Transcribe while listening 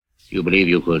You believe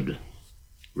you could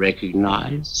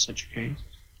recognize such a case?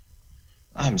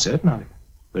 I'm certain of it.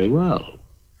 Very well.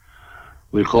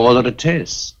 We'll call it a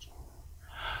test.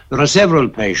 There are several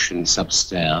patients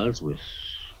upstairs with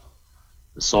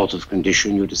the sort of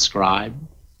condition you describe.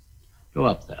 Go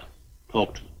up there.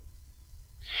 Talk to them.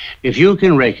 If you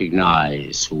can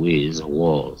recognize who is or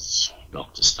was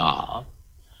Dr. Starr,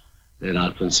 then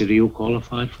I'll consider you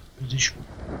qualified for the position.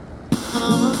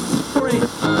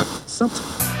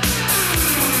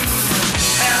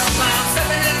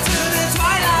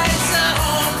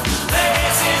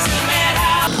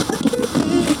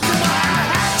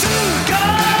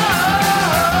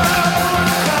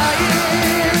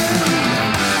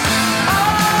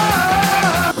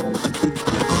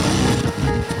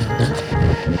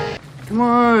 Come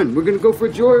on, we're gonna go for a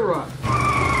joyride.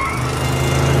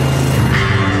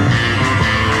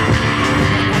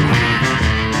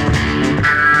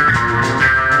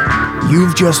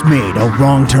 You've just made a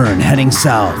wrong turn heading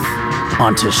south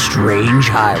onto strange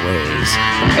highways.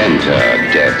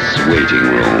 Enter Death's waiting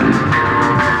room,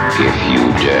 if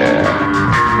you dare.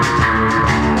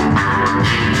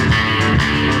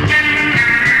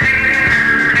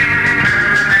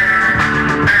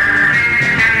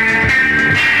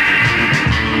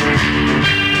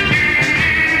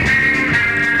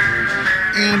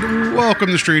 And welcome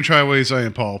to Strange Highways. I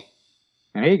am Paul.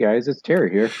 Hey guys, it's Terry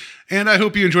here. And I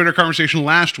hope you enjoyed our conversation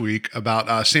last week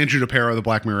about San Junipero, the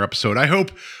Black Mirror episode. I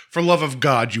hope, for love of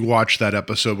God, you watched that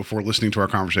episode before listening to our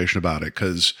conversation about it.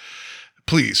 Because,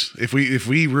 please, if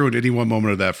we ruined any one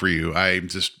moment of that for you,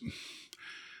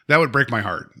 that would break my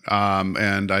heart.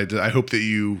 And I hope that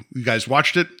you guys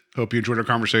watched it. Hope you enjoyed our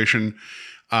conversation.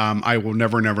 I will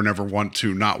never want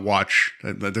to not watch.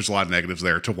 There's a lot of negatives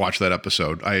there to watch that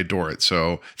episode. I adore it.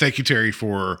 So thank you, Terry,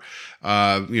 for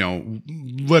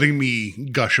letting me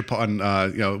gush upon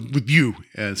with you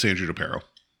and San Junipero.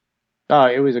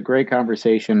 It was a great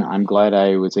conversation. I'm glad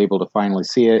I was able to finally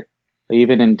see it.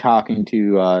 Even in talking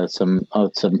to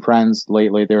some friends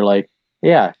lately, they're like,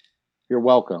 "Yeah, you're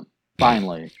welcome.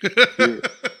 Finally."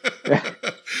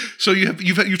 So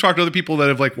you've talked to other people that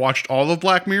have like watched all of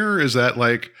Black Mirror? Is that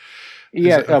like?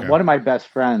 Okay. One of my best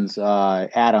friends,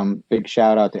 Adam. Big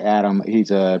shout out to Adam. He's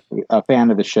a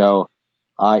fan of the show.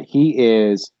 He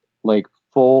is like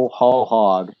full whole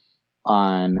hog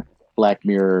on Black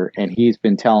Mirror, and he's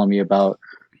been telling me about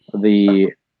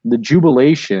the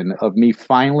jubilation of me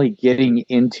finally getting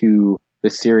into the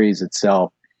series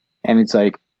itself. And it's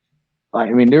like,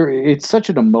 I mean, it's such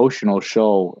an emotional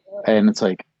show, and it's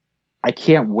like, I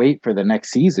can't wait for the next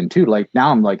season too. Like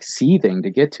now I'm like seething to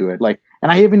get to it. Like,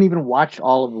 and I haven't even watched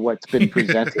all of what's been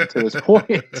presented to this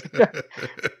point.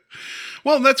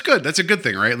 Well, that's good. That's a good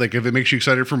thing, right? Like if it makes you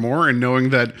excited for more, and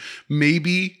knowing that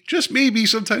maybe, just maybe,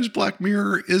 sometimes Black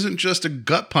Mirror isn't just a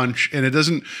gut punch, and it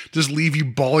doesn't just leave you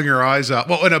bawling your eyes out.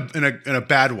 Well, in a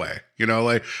bad way,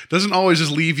 like doesn't always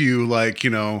just leave you like,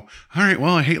 all right,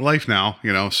 well, I hate life now,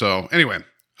 So anyway,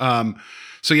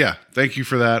 so yeah, thank you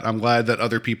for that. I'm glad that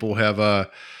other people have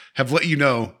let you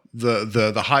know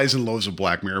the highs and lows of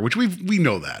Black Mirror, which we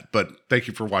know that, but thank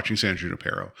you for watching San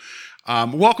Junipero.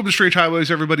 Welcome to Strange Highways,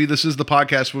 everybody. This is the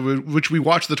podcast which we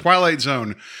watch The Twilight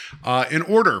Zone in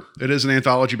order. It is an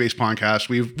anthology-based podcast.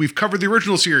 We've covered the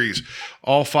original series,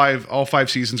 all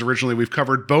five seasons originally. We've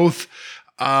covered both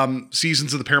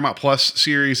seasons of the Paramount Plus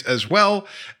series as well,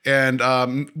 and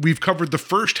we've covered the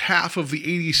first half of the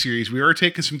 80s series. We are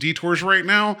taking some detours right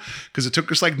now because it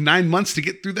took us like 9 months to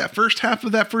get through that first half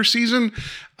of that first season,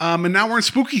 and now we're in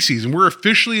spooky season. We're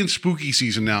officially in spooky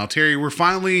season now, Terry. We're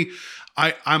finally.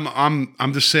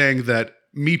 I'm just saying that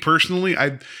me personally,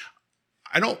 I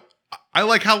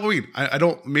like Halloween. I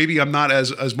don't. Maybe I'm not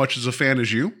as much as a fan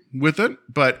as you with it,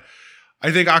 but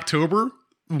I think October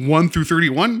 1 through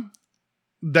 31.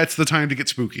 That's the time to get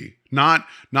spooky. Not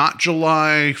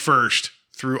July 1st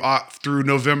through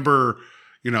November,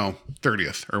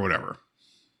 30th or whatever.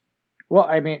 Well,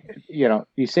 I mean,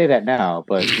 you say that now,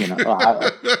 but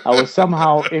I was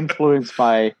somehow influenced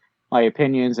by my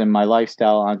opinions and my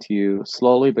lifestyle onto you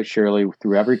slowly but surely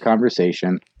through every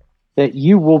conversation that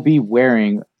you will be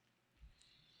wearing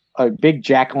a big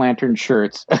jack-o'-lantern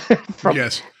shirts from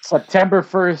September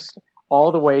 1st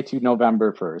all the way to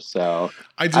November 1st. So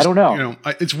I don't know.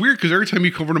 It's weird because every time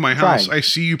you come over to my house, I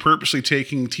see you purposely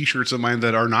taking t-shirts of mine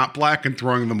that are not black and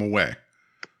throwing them away.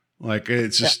 Like,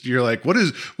 it's just, You're like, what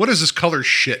is this color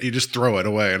shit? You just throw it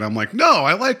away. And I'm like, no,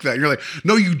 I like that. And you're like,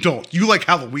 no, you don't. You like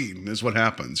Halloween is what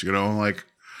happens, like,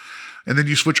 and then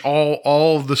you switch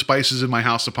all of the spices in my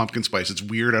house to pumpkin spice. It's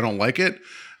weird. I don't like it,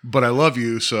 but I love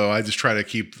you. So I just try to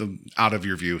keep them out of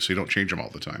your view so you don't change them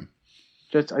all the time.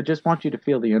 I just want you to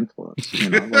feel the influence. You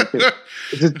know, like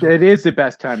it is the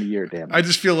best time of year, damn it. I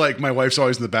just feel like my wife's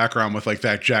always in the background with like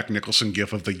that Jack Nicholson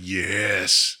gif of the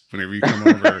yes whenever you come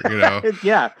over, you know.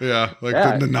 Yeah. Yeah, like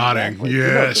Yeah, the nodding. exactly.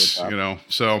 Yes, You know, you know.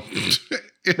 So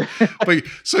but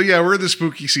so yeah, we're in the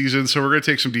spooky season, so we're going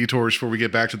to take some detours before we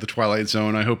get back to the Twilight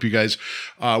Zone. I hope you guys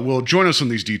will join us on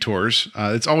these detours.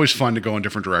 It's always fun to go in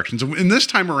different directions. And this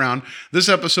time around, this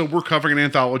episode, we're covering an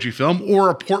anthology film or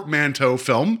a portmanteau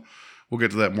film. We'll get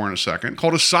to that more in a second.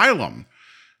 Called Asylum.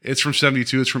 It's from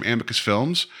 72. It's from Amicus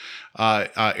Films.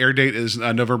 Air date is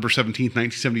November 17th,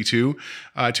 1972.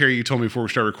 Terry, you told me before we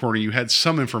started recording, you had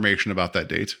some information about that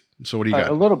date. So what do you got?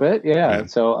 A little bit, yeah. Yeah.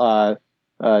 So,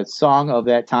 song of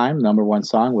that time, number one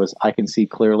song was "I Can See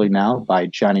Clearly Now" by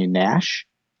Johnny Nash,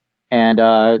 and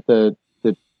the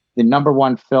number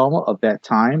one film of that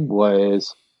time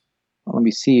was, let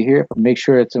me see here, make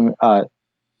sure it's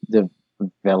the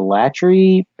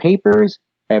Vellatri Papers.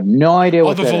 I have no idea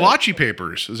what the that is. Valachi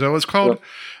Papers. Is that what it's called?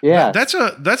 Yeah. That's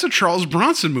a Charles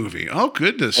Bronson movie. Oh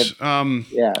goodness.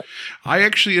 Yeah. I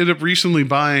actually ended up recently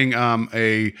buying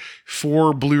a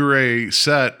 4 Blu-ray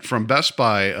set from Best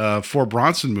Buy of 4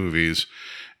 Bronson movies,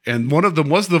 and one of them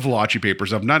was the Valachi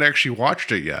Papers. I've not actually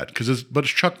watched it yet but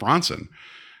it's Chuck Bronson.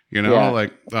 You know, Yeah.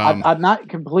 like I'm not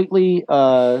completely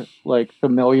like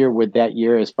familiar with that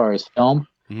year as far as film.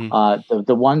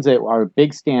 The ones that are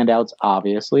big standouts,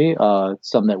 obviously,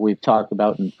 some that we've talked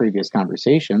about in previous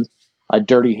conversations.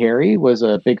 Dirty Harry was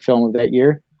a big film of that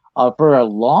year. For a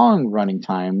long running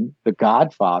time, The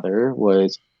Godfather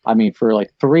was, for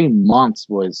like 3 months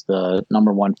was the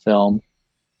number one film.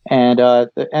 And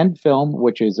the end film,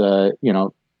 which is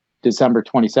December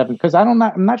 27th, because I'm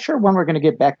not sure when we're going to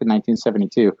get back to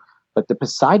 1972, but The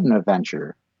Poseidon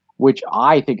Adventure, which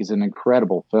I think is an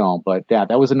incredible film. But yeah,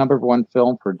 that was a number one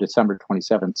film for December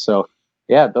 27th. So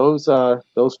yeah, those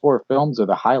 4 films are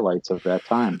the highlights of that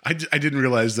time. I didn't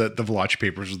realize that the Valachi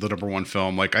Papers was the number one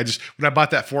film. Like when I bought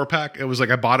that 4-pack, it was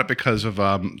like I bought it because of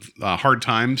Hard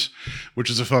Times, which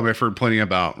is a film I've heard plenty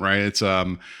about. Right? It's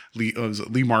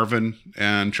Lee Marvin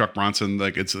and Chuck Bronson.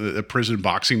 Like it's a prison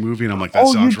boxing movie, and I'm like, that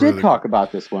sounds really. You did talk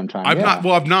about this one time. I've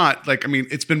not. Like,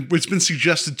 it's been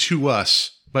suggested to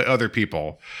us by other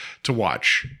people to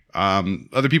watch.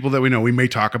 Other people that we know, we may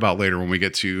talk about later when we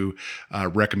get to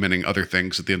recommending other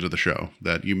things at the end of the show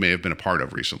that you may have been a part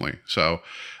of recently. So,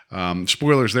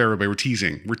 spoilers there, everybody.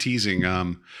 We're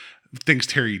teasing things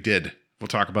Terry did. We'll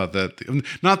talk about that.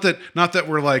 Not that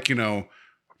we're like,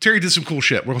 Terry did some cool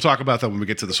shit. We'll talk about that when we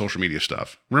get to the social media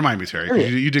stuff. Remind me, Terry. 'Cause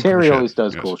you did Terry cool always shit.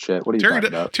 does Yes. cool shit. What are you talking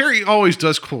about? Terry always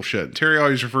does cool shit. Terry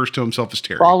always refers to himself as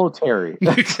Terry. Follow Terry.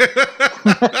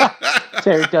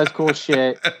 Terry does cool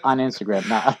shit on Instagram.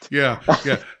 Yeah.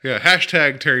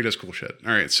 Hashtag Terry does cool shit.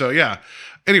 All right. So yeah.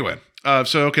 Anyway,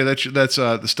 that's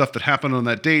the stuff that happened on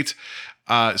that date.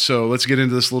 So let's get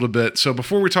into this a little bit. So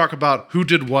before we talk about who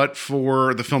did what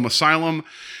for the film Asylum,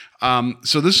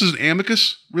 so this is an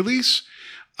Amicus release.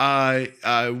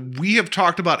 We have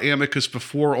talked about Amicus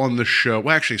before on the show.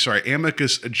 Well, actually, sorry,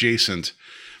 Amicus adjacent.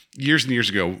 Years and years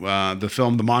ago, the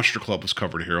film The Monster Club was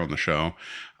covered here on the show.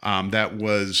 That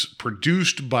was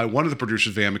produced by one of the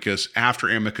producers of Amicus after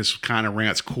Amicus kind of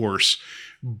ran its course.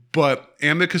 But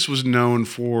Amicus was known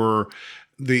for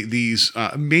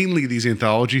mainly these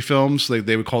anthology films.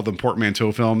 They would call them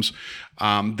portmanteau films.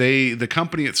 The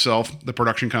company itself, the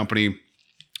production company,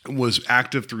 was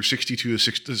active through 62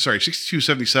 to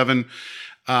 77.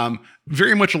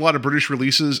 Very much a lot of British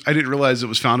releases. I didn't realize it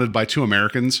was founded by 2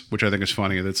 Americans, which I think is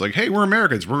funny. It's like, hey, we're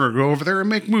Americans. We're going to go over there and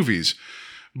make movies.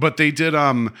 But they did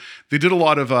a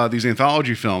lot of these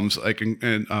anthology films, like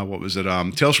what was it?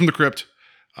 Tales from the Crypt,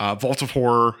 Vault of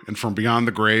Horror, and From Beyond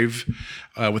the Grave,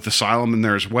 with Asylum in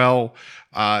there as well.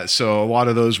 So a lot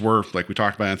of those were, like we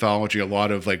talked about, anthology. A lot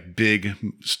of like big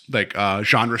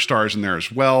genre stars in there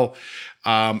as well.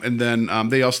 And then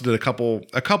they also did a couple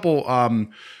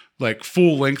like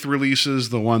full length releases.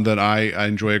 The one that I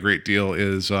enjoy a great deal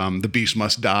is The Beast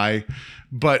Must Die.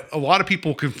 But a lot of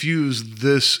people confuse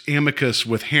this Amicus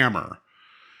with Hammer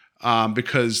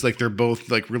because like they're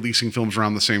both like releasing films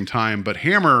around the same time. But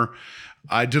Hammer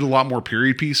did a lot more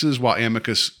period pieces while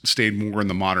Amicus stayed more in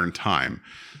the modern time.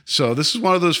 So this is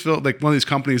one of those one of these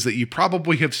companies that you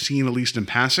probably have seen at least in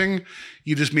passing.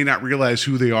 You just may not realize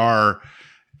who they are,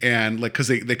 and like because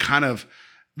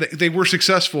they were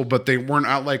successful, but they weren't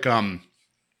out like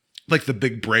the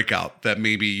big breakout that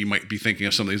maybe you might be thinking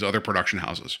of some of these other production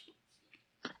houses.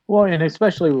 Well, and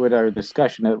especially with our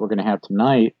discussion that we're going to have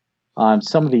tonight,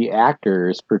 some of the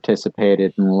actors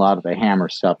participated in a lot of the Hammer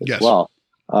stuff as well.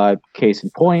 Case in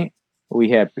point, we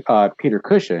have Peter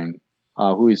Cushing,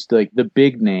 who is like the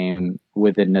big name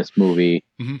within this movie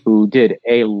Mhm. who did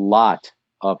a lot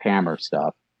of Hammer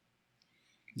stuff.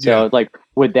 So, Yeah. like,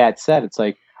 with that said, it's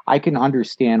like I can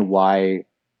understand why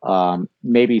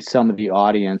maybe some of the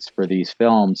audience for these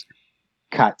films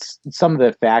got some of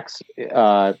the facts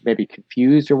maybe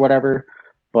confused or whatever.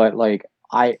 But like,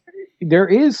 there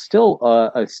is still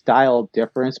a style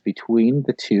difference between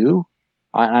the two,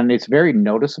 and it's very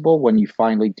noticeable when you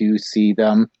finally do see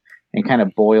them and kind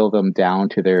of boil them down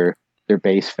to their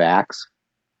base facts.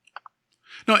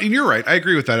 No, and you're right. I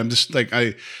agree with that. I'm just like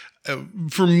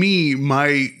for me,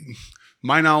 my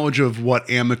knowledge of what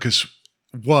Amicus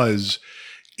was,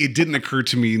 it didn't occur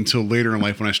to me until later in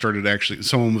life when I started actually.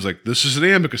 Someone was like, "This is an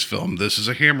Amicus film. This is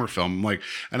a Hammer film." I'm like,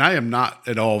 and I am not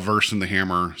at all versed in the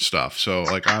Hammer stuff. So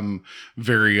like, I'm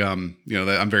very I'm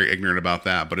very ignorant about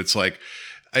that. But it's like,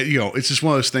 it's just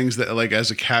one of those things that like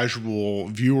as a casual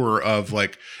viewer of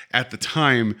like at the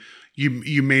time.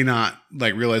 You may not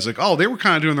like realize like, oh, they were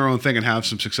kind of doing their own thing and have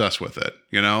some success with it,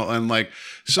 and like,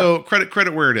 so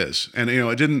credit where it is. And,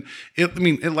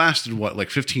 it lasted what, like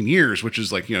 15 years, which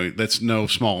is like, that's no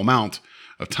small amount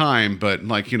of time, but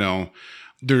like,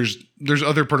 there's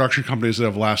other production companies that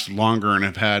have lasted longer and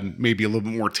have had maybe a little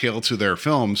bit more tail to their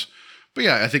films. But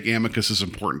yeah, I think Amicus is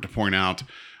important to point out,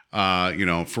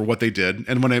 for what they did.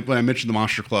 And when I mentioned the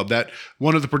Monster Club, that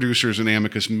one of the producers in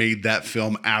Amicus made that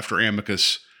film after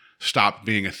Amicus stopped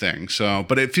being a thing. So,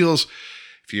 but it feels,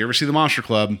 if you ever see the Monster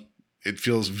Club, it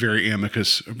feels very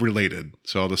Amicus related.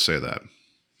 So I'll just say that.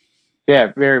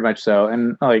 Yeah, very much so.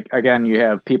 And like, again, you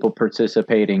have people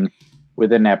participating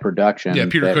within that production. Yeah,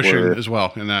 Peter Cushing as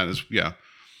well. And that is, yeah.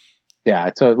 Yeah,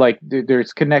 so like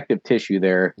there's connective tissue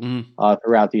there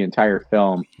throughout the entire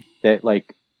film that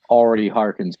like already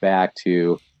harkens back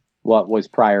to what was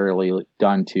priorly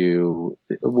done to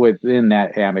within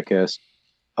that Amicus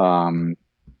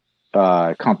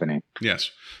company.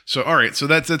 Yes. So all right. So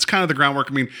that's kind of the groundwork.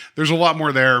 I mean, there's a lot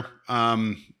more there.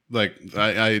 Like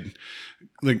I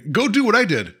like go do what I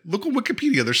did. Look on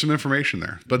Wikipedia. There's some information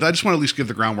there. But I just want to at least give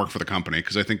the groundwork for the company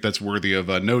because I think that's worthy of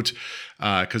a note.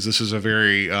 Because this is a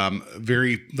very,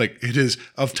 very like it is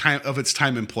of its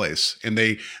time and place, and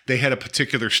they had a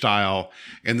particular style,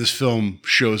 and this film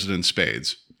shows it in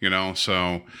spades.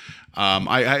 So.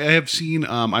 I have seen,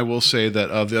 I will say that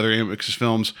of the other Amicus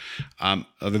films,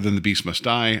 other than The Beast Must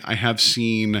Die, I have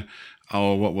seen,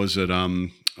 what was it?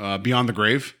 Beyond the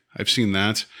Grave. I've seen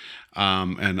that.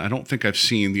 And I don't think I've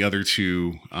seen the other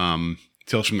two,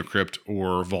 Tales from the Crypt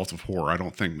or Vault of Horror. I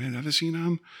don't think, man, have I seen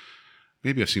them?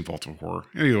 Maybe I've seen Vault of Horror.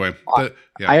 Anyway,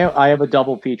 yeah. I have a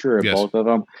double feature of both of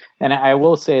them. And I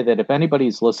will say that if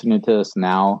anybody's listening to this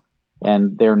now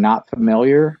and they're not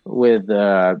familiar with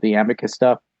the Amicus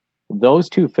stuff, those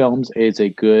two films is a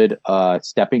good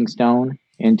stepping stone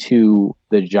into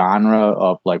the genre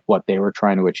of like what they were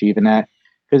trying to achieve in that,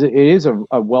 because it is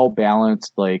a well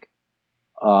balanced like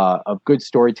of good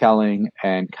storytelling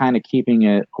and kind of keeping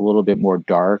it a little bit more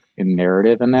dark and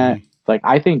narrative in that. Like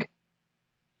I think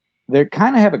they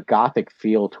kind of have a gothic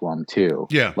feel to them too.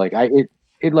 Yeah, like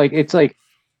it's like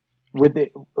with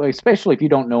it, like, especially if you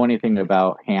don't know anything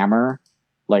about Hammer,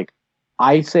 like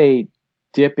I say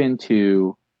dip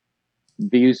into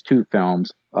these two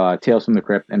films, Tales from the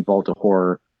Crypt and Vault of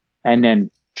Horror, and then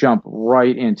jump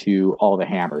right into all the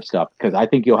Hammer stuff, because I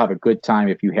think you'll have a good time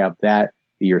if you have that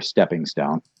be your stepping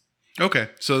stone. Okay,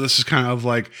 so this is kind of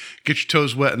like get your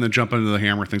toes wet and then jump into the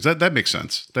Hammer things. That makes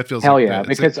sense. That feels hell like yeah, that.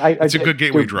 because it's a good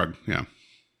gateway drug.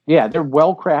 Yeah, they're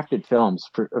well crafted films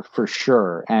for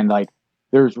sure, and like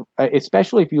there's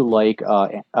especially if you like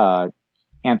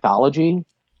anthology,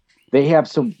 they have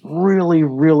some really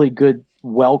really good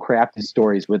well crafted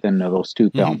stories within those two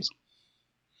films.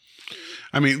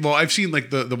 I mean, well, I've seen like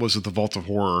the was it the Vault of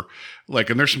Horror, like,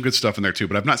 and there's some good stuff in there too,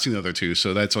 but I've not seen the other two,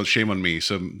 so that's a shame on me.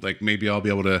 So like maybe I'll be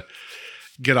able to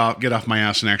get off my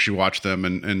ass and actually watch them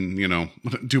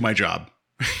and do my job.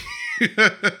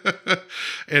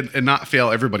 and not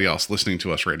fail everybody else listening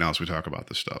to us right now as we talk about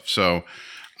this stuff. So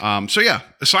yeah,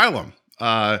 Asylum.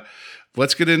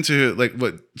 Let's get into like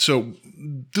what. So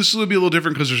this will be a little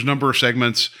different because there's a number of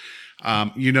segments.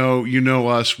 You know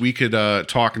us. We could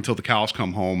talk until the cows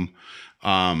come home.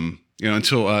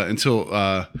 Until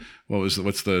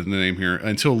what's the name here?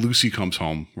 Until Lucy comes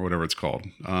home or whatever it's called.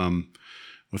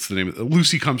 What's the name of it?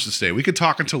 Lucy Comes to Stay. We could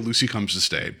talk until Lucy Comes to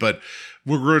Stay, but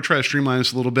we're going to try to streamline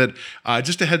this a little bit.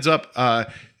 Just a heads up.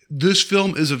 This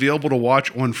film is available to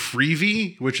watch on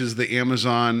Freevee, which is the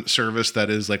Amazon service that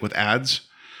is like with ads.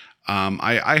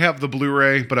 I have the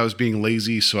Blu-ray, but I was being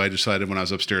lazy, so I decided when I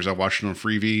was upstairs, I watched it on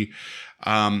Freevee.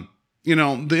 The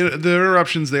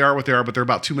interruptions, they are what they are, but they're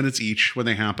about 2 minutes each when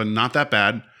they happen. Not that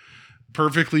bad.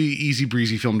 perfectly easy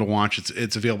breezy film to watch.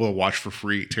 It's available to watch for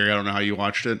free. Terry, I don't know how you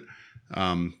watched it.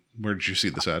 Where did you see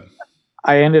this at?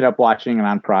 I ended up watching it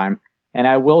on Prime, and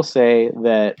I will say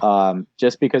that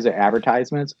just because of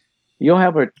advertisements, you'll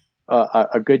have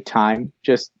a good time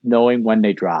just knowing when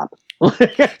they drop.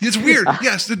 It's weird.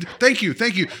 Yes. Thank you.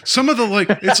 Some of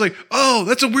the it's like, oh,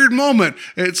 that's a weird moment.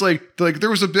 And it's like there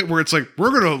was a bit where it's like,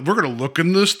 we're gonna look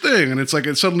in this thing, and it's like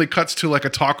it suddenly cuts to like a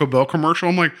Taco Bell commercial.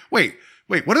 I'm like, wait,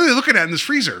 what are they looking at in this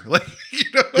freezer? Like,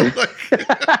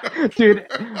 Dude,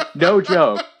 no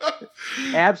joke.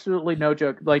 Absolutely no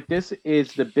joke. Like, this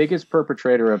is the biggest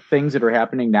perpetrator of things that are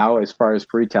happening now as far as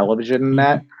free television and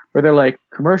that, where they're like,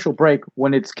 commercial break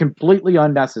when it's completely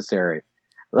unnecessary.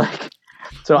 Like,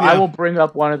 so I will bring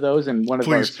up one of those in one of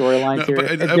our storylines here.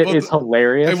 It's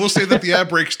hilarious. I will say that the ad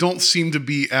breaks don't seem to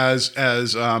be as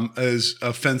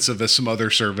offensive as some other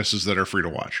services that are free to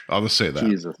watch. I'll just say that.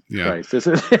 Jesus Christ. This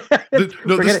is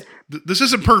this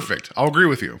isn't perfect. I'll agree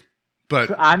with you.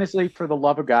 But honestly, for the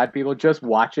love of God, people, just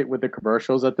watch it with the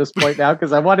commercials at this point now,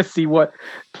 because I want to see what.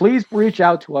 Please reach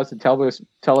out to us and tell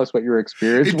us what your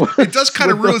experience was. It does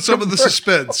kind of ruin some of the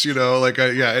suspense,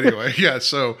 Anyway, yeah.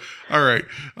 So, all right.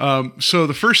 So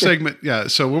the first segment, yeah.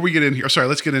 So when we get in here, sorry,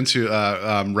 let's get into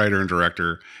writer and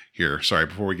director here. Sorry,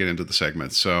 before we get into the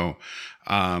segment. So,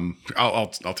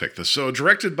 I'll take this. So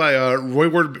directed by Roy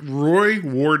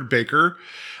Ward Baker.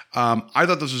 I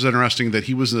thought this was interesting that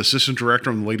he was the assistant director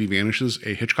on The Lady Vanishes,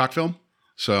 a Hitchcock film.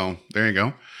 So there you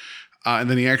go. And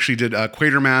then he actually did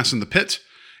Quatermass in the Pit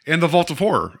and The Vault of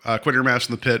Horror. Quatermass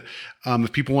in the Pit.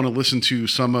 If people want to listen to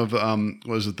some of,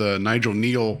 the Nigel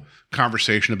Neal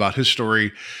conversation about his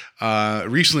story,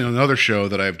 recently on another show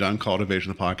that I've done called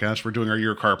Invasion of the Podcast, we're doing our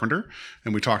Year Carpenter,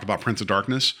 and we talked about Prince of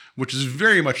Darkness, which is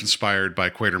very much inspired by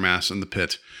Quatermass in the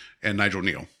Pit and Nigel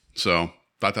Neal. So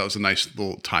thought that was a nice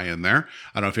little tie-in there.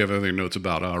 I don't know if you have other notes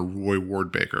about Roy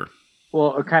Ward Baker.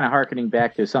 Well, kind of harkening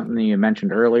back to something that you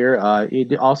mentioned earlier,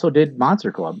 he also did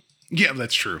Monster Club. Yeah,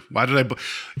 that's true. Why did I?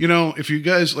 If you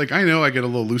guys, I know I get a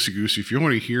little loosey-goosey. If you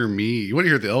want to hear you want to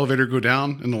hear the elevator go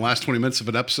down in the last 20 minutes of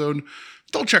an episode,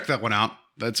 don't check that one out.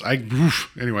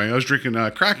 Anyway, I was drinking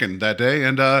Kraken that day,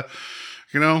 and, the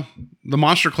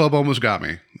Monster Club almost got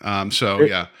me.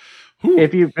 Yeah.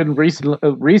 If you've been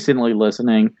recently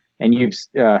listening, and you've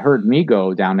heard me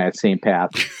go down that same path,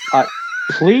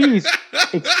 please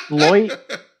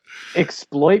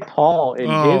exploit Paul in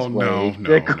his way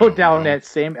to go down that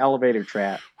same elevator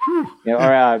trap.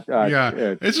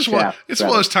 It's just one of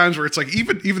those times where it's like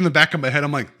even the back of my head,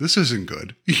 I'm like, this isn't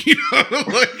good.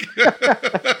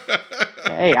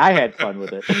 Hey, I had fun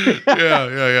with it.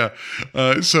 Yeah.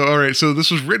 All right. So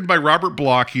this was written by Robert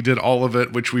Bloch. He did all of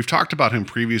it, which we've talked about him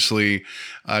previously,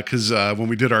 because when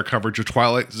we did our coverage of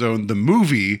Twilight Zone, the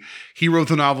movie, he wrote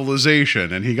the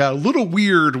novelization, and he got a little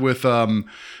weird with,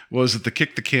 was it the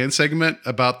Kick the Can segment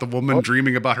about the woman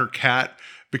dreaming about her cat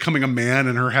becoming a man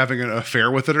and her having an affair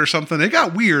with it or something? It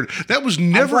got weird. That was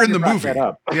never in the movie.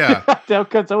 Yeah.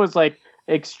 Because that was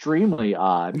extremely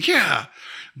odd. Yeah.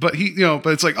 But but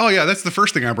it's like, oh yeah, that's the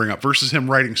first thing I bring up versus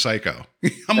him writing Psycho.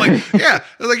 I'm like, yeah,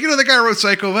 the guy wrote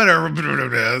Psycho, whatever,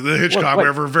 the Hitchcock,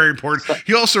 whatever, very important.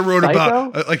 He also wrote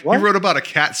Psycho? About, he wrote about a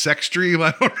cat sex dream.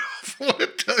 I don't know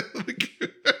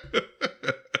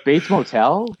Bates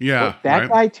Motel? Yeah. That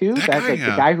guy too? That's the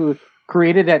guy who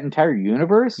created that entire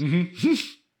universe? Mm-hmm.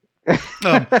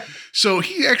 So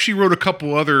he actually wrote a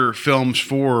couple other films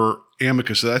for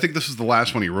Amicus. I think this is the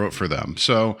last one he wrote for them.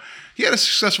 So he had a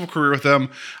successful career with them.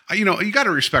 You got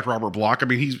to respect Robert Bloch. I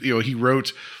mean, he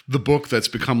wrote the book that's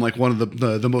become one of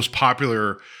the most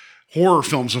popular horror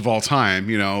films of all time.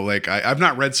 I've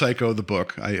not read Psycho, the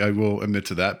book. I will admit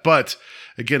to that. But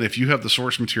again, if you have the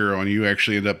source material and you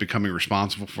actually end up becoming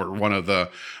responsible for one of the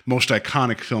most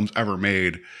iconic films ever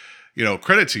made,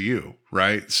 credit to you,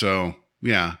 right? So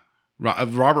yeah.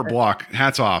 Robert Bloch,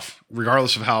 hats off,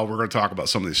 regardless of how we're going to talk about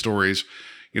some of these stories.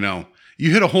 You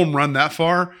hit a home run that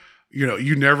far,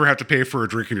 you never have to pay for a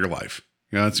drink in your life.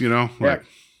 And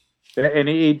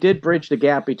he did bridge the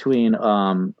gap between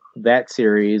that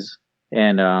series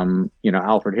and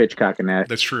Alfred Hitchcock and that.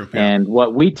 That's true. Yeah. And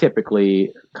what we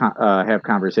typically have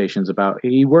conversations about.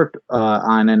 He worked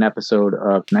on an episode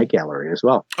of Night Gallery as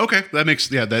well. Okay, that makes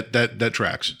that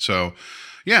tracks. So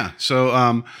yeah,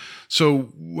 so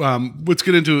let's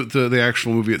get into the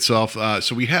actual movie itself.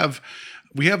 So we have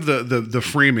the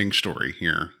framing story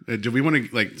here. Do we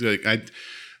want to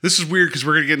this is weird because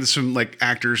we're going to get into some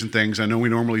actors and things. I know we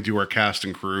normally do our cast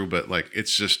and crew, but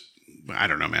it's just, I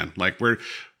don't know, man. Let's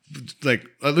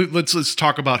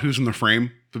talk about who's in the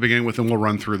frame to begin with, and we'll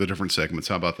run through the different segments.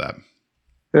 How about that?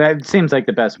 That seems like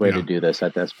the best way Yeah. to do this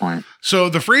at this point. So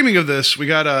the framing of this, we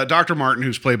got Dr. Martin,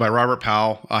 who's played by Robert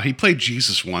Powell. He played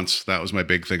Jesus once. That was my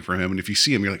big thing for him. And if you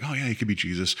see him, you're like, oh yeah, he could be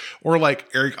Jesus. Or like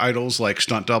Eric Idle's like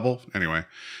stunt double. Anyway,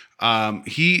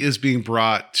 he is being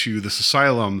brought to this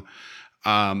asylum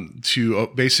to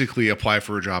basically apply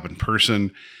for a job in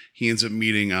person. He ends up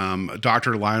meeting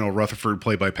Dr. Lionel Rutherford,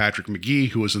 played by Patrick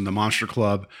McGee, who was in the Monster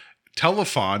Club.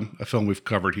 Telephone, a film we've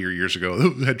covered here years ago,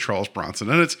 that had Charles Bronson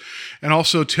in it, and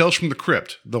also Tales from the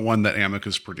Crypt, the one that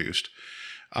Amicus produced.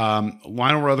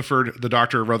 Lionel Rutherford, the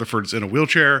Dr. Rutherford's in a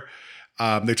wheelchair.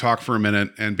 They talk for a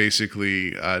minute, and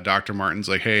basically Dr. Martin's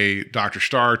like, hey, Dr.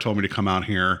 Starr told me to come out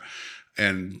here,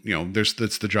 and, you know,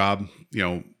 that's the job, you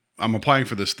know, I'm applying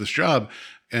for this job.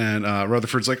 And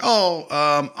Rutherford's like,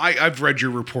 I've read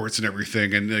your reports and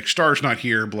everything, and like, Starr's not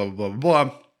here, blah, blah, blah,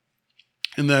 blah.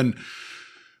 And then,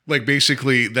 like,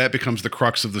 basically that becomes the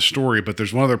crux of the story. But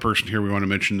there's one other person here we want to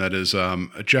mention, that is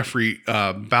Jeffrey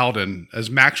Bowden as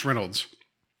Max Reynolds.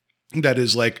 That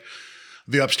is like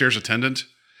the upstairs attendant.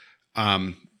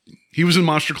 He was in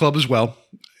Monster Club as well.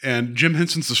 And Jim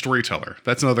Henson's the storyteller.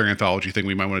 That's another anthology thing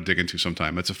we might want to dig into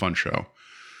sometime. It's a fun show.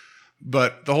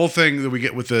 But the whole thing that we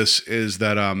get with this is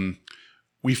that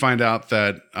we find out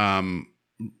that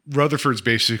Rutherford's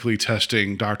basically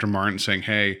testing Dr. Martin, saying,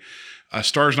 hey,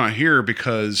 Starr's not here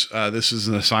because this is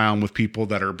an asylum with people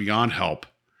that are beyond help.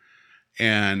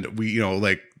 And we, you know,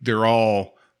 like they're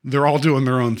all doing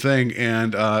their own thing.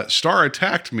 And Starr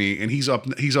attacked me, and he's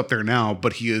up there now,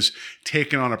 but he has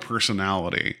taken on a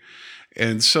personality.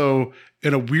 And so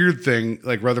in a weird thing,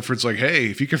 like Rutherford's like, hey,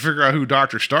 if you can figure out who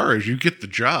Dr. Starr is, you get the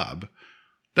job.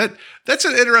 That's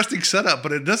an interesting setup,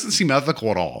 but it doesn't seem ethical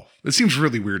at all. It seems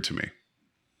really weird to me.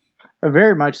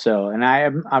 Very much so. And I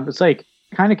was like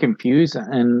kind of confused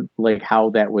and like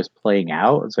how that was playing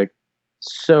out. It's like,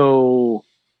 so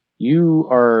you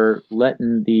are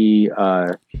letting the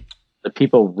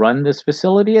people run this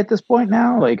facility at this point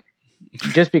now? Like,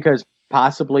 just because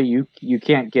possibly you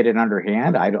can't get it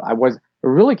underhand? I was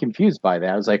really confused by that.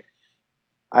 I was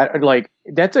like,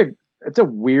 that's a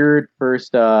weird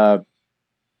first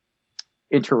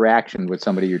interaction with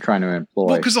somebody you're trying to employ.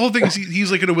 Well, because the whole thing is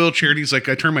he's like in a wheelchair, and he's like,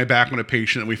 I turned my back on a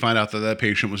patient, and we find out that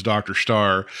patient was Dr.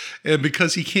 Starr. And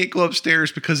because he can't go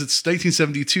upstairs because it's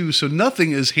 1972, so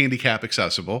nothing is handicap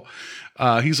accessible.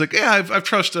 He's like, yeah, I've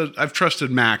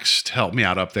trusted Max to help me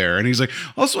out up there. And he's like,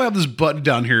 also I have this button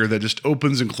down here that just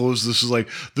opens and closes. This is like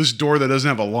this door that doesn't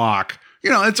have a lock. You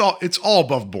know, it's all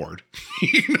above board.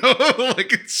 You know,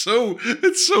 like it's so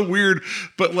weird.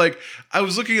 But like, I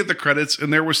was looking at the credits,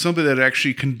 and there was somebody that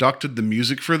actually conducted the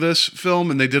music for this film,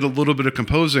 and they did a little bit of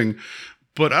composing.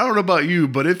 But I don't know about you,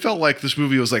 but it felt like this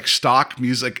movie was like stock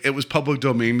music. It was public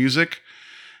domain music.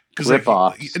 Rip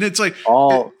off. And it's like,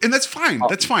 and that's fine.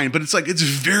 That's fine. But it's like, it's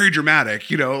very dramatic,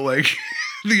 you know, like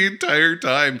the entire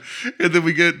time. And then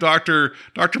we get Dr.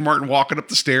 Martin walking up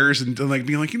the stairs and like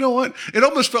being like, you know what? It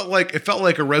almost felt like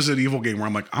a Resident Evil game where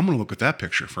I'm like, I'm going to look at that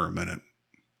picture for a minute.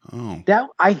 Oh,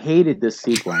 I hated this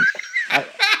sequence.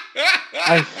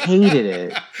 I hated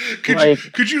it.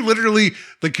 Could you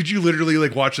literally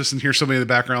like watch this and hear somebody in the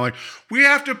background like, we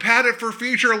have to pad it for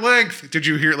feature length? Did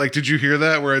you hear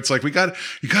that where it's like, you got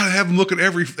to have them look at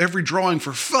every drawing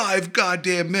for 5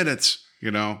 goddamn minutes,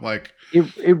 you know, like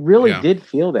it really did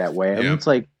feel that way. I mean, it's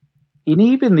like, and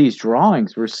even these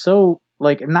drawings were so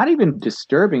like not even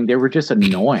disturbing, they were just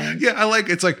annoying. Yeah,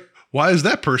 it's like, why is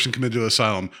that person committed to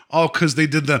asylum? Oh, because they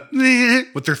did the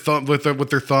with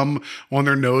their thumb on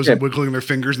their nose and wiggling their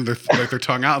fingers and their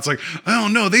tongue out. It's like, oh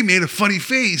no, they made a funny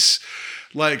face.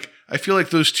 Like, I feel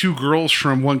like those 2 girls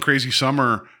from One Crazy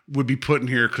Summer would be put in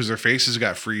here because their faces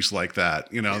got freeze like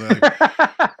that. You know,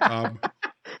 like,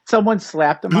 someone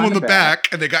slapped them on the back,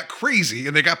 and they got crazy,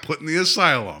 and they got put in the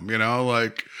asylum. You know,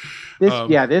 like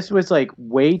this. This was like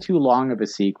way too long of a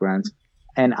sequence.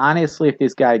 And honestly, if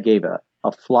this guy gave a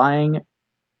flying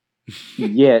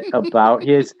yet about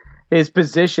his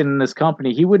position in this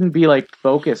company, he wouldn't be like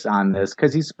focused on this,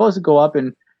 because he's supposed to go up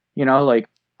and, you know, like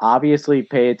obviously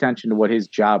pay attention to what his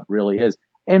job really is.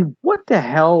 And what the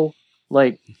hell,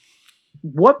 like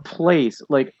what place,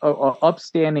 like a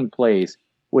upstanding place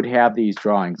would have these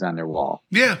drawings on their wall?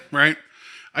 Yeah, right.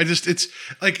 It's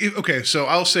like, okay, so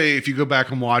I'll say if you go back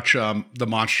and watch the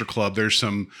Monster Club, there's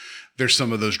some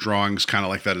of those drawings kind of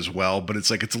like that as well, but it's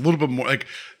like, it's a little bit more like,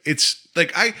 it's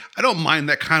like, I don't mind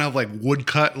that kind of like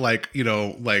woodcut, like, you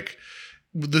know, like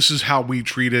this is how we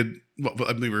treated,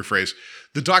 let me rephrase,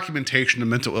 the documentation of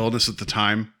mental illness at the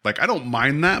time. Like, I don't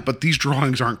mind that, but these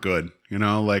drawings aren't good, you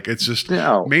know, like it's just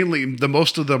mainly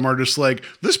most of them are just like,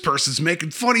 this person's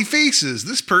making funny faces.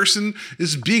 This person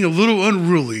is being a little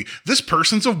unruly. This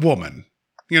person's a woman.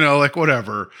 like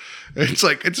whatever. It's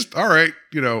like, it's just all right,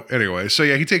 anyway. So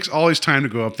yeah, he takes all his time to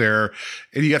go up there,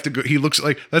 and you have to go, he looks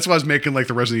like, that's why I was making like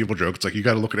the Resident Evil joke. It's like, you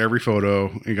got to look at every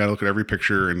photo, you got to look at every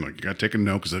picture, and like, you got to take a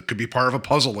note because it could be part of a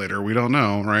puzzle later. We don't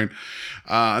know, right?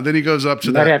 And then he goes up to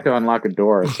you that. might have to unlock a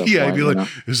door. At some Yeah, point, he'd be like,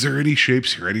 is there any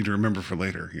shapes here I need to remember for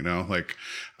later? Like,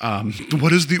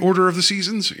 what is the order of the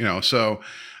seasons? So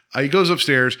he goes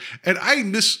upstairs, and I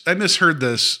misheard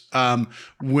this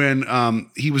when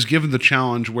he was given the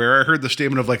challenge, where I heard the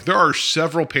statement of like, there are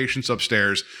several patients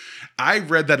upstairs. I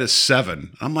read that as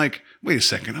 7. I'm like, wait a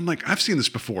second. I'm like, I've seen this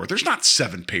before. There's not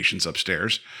 7 patients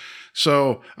upstairs.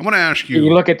 So I'm going to ask you.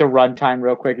 You look at the runtime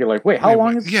real quick. You're like, wait, how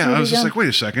long is this? Yeah, I was just again? like, wait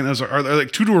a second. I was like, are there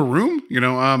like 2 to a room?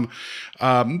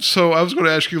 So I was going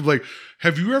to ask you, like,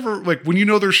 have you ever, like, when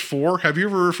there's 4, have you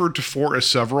ever referred to 4 as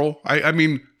several? I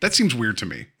mean, that seems weird to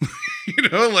me.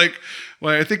 Like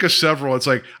when I think of several, it's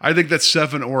like, I think that's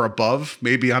 7 or above.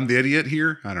 Maybe I'm the idiot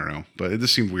here. I don't know, but it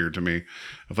just seemed weird to me.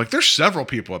 Of like, there's several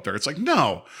people up there. It's like,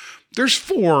 no, there's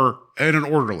 4 and an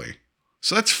orderly.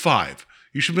 So that's 5.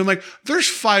 You should have been like, there's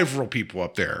 5 real people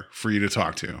up there for you to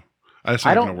talk to. I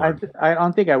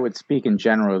don't think I would speak in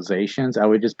generalizations. I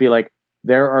would just be like,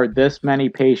 there are this many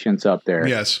patients up there.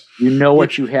 Yes.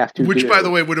 What you have to do. Which, by the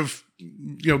way, would have,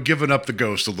 given up the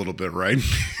ghost a little bit, right?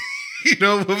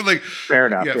 Like, fair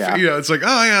enough. Yeah. It's like,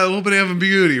 oh yeah, a little bit of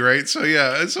ambiguity, right? So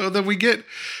yeah. So then we get,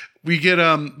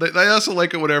 I also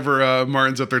like it whenever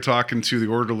Martin's up there talking to the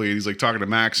orderly, and he's like talking to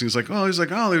Max, and he's like, oh,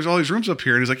 there's all these rooms up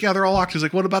here. And he's like, yeah, they're all locked. He's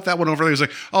like, what about that one over there? He's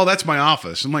like, oh, that's my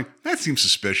office. I'm like, that seems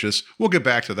suspicious. We'll get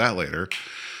back to that later.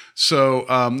 So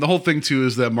the whole thing too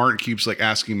is that Martin keeps like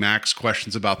asking Max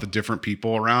questions about the different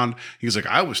people around. He's like,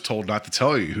 I was told not to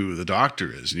tell you who the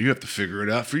doctor is, and you have to figure it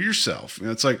out for yourself.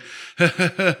 And it's like,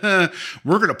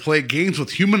 we're going to play games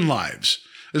with human lives.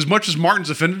 As much as Martin's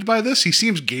offended by this, he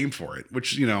seems game for it,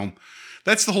 which,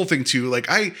 that's the whole thing too. Like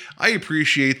I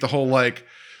appreciate the whole, like,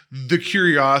 the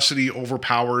curiosity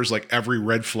overpowers like every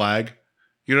red flag.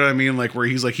 You know what I mean? Like where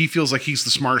he's like, he feels like he's the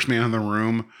smartest man in the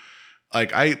room.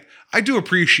 Like I do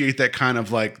appreciate that kind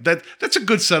of like that. That's a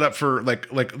good setup for like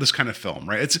this kind of film,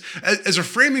 right? It's as a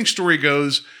framing story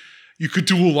goes, you could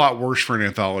do a lot worse for an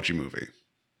anthology movie.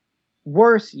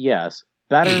 Worse, yes.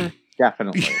 Better,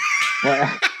 definitely.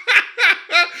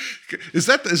 Is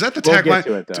that the we'll tagline? Get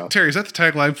to it, though. Terry, is that the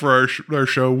tagline for our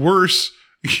show? Worse,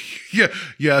 yeah,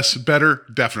 yes, better,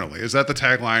 definitely. Is that the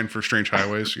tagline for Strange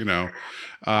Highways? Yeah.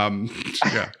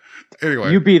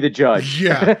 Anyway, you be the judge.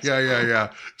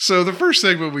 Yeah. So the first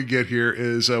segment we get here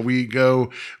is we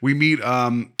meet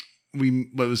Bonnie,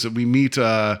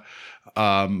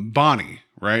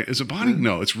 right? Is it Bonnie?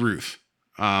 No, it's Ruth.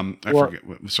 Forget.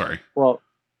 Sorry. Well,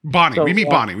 Bonnie. We meet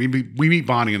Bonnie. We meet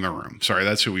Bonnie in the room. Sorry,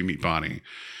 that's who we meet, Bonnie,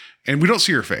 and we don't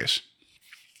see her face.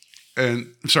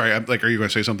 And sorry, are you going to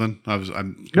say something? I was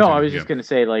just going to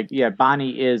say, like, yeah,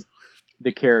 Bonnie is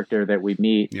the character that we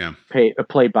meet. Yeah.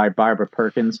 Played by Barbara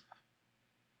Perkins.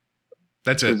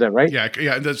 That's it. Is that right?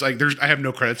 Yeah. That's like I have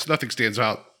no credits. Nothing stands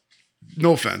out.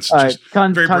 No offense.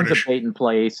 Tons of British. bait and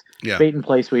place. Yeah. Bait and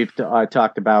place we've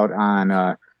talked about on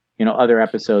other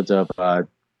episodes of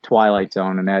Twilight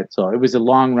Zone and that. So it was a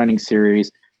long running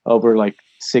series over like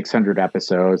 600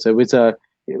 episodes.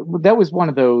 That was one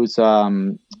of those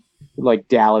like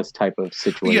Dallas type of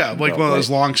situation. Yeah, like one of those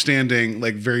long standing,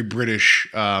 like very British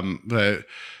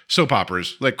soap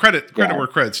operas. Like credit where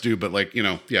credit's due, but like,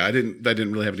 I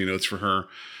didn't really have any notes for her.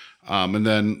 And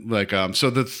then like so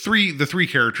the three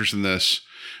characters in this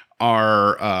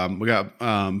are we got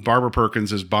Barbara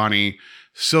Perkins as Bonnie,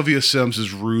 Sylvia Sims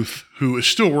as Ruth, who is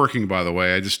still working, by the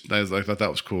way. I thought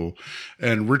that was cool,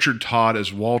 and Richard Todd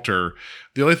as Walter.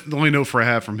 The only note I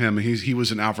have from him, he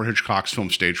was in Alfred Hitchcock's film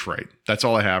Stage Fright. That's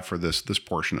all I have for this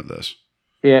portion of this.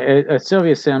 Yeah,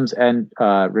 Sylvia Sims and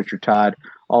Richard Todd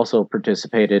also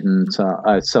participated in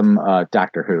some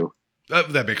Doctor Who.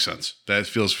 That makes sense. That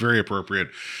feels very appropriate.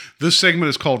 This segment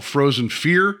is called Frozen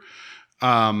Fear.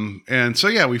 And so,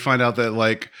 yeah, we find out that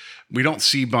like, we don't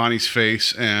see Bonnie's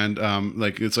face, and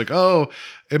like, it's like, oh,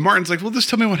 and Martin's like, well, just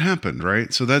tell me what happened.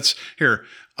 Right. So that's here.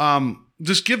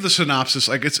 Just give the synopsis.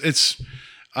 Like we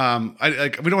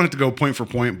don't have to go point for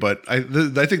point, but I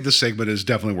think this segment is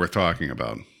definitely worth talking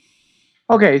about.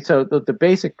 Okay. So the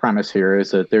basic premise here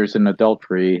is that there's an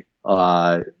adultery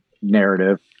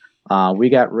narrative. We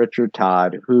got Richard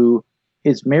Todd, who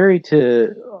is married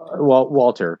to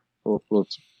Walter.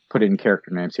 Let's put in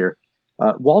character names here.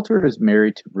 Walter is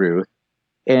married to Ruth,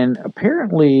 and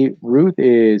apparently Ruth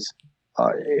is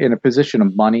in a position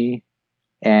of money,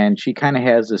 and she kind of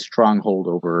has a stronghold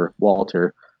over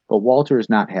Walter, but Walter is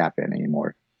not happy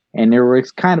anymore. And there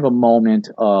was kind of a moment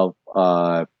of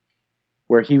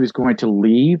where he was going to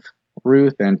leave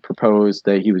Ruth and propose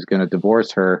that he was going to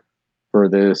divorce her for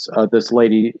this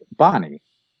lady Bonnie.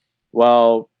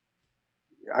 Well,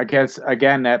 I guess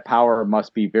again that power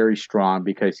must be very strong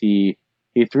because he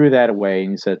threw that away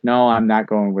and he said, "No, I'm not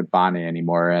going with Bonnie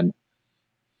anymore, and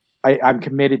I'm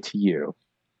committed to you."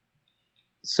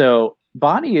 So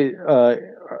Bonnie's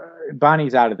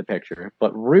out of the picture,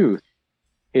 but Ruth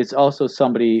is also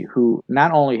somebody who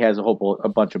not only has a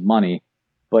bunch of money,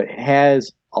 but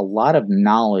has a lot of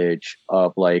knowledge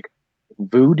of like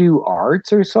voodoo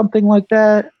arts or something like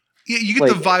that. Yeah, you get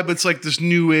the vibe. It's like this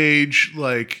new age,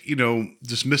 like, you know,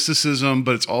 this mysticism,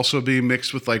 but it's also being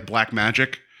mixed with like black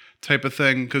magic type of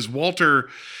thing. Because Walter,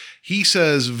 he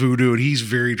says voodoo, and he's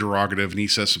very derogative, and he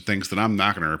says some things that I'm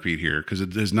not going to repeat here because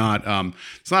it is not,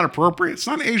 it's not appropriate. It's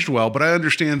not aged well. But I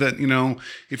understand that, you know,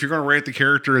 if you're going to rate the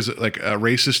character as like a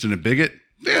racist and a bigot,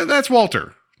 yeah, that's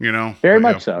Walter. You know, very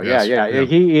much so. Yes, yeah.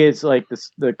 He is like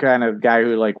the kind of guy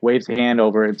who like waves a hand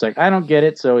over. It's like, I don't get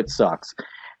it, so it sucks.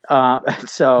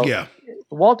 So yeah,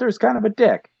 Walter's kind of a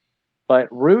dick, but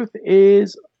Ruth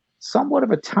is somewhat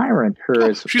of a tyrant.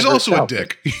 She's also a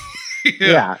dick.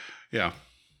 Yeah.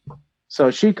 So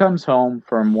she comes home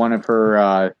from one of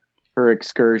her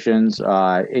excursions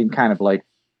in kind of like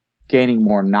gaining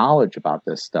more knowledge about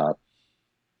this stuff,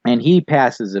 and he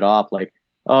passes it off like,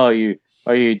 "Oh,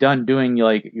 are you done doing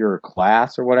like your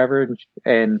class or whatever?"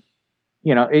 And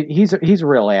you know, he's a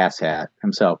real asshat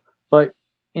himself. But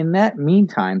in that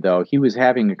meantime, though, he was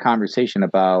having a conversation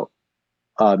about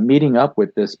meeting up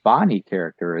with this Bonnie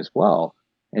character as well,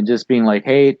 and just being like,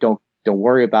 "Hey, don't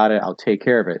worry about it. I'll take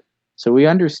care of it." So we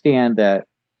understand that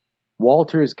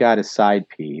Walter's got a side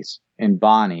piece in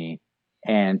Bonnie,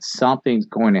 and something's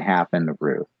going to happen to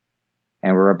Ruth,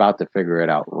 and we're about to figure it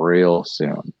out real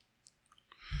soon.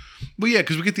 Well, yeah,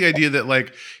 because we get the idea that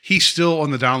like he's still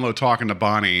on the down low talking to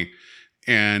Bonnie,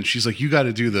 and she's like, "You got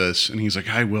to do this," and he's like,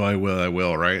 I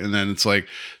will," right? And then it's like,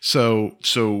 so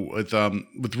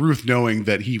with Ruth knowing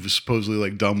that he was supposedly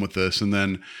like done with this, and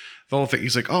then the whole thing,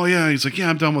 he's like, "Oh yeah," he's like, "Yeah,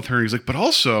 I'm done with her." He's like, "But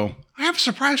also, I have a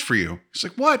surprise for you." He's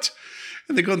like, "What?"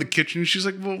 And they go in the kitchen, and she's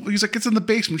like, "Well," he's like, "It's in the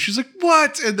basement." She's like,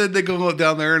 "What?" And then they go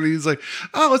down there, and he's like,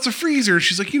 "Oh, it's a freezer." And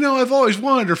she's like, "You know, I've always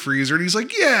wanted a freezer." And he's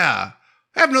like, "Yeah,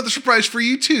 I have another surprise for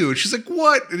you too." And she's like,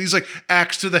 "What?" And he's like,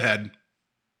 "Axe to the head."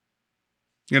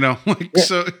 You know, like, yeah.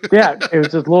 so. Yeah, it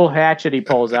was this little hatchet he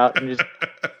pulls out and just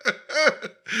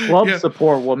clubs the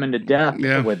poor woman to death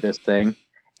with this thing.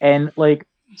 And like,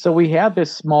 so we have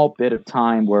this small bit of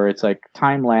time where it's like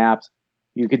time lapse.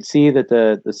 You can see that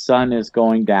the sun is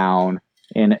going down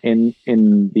in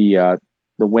the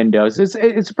windows.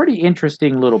 It's a pretty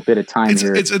interesting little bit of time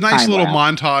here. It's a nice little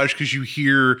montage because you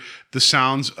hear the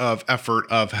sounds of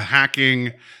effort of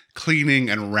hacking, cleaning,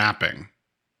 and wrapping.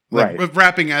 Like, right.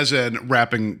 Rapping as in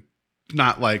rapping,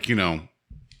 not like, you know,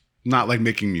 not like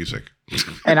making music.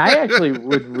 And I actually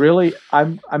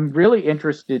I'm really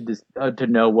interested to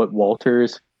know what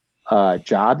Walter's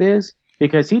job is,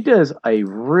 because he does a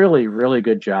really, really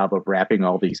good job of wrapping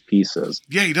all these pieces.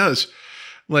 Yeah, he does.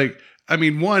 Like, I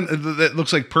mean, one that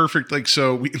looks like perfect. Like,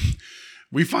 so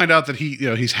we find out that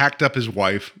he's hacked up his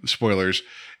wife, spoilers,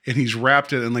 and he's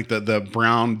wrapped it in like the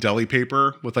brown deli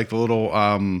paper with like the little,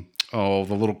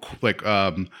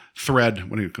 thread,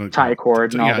 when you tie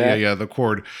cord and all that. Yeah, the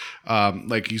cord.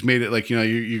 Like he's made it like, you know,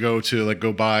 you go to like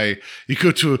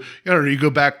you go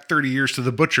back 30 years to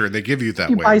the butcher and they give you that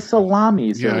way. You buy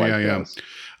salamis. Yeah.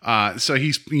 So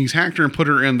he's hacked her and put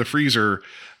her in the freezer.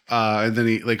 And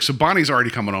then so Bonnie's already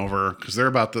coming over because they're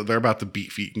about to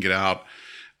beat feet and get out.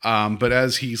 But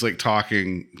as he's like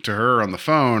talking to her on the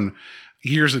phone,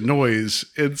 he hears a noise.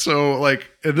 And so like,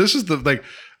 and this is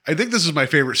I think this is my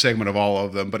favorite segment of all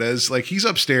of them, but as like he's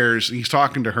upstairs and he's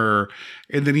talking to her,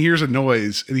 and then he hears a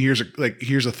noise and he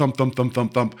hears a thump, thump, thump,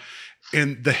 thump, thump,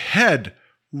 and the head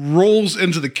rolls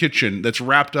into the kitchen that's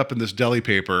wrapped up in this deli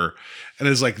paper and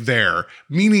is like there,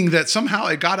 meaning that somehow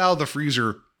it got out of the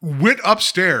freezer, went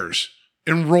upstairs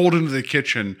and rolled into the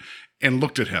kitchen and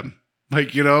looked at him.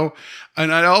 Like, you know,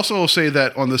 and I also will say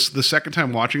that on the second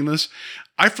time watching this,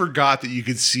 I forgot that you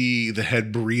could see the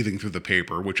head breathing through the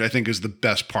paper, which I think is the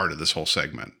best part of this whole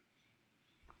segment.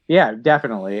 Yeah,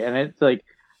 definitely. And it's like,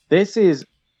 this is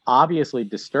obviously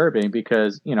disturbing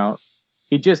because, you know,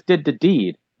 he just did the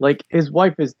deed. Like, his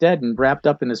wife is dead and wrapped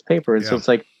up in this paper. And so it's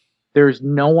like, there's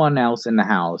no one else in the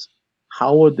house.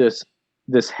 How would this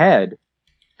head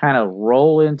kind of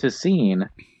roll into scene?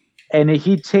 And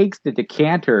he takes the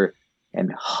decanter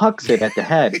and hucks it at the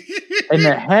head. And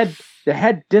the head the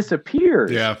head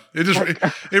disappears. Yeah,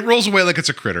 it rolls away like it's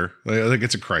a critter, like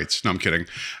it's a Kreitz. No, I'm kidding.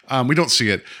 We don't see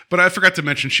it, but I forgot to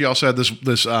mention she also had this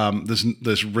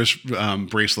wrist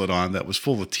bracelet on that was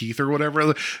full of teeth or whatever.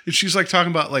 And she's like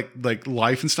talking about like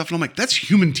life and stuff, and I'm like, that's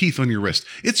human teeth on your wrist.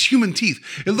 It's human teeth.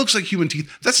 It looks like human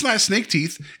teeth. That's not snake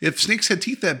teeth. If snakes had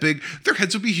teeth that big, their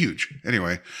heads would be huge.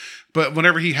 Anyway. But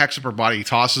whenever he hacks up her body, he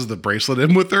tosses the bracelet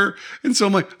in with her. And so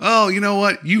I'm like, oh, you know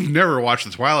what? You've never watched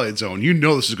The Twilight Zone. You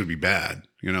know this is going to be bad.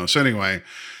 So anyway,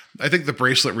 I think the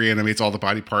bracelet reanimates all the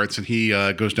body parts, and he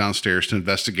goes downstairs to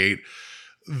investigate.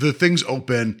 The thing's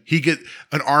open.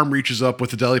 An arm reaches up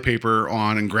with the deli paper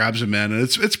on and grabs him in. And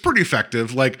it's pretty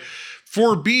effective. Like,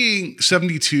 for being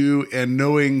 72 and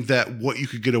knowing that what you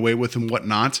could get away with and what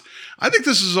not, I think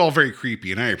this is all very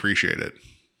creepy, and I appreciate it.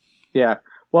 Yeah.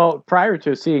 Well, prior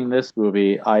to seeing this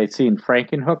movie, I'd seen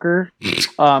Frankenhooker.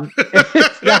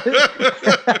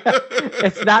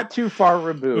 It's not too far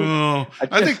removed. Oh,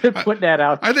 I think put that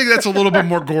out. I think that's a little bit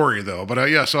more gory, though. But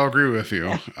yes, I'll agree with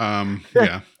you.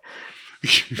 Yeah.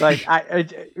 Like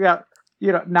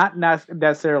not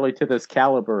necessarily to this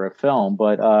caliber of film,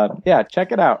 but yeah,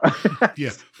 check it out.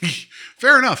 Yeah,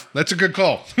 fair enough. That's a good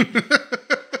call.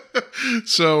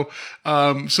 So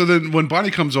then when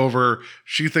Bonnie comes over,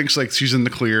 she thinks like she's in the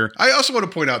clear. I also want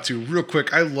to point out too, real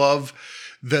quick, I love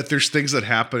that there's things that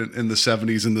happen in the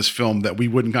 70s in this film that we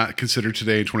would not consider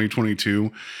today in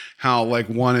 2022. How like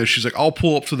one is she's like, I'll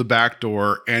pull up to the back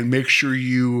door and make sure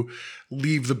you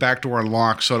leave the back door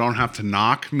unlocked so I don't have to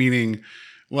knock. Meaning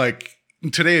like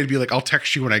today it'd be like, I'll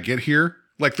text you when I get here.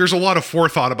 Like there's a lot of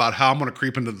forethought about how I'm going to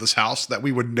creep into this house that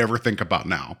we would never think about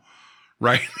now.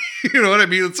 Right. You know what I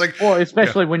mean? It's like, well,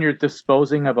 especially when you're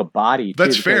disposing of a body.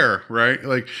 That's fair. Right.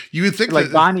 Like you would think like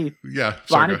that Bonnie,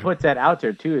 Bonnie puts that out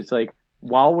there too. It's like,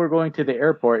 while we're going to the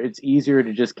airport, it's easier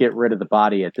to just get rid of the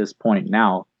body at this point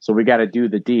now. So we got to do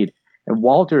the deed. And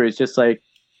Walter is just like,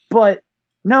 but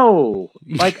no,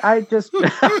 like I just,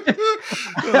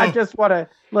 I just want to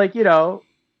like,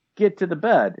 get to the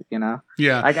bed,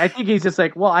 Yeah. Like, I think he's just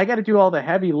like, well, I got to do all the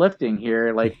heavy lifting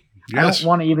here. Like, yes. I don't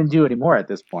want to even do anymore at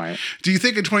this point. Do you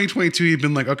think in 2022 you've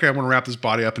been like, okay, I want to wrap this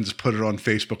body up and just put it on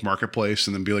Facebook Marketplace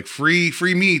and then be like, free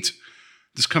meat,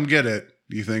 just come get it?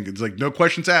 Do you think it's like no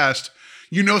questions asked?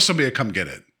 Somebody will come get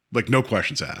it, like no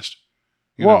questions asked.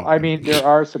 I mean, there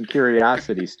are some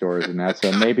curiosity stores in that,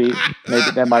 so maybe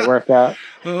that might work out.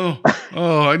 Oh,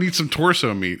 I need some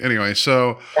torso meat. Anyway,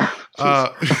 so.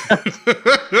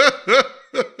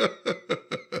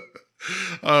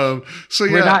 So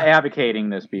yeah, we're not advocating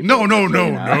this, people. No.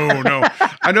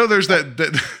 I know there's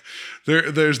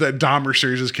there's that Dahmer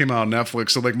series that came out on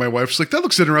Netflix. So like my wife's like, that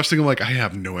looks interesting. I'm like, I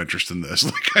have no interest in this.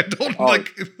 Like I don't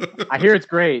like. I hear it's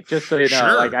great. Just so you know,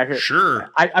 sure, like I hear. Sure.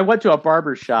 I went to a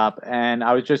barber shop and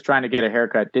I was just trying to get a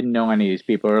haircut. Didn't know any of these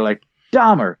people. Were like,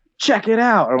 Dahmer, check it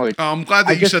out. I'm glad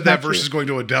that you said that versus going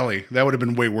to a deli. That would have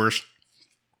been way worse.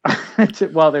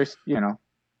 Well, there's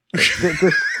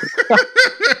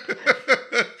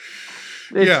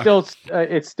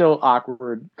it's still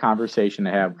awkward conversation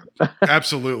to have.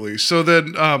 Absolutely. So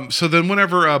then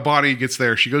whenever Bonnie gets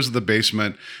there, she goes to the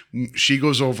basement. She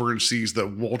goes over and sees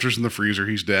that Walter's in the freezer.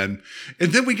 He's dead.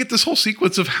 And then we get this whole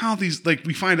sequence of how these, like,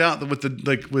 we find out that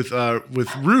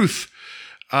with Ruth,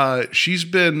 she's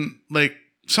been like,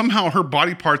 somehow her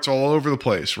body parts all over the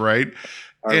place. Right.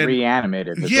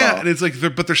 Reanimated. Yeah, and it's like,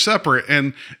 they're separate,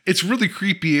 and it's really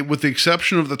creepy, with the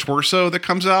exception of the torso that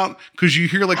comes out, because you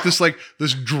hear like this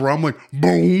drum, like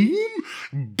boom,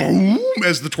 boom,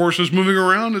 as the torso's moving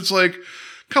around. It's like,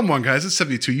 come on, guys, it's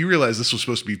 72. You realize this was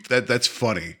supposed to be that's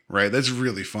funny, right? That's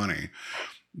really funny.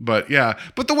 But yeah,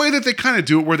 but the way that they kind of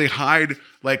do it, where they hide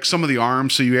like some of the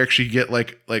arms, so you actually get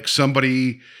like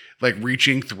somebody like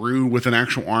reaching through with an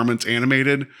actual arm that's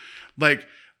animated, like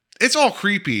it's all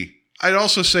creepy. I'd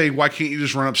also say, why can't you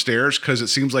just run upstairs? Because it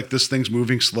seems like this thing's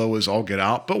moving slow as all get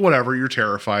out. But whatever, you're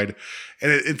terrified.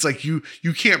 And it's like you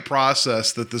can't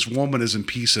process that this woman is in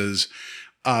pieces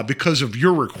because of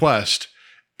your request,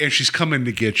 and she's coming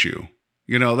to get you.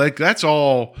 Like that's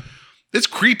all. It's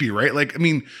creepy, right? Like, I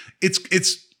mean, it's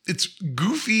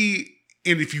goofy.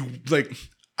 And if you like,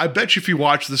 I bet you if you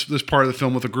watch this part of the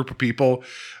film with a group of people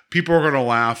are going to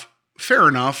laugh. Fair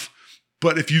enough.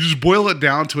 But if you just boil it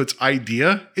down to its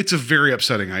idea, it's a very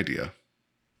upsetting idea.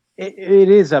 It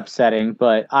is upsetting,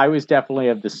 but I was definitely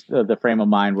of the frame of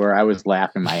mind where I was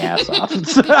laughing my ass off.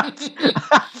 So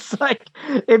it's like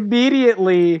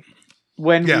immediately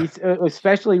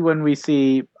especially when we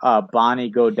see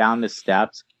Bonnie go down the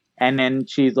steps, and then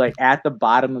she's like at the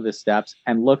bottom of the steps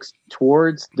and looks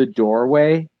towards the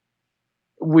doorway.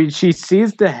 She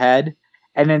sees the head,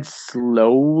 and then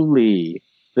slowly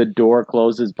the door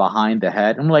closes behind the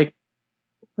head. I'm like,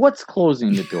 what's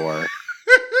closing the door?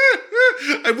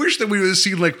 I wish that we would have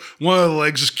seen like one of the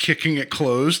legs just kicking it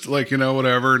closed, like,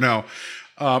 whatever. No.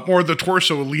 Or the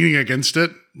torso leaning against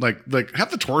it. Like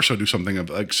have the torso do something of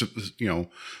like, Instead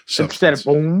substance. of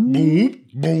boom,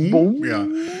 Boom, boom, boom. yeah.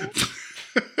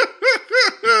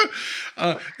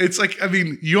 It's like, I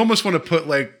mean, you almost want to put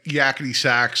like yakety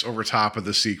sax over top of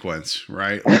the sequence,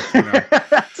 right? Like,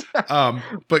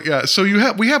 but yeah, so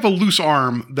we have a loose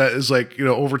arm that is like,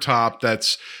 over top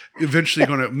that's eventually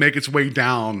going to make its way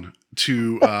down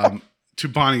to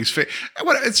Bonnie's face.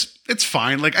 It's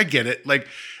fine. Like, I get it. Like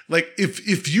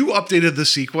if you updated the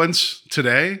sequence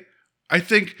today, I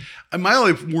think my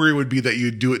only worry would be that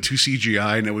you'd do it to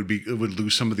CGI and it would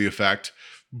lose some of the effect.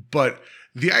 But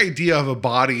the idea of a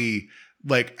body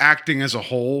like acting as a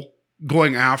whole,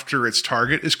 going after its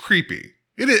target is creepy.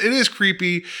 It is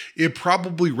creepy. It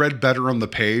probably read better on the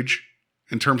page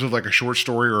in terms of like a short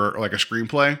story or like a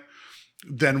screenplay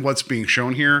than what's being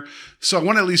shown here. So I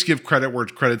want to at least give credit where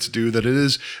credit's due, that it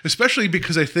is, especially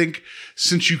because I think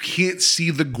since you can't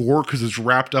see the gore because it's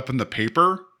wrapped up in the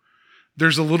paper,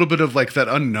 there's a little bit of like that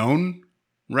unknown,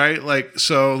 right? Like,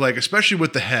 so like, especially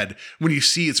with the head, when you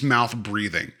see its mouth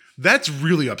breathing, that's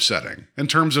really upsetting. In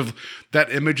terms of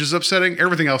that image is upsetting.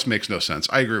 Everything else makes no sense.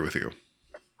 I agree with you.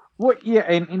 Well, yeah,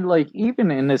 and like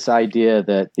even in this idea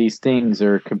that these things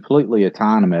are completely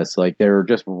autonomous, like they're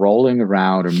just rolling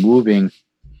around or moving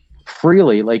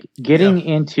freely, like getting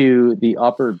into the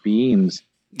upper beams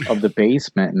of the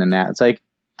basement and then that. It's like,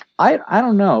 I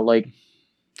don't know, like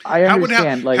I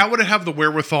understand. How would it have the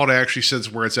wherewithal to actually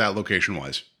sense where it's at location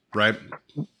wise, right?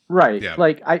 Right. Yeah.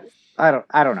 Like I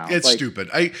don't know. It's like,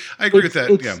 stupid. I agree with that.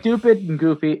 It's stupid and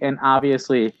goofy, and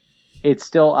obviously it's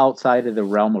still outside of the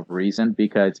realm of reason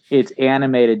because it's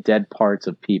animated dead parts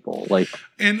of people.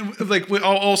 And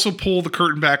I'll also pull the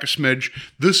curtain back a smidge.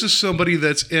 This is somebody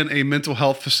that's in a mental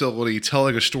health facility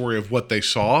telling a story of what they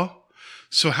saw.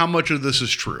 So how much of this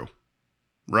is true?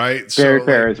 Right? Very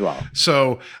fair as well.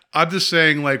 So I'm just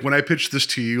saying, like, when I pitched this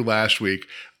to you last week,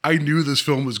 I knew this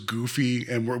film was goofy,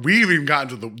 and we haven't even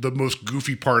gotten to the most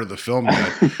goofy part of the film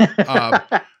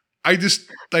yet. I just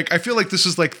I feel like this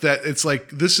is like that. It's like,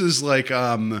 this is like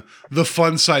the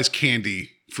fun size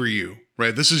candy for you,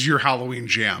 right? This is your Halloween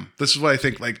jam. This is what I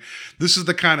think. Like, this is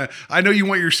the kind of, I know you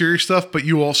want your serious stuff, but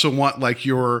you also want like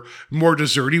your more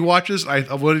desserty watches. I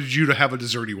wanted you to have a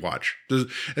desserty watch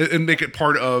and make it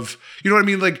part of, you know what I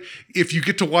mean? Like, if you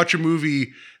get to watch a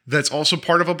movie that's also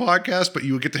part of a podcast, but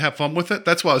you would get to have fun with it.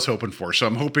 That's what I was hoping for. So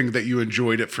I'm hoping that you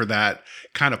enjoyed it for that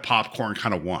kind of popcorn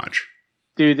kind of watch.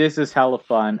 Dude, this is hella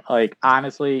fun. Like,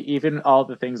 honestly, even all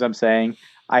the things I'm saying,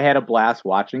 I had a blast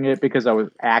watching it because I was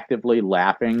actively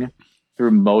laughing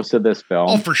through most of this film.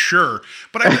 Oh, for sure.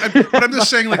 But I'm just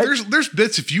saying, like, there's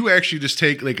bits, if you actually just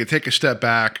take a step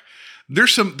back,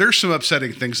 there's some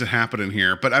upsetting things that happen in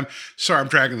here. But I'm sorry, I'm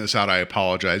dragging this out. I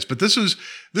apologize. But this is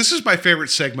my favorite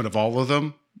segment of all of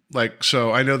them. Like,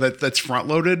 so I know that's front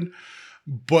loaded,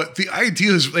 but the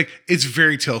idea is like, it's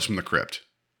very Tales from the Crypt,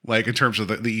 like in terms of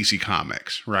the EC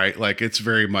comics, right? Like, it's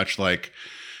very much like,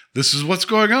 this is what's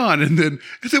going on. And then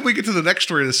we get to the next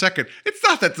story in a second.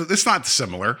 It's not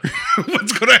similar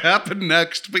what's going to happen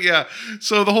next. But yeah,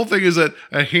 so the whole thing is that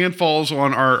a hand falls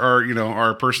on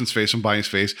our person's face, on Bonnie's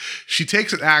face. She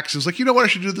takes an axe and is like, you know what I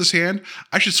should do with this hand?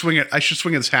 I should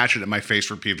swing this hatchet at my face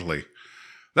repeatedly.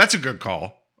 That's a good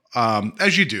call.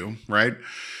 As you do, right?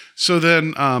 So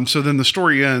then the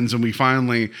story ends,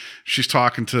 and she's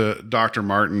talking to Dr.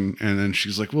 Martin, and then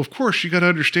she's like, well, of course, you got to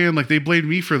understand, like, they blamed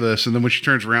me for this. And then when she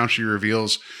turns around, she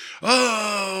reveals,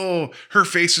 oh, her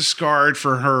face is scarred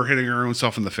for her hitting her own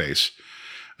self in the face.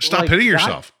 Stop hitting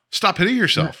yourself. Stop hitting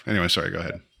yourself. Anyway, sorry, go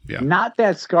ahead. Yeah. Not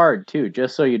that scarred, too,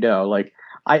 just so you know. Like,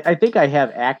 I think I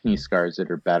have acne scars that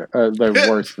are better, they're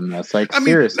worse than this. Like,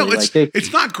 seriously. No,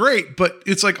 it's not great, but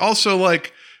it's like also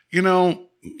like, you can,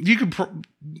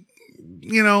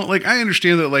 like, I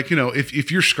understand that, like,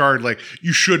 if you're scarred, like,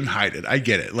 you shouldn't hide it. I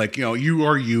get it. Like, you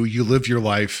are you live your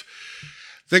life,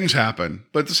 things happen.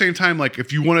 But at the same time, like,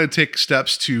 if you want to take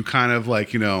steps to kind of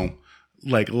like,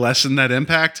 like lessen that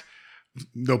impact,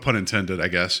 no pun intended, I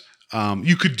guess.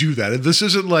 You could do that. This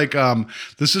isn't like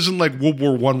World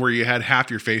War I where you had half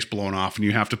your face blown off and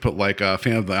you have to put like a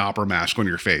Phantom of the Opera mask on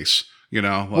your face,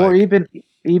 like, or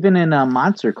even in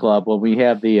Monster Club, when we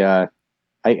have the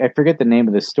I forget the name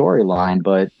of the storyline,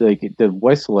 but like the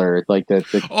Whistler, like the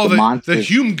monster, the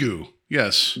Humgoo.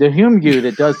 Yes. The Humgu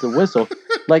that does the whistle.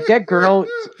 Like that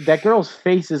girl's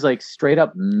face is like straight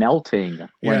up melting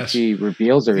when Yes. she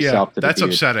reveals herself to the that's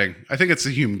dude. upsetting. I think it's the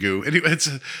Hume Goo.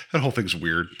 That whole thing's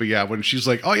weird. But yeah, when she's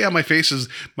like, "Oh yeah, my face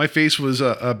was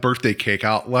a birthday cake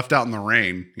left out in the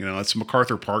rain." You know, it's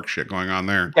MacArthur Park shit going on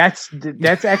there. That's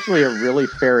actually a really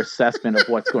fair assessment of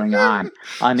what's going on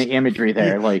the imagery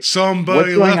there. Like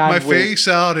Somebody what's going left my on with- face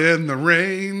out in the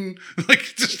rain. Like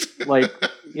just like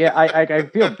yeah, I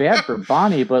feel bad for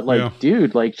Bonnie, but like, Yeah.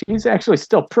 dude, like she's actually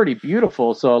still pretty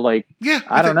beautiful. So like, yeah,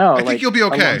 I don't know. I think like, you'll be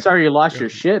okay. I'm sorry you lost your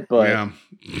shit, but Yeah.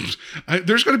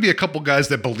 There's going to be a couple guys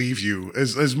that believe you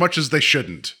as much as they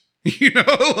shouldn't. You know,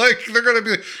 like they're going to be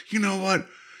like, you know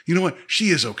what? She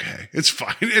is okay. It's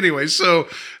fine. Anyway, so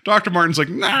Dr. Martin's like,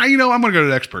 nah, I'm going to go to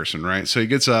the next person, right? So he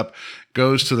gets up,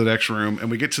 goes to the next room, and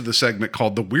we get to the segment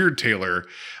called The Weird Tailor.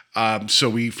 So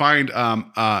we find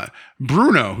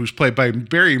Bruno, who's played by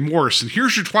Barry Morse, and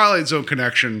here's your Twilight Zone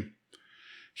connection.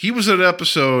 He was in an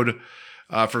episode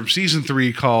from season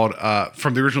 3 called,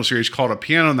 from the original series called A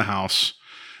Piano in the House,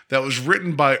 that was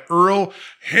written by Earl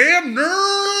Hamner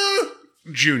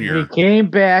Jr. he came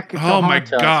back. to Oh my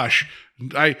haunt us. gosh.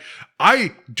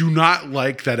 I do not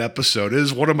like that episode. It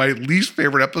is one of my least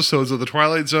favorite episodes of the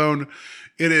Twilight Zone.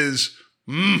 It is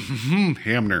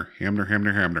Hamner.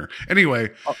 Anyway,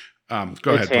 go ahead. It's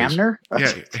please. Hamner?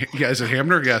 Yeah. Is it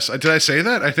Hamner? Yes. Did I say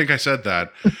that? I think I said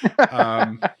that.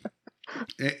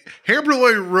 Hamner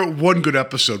only wrote one good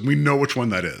episode. We know which one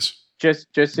that is. Just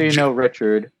so you know,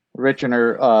 Richard,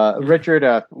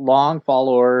 a long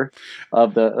follower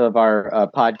of our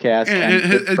podcast and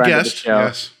good And friend of the guest.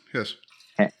 show. Yes.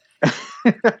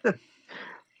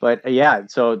 But yeah,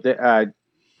 so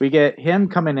we get him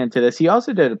coming into this. He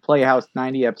also did a Playhouse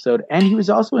 90 episode, and he was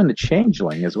also in The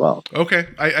Changeling as well. Okay,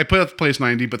 I played out the Place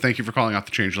 90, but thank you for calling out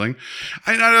the Changeling.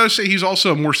 I would say he's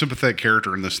also a more sympathetic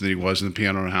character in this than he was in the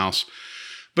Piano in the House.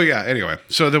 But yeah, anyway.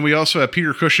 So then we also have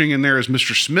Peter Cushing in there as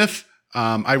Mr. Smith.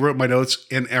 I wrote my notes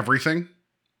in everything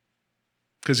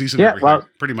because he's in everything, well-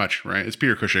 pretty much, right? It's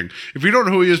Peter Cushing. If you don't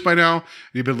know who he is by now, and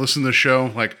you've been listening to the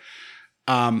show, like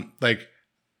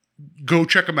go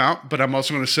check him out. But I'm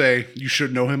also going to say you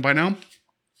should know him by now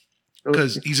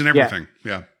because he's in everything.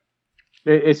 Yeah.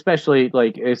 Especially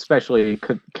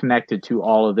connected to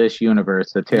all of this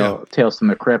universe, the Tales from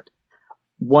the Crypt.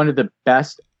 One of the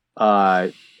best,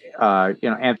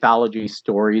 anthology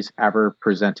stories ever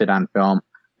presented on film,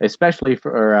 especially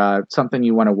for something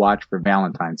you want to watch for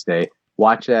Valentine's Day.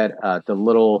 Watch that the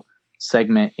little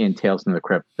segment in Tales from the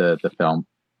Crypt, the film.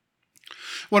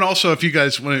 Well, also if you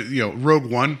guys want to, Rogue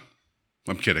One.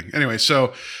 I'm kidding. Anyway,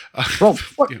 so Bro,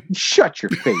 shut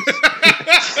your face.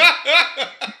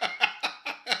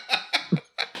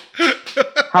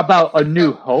 How about A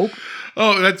New Hope?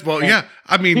 Oh, that's yeah.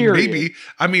 I mean, Period. maybe.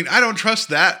 I mean, I don't trust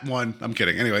that one. I'm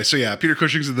kidding. Anyway, so yeah, Peter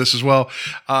Cushing's in this as well.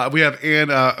 We have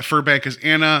Anna Furbank as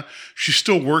Anna. She's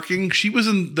still working. She was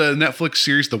in the Netflix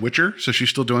series The Witcher, so she's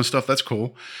still doing stuff. That's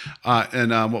cool.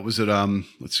 And what was it?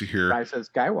 Let's see here. Rise of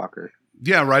Skywalker.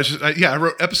 Yeah, Rise. I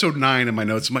wrote episode 9 in my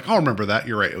notes. I'm like, I'll remember that.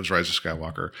 You're right. It was Rise of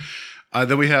Skywalker.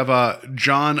 Then we have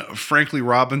John Frankly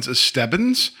Robbins as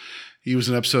Stebbins. He was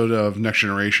an episode of Next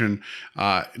Generation.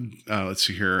 Let's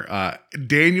see here.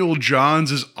 Daniel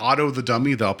Johns is Otto the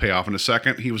Dummy. That'll pay off in a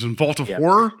second. He was in Vault of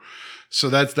Horror. So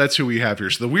that's who we have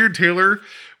here. So the Weird Tailor,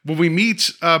 when we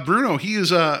meet Bruno, he is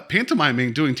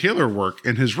pantomiming, doing tailor work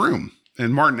in his room.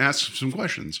 And Martin asks some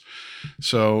questions.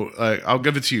 So I'll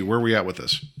give it to you. Where are we at with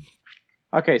this?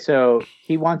 Okay, so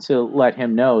he wants to let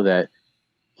him know that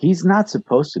he's not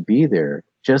supposed to be there,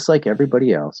 just like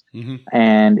everybody else. Mm-hmm.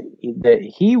 And that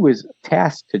he was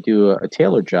tasked to do a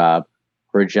tailor job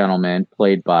for a gentleman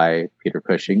played by Peter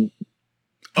Cushing.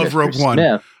 Of Mr. Rogue One.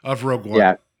 Smith. Of Rogue One.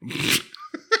 Yeah.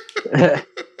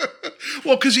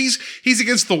 Well, because he's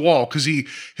against the wall because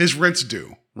his rent's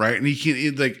due, right? And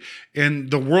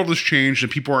and the world has changed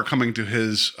and people aren't coming to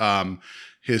his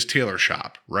tailor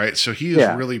shop, right? So he is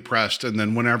really pressed. And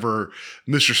then whenever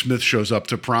Mr. Smith shows up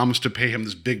to promise to pay him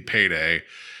this big payday,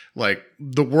 like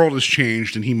the world has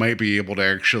changed and he might be able to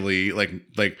actually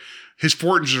like his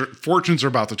fortunes are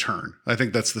about to turn. I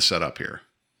think that's the setup here.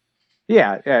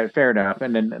 Yeah, fair enough.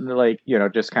 And then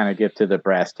just kind of get to the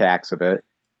brass tacks of it.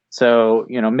 So,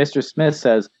 Mr. Smith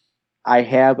says, I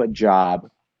have a job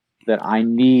that I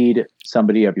need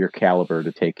somebody of your caliber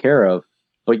to take care of,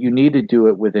 but you need to do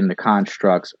it within the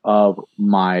constructs of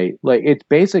it's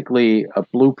basically a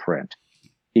blueprint.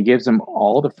 He gives him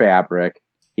all the fabric.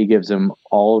 He gives him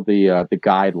all the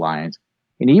guidelines.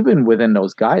 And even within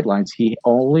those guidelines, he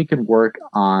only can work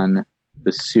on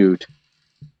the suit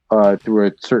through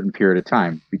a certain period of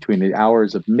time between the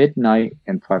hours of midnight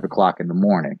and 5 o'clock in the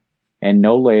morning. and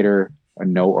no later or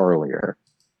no earlier.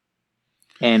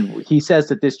 And he says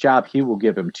that this job, he will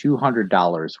give him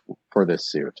 $200 for this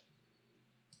suit.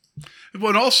 Well,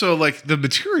 and also like the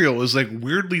material is like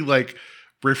weirdly like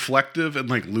reflective and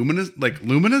like luminous.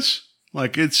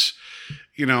 Like it's,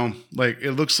 you know, like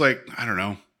it looks like, I don't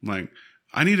know, like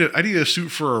I need a suit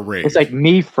for a rave. It's like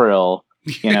me frill,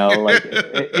 you know, like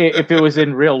if it was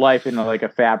in real life in like a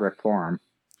fabric form.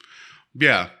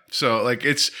 Yeah. So like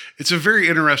it's a very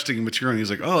interesting material. And he's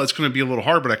like, oh, it's going to be a little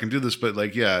hard, but I can do this. But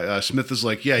like, Smith is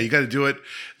like, yeah, you got to do it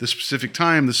this specific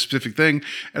time, this specific thing.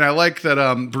 And I like that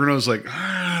Bruno's like,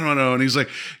 I don't know. And he's like,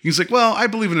 well, I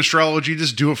believe in astrology.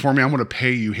 Just do it for me. I'm going to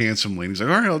pay you handsomely. And he's like,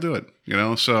 all right, I'll do it. You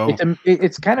know, so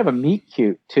it's kind of a meet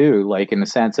cute too, like in the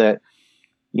sense that,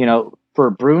 you know, for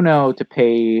Bruno to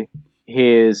pay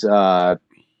his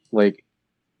like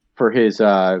for his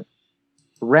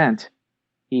rent,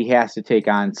 he has to take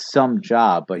on some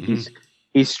job, but he's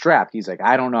strapped. He's like,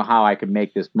 I don't know how I could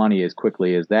make this money as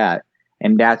quickly as that.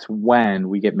 And that's when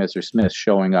we get Mr. Smith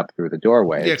showing up through the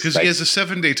doorway. Yeah, because he has a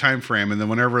 7-day time frame, and then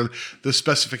whenever the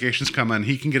specifications come in,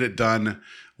 he can get it done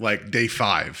like day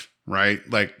 5, right?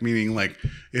 Like meaning like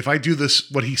if I do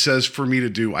this, what he says for me to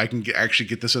do, I can actually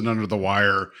get this in under the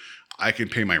wire. I can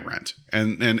pay my rent.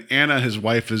 And Anna, his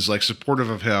wife, is like supportive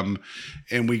of him,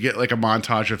 and we get like a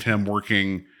montage of him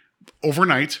working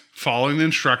overnight, following the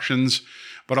instructions,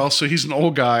 but also he's an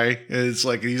old guy. It's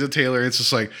like he's a tailor. It's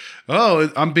just like,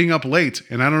 oh, I'm being up late,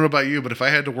 and I don't know about you, but if I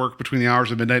had to work between the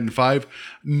hours of midnight and 5,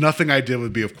 nothing I did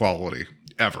would be of quality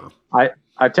ever.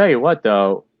 I tell you what,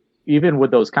 though, even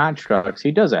with those constructs,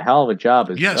 he does a hell of a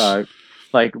job. Yes.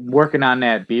 Like working on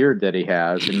that beard that he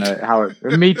has and how it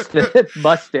meets the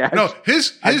mustache. No,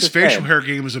 his facial hair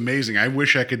game is amazing. I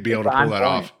wish I could be able to pull that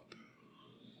off.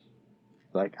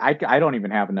 Like I don't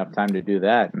even have enough time to do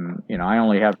that, and you know I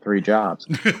only have 3 jobs.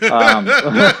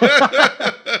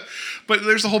 But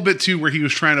there's a whole bit too where he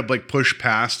was trying to like push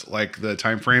past like the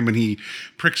time frame, and he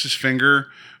pricks his finger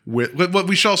with what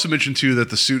we should also mention too, that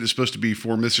the suit is supposed to be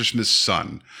for Mr. Smith's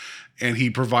son, and he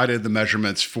provided the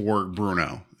measurements for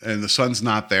Bruno, and the son's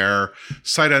not there,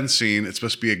 sight unseen. It's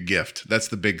supposed to be a gift. That's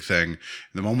the big thing. And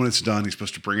the moment it's done, he's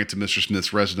supposed to bring it to Mr.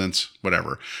 Smith's residence,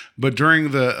 whatever. But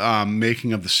during the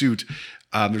making of the suit,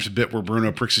 there's a bit where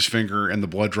Bruno pricks his finger and the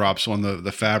blood drops on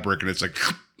the fabric, and it's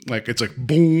like it's like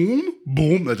boom,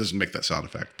 boom. That doesn't make that sound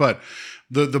effect, but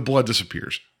the blood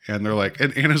disappears. And they're like,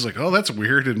 and Anna's like, oh, that's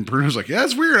weird. And Bruno's like, yeah,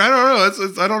 it's weird. I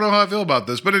don't know. I don't know how I feel about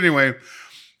this. But anyway,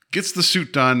 gets the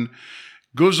suit done,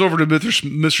 goes over to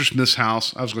Mr. Smith's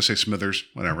house. I was going to say Smithers,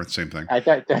 whatever, it's the same thing.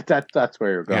 That's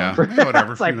where you're going. Yeah,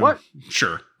 whatever. It's like, what?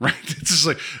 Sure, right? It's just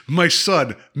like, my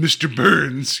son, Mr.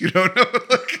 Burns, you know?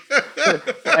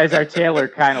 As our tailor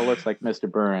kind of looks like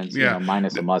Mr. Burns, you know,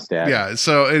 minus a mustache. Yeah,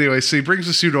 so anyway, so he brings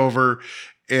the suit over,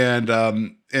 and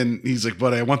he's like,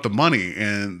 but I want the money.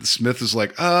 And Smith is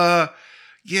like,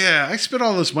 yeah, I spent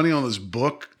all this money on this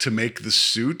book to make the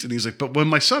suit. And he's like, but when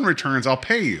my son returns, I'll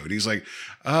pay you. And he's like,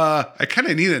 I kind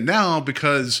of need it now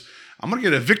because I'm going to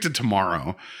get evicted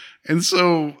tomorrow. And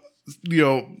so, you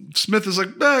know, Smith is like,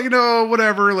 you know,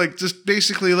 whatever. Like, just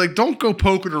basically, like, don't go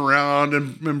poking around.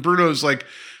 And Bruno's like,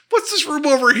 what's this room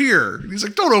over here? And he's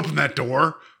like, don't open that door.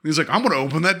 And he's like, I'm going to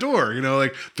open that door. You know,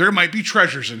 like, there might be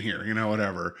treasures in here, you know,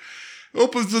 whatever.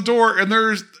 Opens the door, and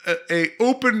there's a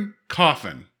open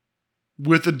coffin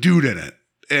with a dude in it.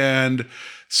 And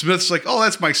Smith's like, oh,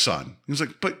 that's my son. He's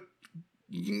like, but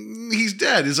he's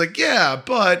dead. He's like, yeah,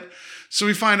 but. So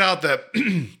we find out that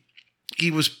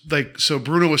he was like, so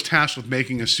Bruno was tasked with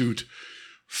making a suit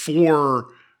for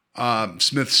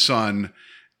Smith's son.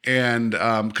 And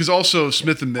because also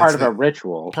Smith admits part of a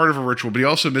ritual, but he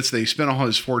also admits that he spent all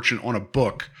his fortune on a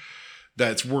book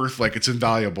that's worth, like, it's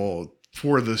invaluable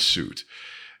for this suit.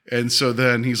 And so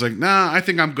then he's like, nah, I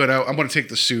think I'm good. I'm going to take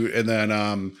the suit. And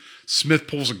then Smith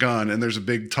pulls a gun, and there's a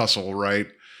big tussle, right?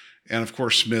 And of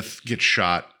course, Smith gets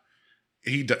shot.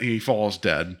 He falls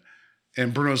dead.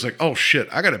 And Bruno's like, oh shit,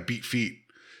 I got to beat feet.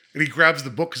 And he grabs the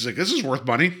book. He's like, this is worth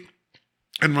money,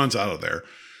 and runs out of there.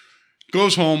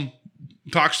 Goes home,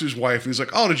 talks to his wife, and he's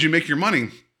like, oh, did you make your money?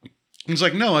 He's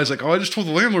like, no. I was like, oh, I just told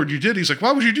the landlord you did. He's like,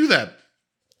 why would you do that?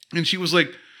 And she was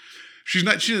like, she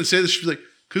didn't say this. She was like,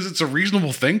 because it's a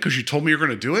reasonable thing, because you told me you're going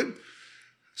to do it.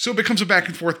 So it becomes a back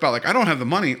and forth about, like, I don't have the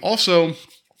money. Also,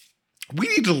 we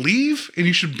need to leave, and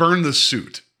you should burn the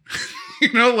suit.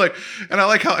 You know, like, and I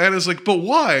like how Anna's like, but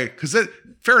why? Because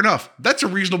fair enough. That's a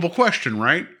reasonable question,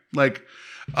 right? Like,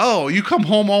 oh, you come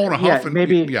home all in a huff. And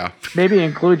maybe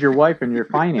include your wife in your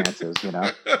finances, you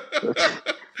know.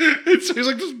 And so he's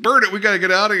like, just burn it. We got to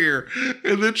get out of here.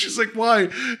 And then she's like, why?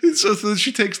 And so then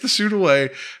she takes the suit away.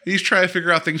 And he's trying to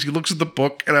figure out things. He looks at the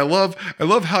book. And I love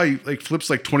how he like flips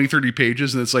like 20, 30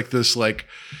 pages. And it's like this,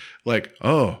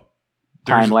 oh,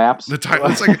 Time lapse.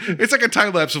 It's like a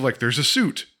time lapse of like, there's a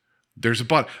suit. There's a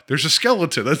bot. There's a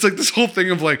skeleton. That's like this whole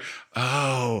thing of like,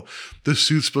 oh, the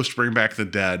suit's supposed to bring back the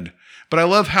dead. But I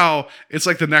love how it's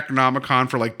like the Necronomicon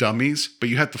for like dummies, but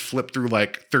you have to flip through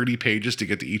like 30 pages to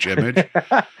get to each image.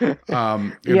 That's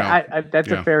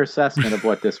a fair assessment of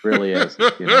what this really is.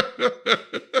 You know?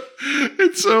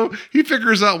 And so he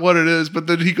figures out what it is, but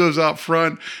then he goes out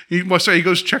front. He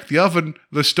goes check the oven,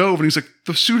 the stove, and he's like,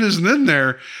 the suit isn't in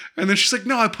there. And then she's like,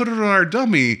 no, I put it on our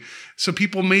dummy. So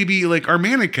people maybe like our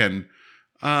mannequin,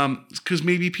 because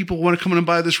maybe people want to come in and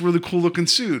buy this really cool looking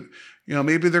suit. You know,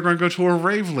 maybe they're going to go to a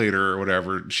rave later or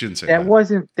whatever. She didn't say that.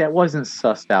 That wasn't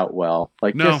sussed out well.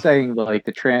 Like just saying like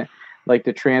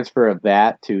the transfer of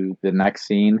that to the next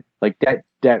scene, like that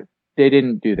they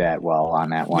didn't do that well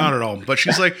on that one. Not at all. But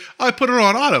she's like, I put it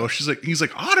on Otto. He's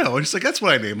like, Otto. And she's like, that's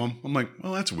what I name him. I'm like,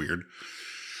 well, that's weird.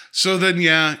 So then,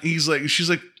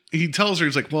 he tells her,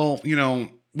 he's like, well, you know,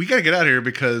 we got to get out of here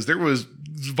because there was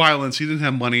violence. He didn't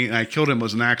have money and I killed him. It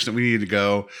was an accident. We needed to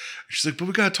go. She's like, but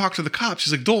we got to talk to the cops.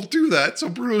 She's like, don't do that. So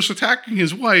Bruno's attacking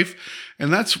his wife.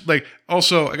 And that's like,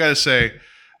 also, I got to say,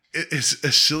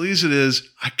 as silly as it is,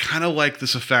 I kind of like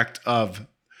this effect of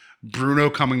Bruno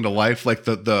coming to life, like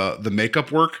the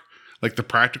makeup work, like the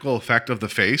practical effect of the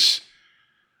face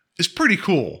is pretty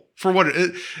cool for what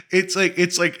it's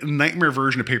like a nightmare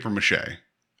version of paper mache.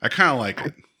 I kind of like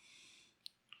it.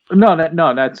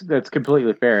 That's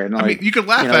completely fair. And I mean, you could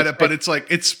laugh at it, but it's like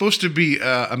it's supposed to be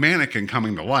a mannequin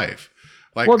coming to life.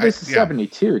 Like, well, this is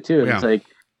 72 too. Yeah. It's like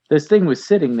this thing was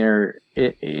sitting there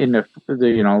in the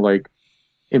like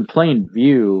in plain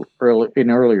view in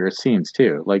earlier scenes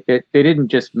too. Like they didn't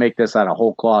just make this out of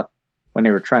whole cloth when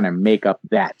they were trying to make up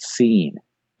that scene.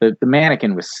 The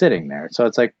mannequin was sitting there, so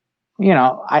it's like, you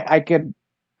know, I can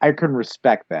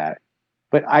respect that.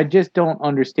 But I just don't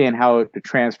understand how the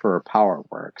transfer of power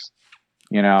works.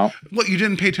 You know? What, you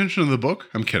didn't pay attention to the book?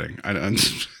 I'm kidding. I don't.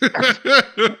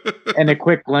 And the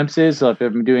quick glimpses of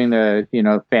him doing the, you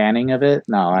know, fanning of it.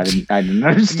 No, I didn't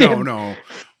understand. No.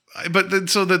 But then,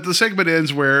 so that the segment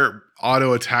ends where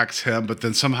Otto attacks him, but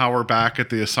then somehow we're back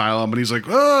at the asylum and he's like,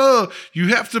 oh,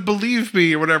 you have to believe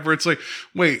me or whatever. It's like,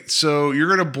 wait, so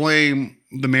you're going to blame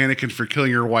the mannequin for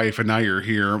killing your wife and now you're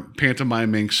here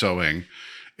pantomiming sewing.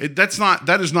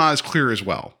 That is not as clear as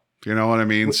well. You know what I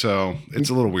mean? So it's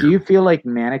a little weird. Do you feel like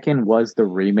Mannequin was the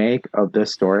remake of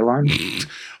this storyline?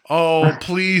 Oh,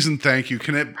 please and thank you.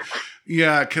 Can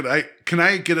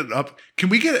I get it up? Can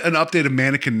we get an updated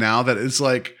Mannequin now that is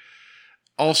like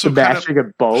also bashing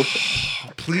of both?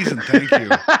 Please and thank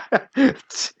you.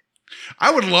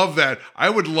 I would love that. I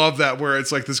would love that where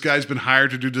it's like this guy's been hired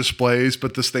to do displays,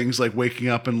 but this thing's like waking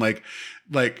up and like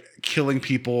killing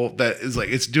people that is like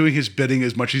it's doing his bidding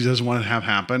as much as he doesn't want to have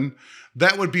happen.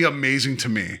 That would be amazing to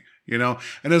me, you know?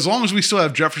 And as long as we still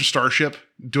have Jefferson Starship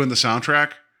doing the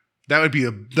soundtrack, that would be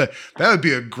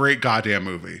a great goddamn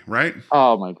movie, right?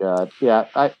 Oh my God. Yeah.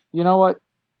 You know what?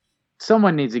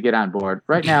 Someone needs to get on board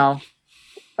right now.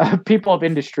 People of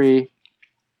industry,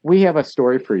 we have a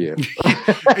story for you.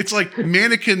 It's like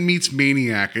Mannequin meets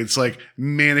Maniac. It's like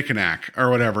Mannequinac or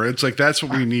whatever. It's like, that's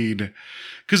what we need.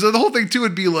 Because the whole thing too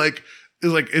would be like,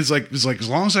 is like as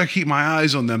long as I keep my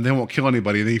eyes on them, they won't kill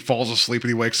anybody. And then he falls asleep and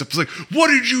he wakes up. It's like, what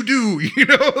did you do? You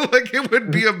know, like it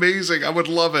would be amazing. I would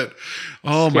love it.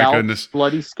 Oh my goodness,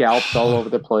 bloody scalps all over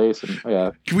the place. And yeah,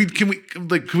 can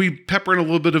we pepper in a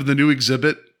little bit of the new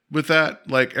Exhibit with that?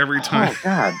 Like every time. Oh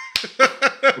God.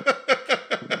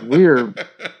 We're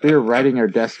writing our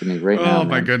destiny right now. Oh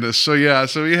my goodness. So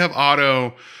we have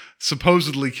Otto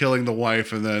supposedly killing the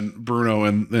wife and then Bruno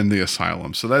in the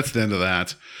asylum. So that's the end of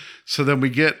that. So then we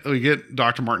get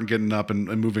Dr. Martin getting up and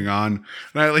moving on.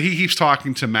 And he keeps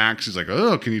talking to Max. He's like,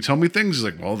 oh, can you tell me things? He's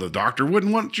like, well, the doctor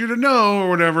wouldn't want you to know or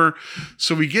whatever.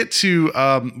 So we get to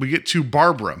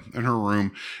Barbara in her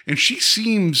room and she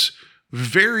seems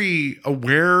very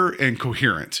aware and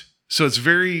coherent. So it's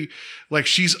very like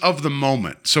she's of the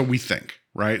moment. So we think,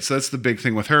 right? So that's the big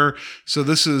thing with her. So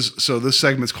this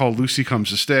segment's called Lucy Comes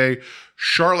to Stay.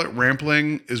 Charlotte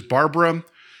Rampling is Barbara.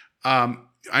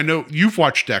 I know you've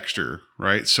watched Dexter,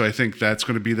 right? So I think that's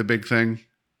going to be the big thing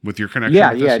with your connection.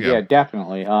 Yeah,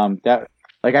 definitely.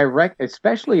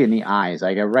 Especially in the eyes,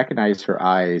 like I recognize her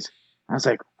eyes. I was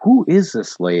like, who is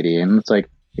this lady? And it's like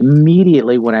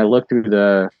immediately when I looked through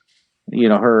her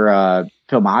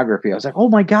filmography, I was like, oh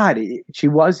my God, she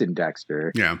was in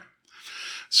Dexter. Yeah.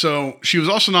 So she was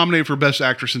also nominated for Best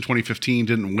Actress in 2015,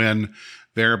 didn't win.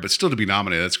 there, but still to be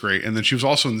nominated, that's great. And then she was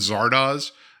also in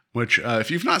Zardoz, which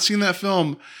if you've not seen that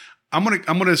film, I'm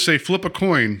gonna say flip a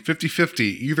coin, 50-50,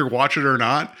 either watch it or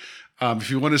not.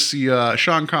 If you want to see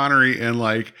Sean Connery and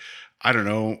like, I don't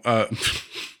know,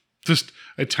 just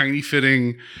a tiny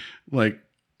fitting, like,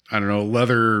 I don't know,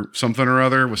 leather something or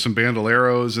other with some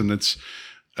bandoleros, and it's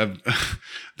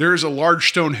there's a large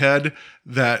stone head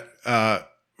that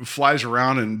flies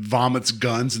around and vomits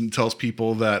guns and tells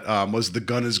people that was the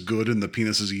gun is good and the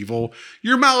penis is evil.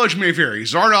 Your mileage may vary.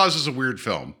 Zardoz is a weird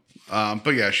film,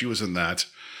 but yeah, she was in that.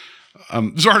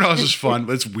 Zardoz is fun,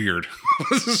 but it's weird.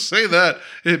 Let's just say that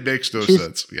it makes no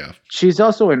sense. Yeah, she's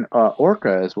also in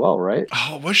Orca as well, right?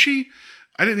 Oh, was she?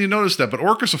 I didn't even notice that, but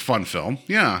Orca's a fun film.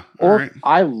 Yeah,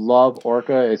 I love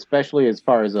Orca, especially as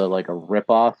far as a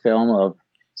rip-off film of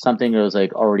something that was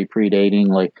like already predating,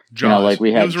 like Jaws. You know, like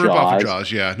we had Jaws. It was a rip-off of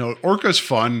Jaws. Yeah, no, Orca's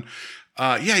fun.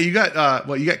 Yeah, you got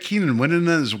you got Keenan Wynn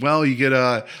as well. You get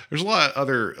there's a lot of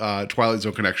other Twilight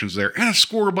Zone connections there, and a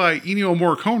score by Ennio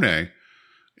Morricone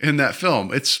in that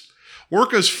film.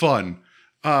 Orca's fun.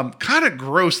 Kind of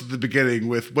gross at the beginning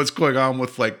with what's going on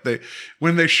with like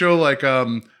when they show like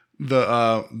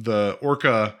the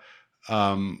orca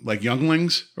like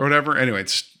younglings or whatever. Anyway,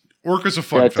 Orca's a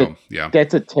fun film. Yeah,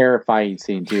 that's a terrifying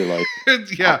scene too. Like,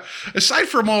 yeah. Aside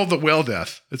from all the whale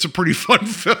death, it's a pretty fun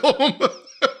film.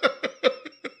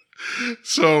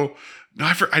 So,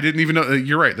 no, I didn't even know.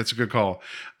 You're right. That's a good call.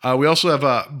 We also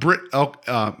have Britt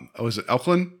was it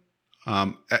Elkland?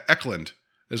 Eklund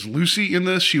as Lucy in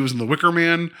this. She was in The Wicker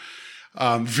Man.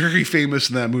 Very famous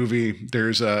in that movie.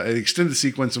 There's an extended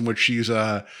sequence in which she's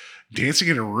dancing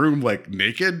in a room like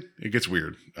naked. It gets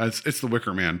weird. It's The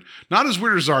Wicker Man. Not as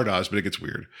weird as Zardoz, but it gets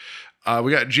weird.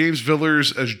 We got James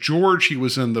Villers as George. He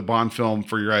was in the Bond film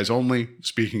For Your Eyes Only.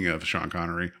 Speaking of Sean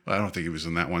Connery, I don't think he was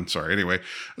in that one. Sorry. Anyway,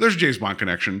 there's a James Bond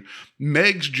connection.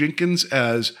 Megs Jenkins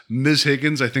as Ms.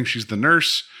 Higgins. I think she's the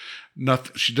nurse.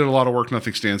 She did a lot of work.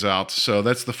 Nothing stands out. So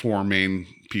that's the four main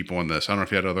people in this. I don't know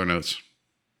if you had other notes.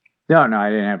 No, I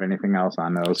didn't have anything else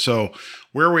on those. So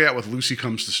where are we at with Lucy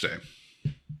Comes to Stay?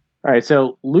 All right.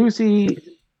 So Lucy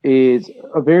is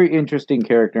a very interesting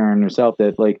character in herself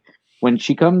that like when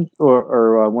she comes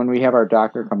or when we have our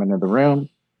doctor come into the room,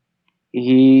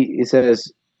 he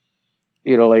says,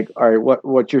 you know, like, all right,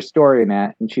 what's your story in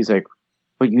that? And she's like,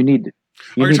 but you need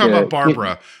you're talking about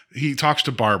Barbara. He talks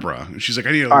to Barbara, and she's like,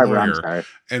 "I need a lawyer."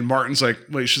 And Martin's like,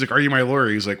 "Wait." She's like, "Are you my lawyer?"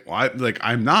 He's like, "Well,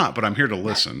 I'm not, but I'm here to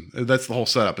listen." That's the whole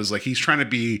setup. Is like he's trying to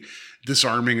be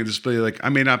disarming and just be like, "I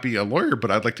may not be a lawyer,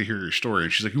 but I'd like to hear your story."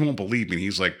 And she's like, "You won't believe me." And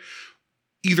he's like,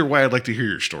 "Either way, I'd like to hear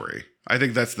your story." I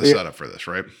think that's the setup for this,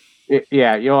 right?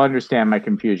 Yeah, you'll understand my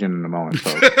confusion in a moment.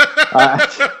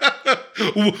 Folks.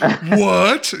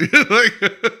 What?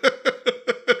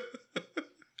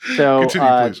 So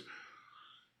continue, please.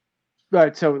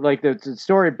 Right, so like the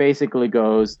story basically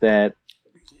goes that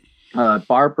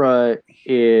Barbara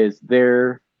is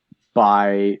there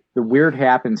by the weird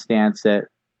happenstance that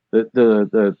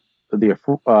the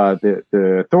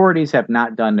authorities have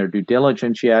not done their due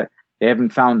diligence yet. They haven't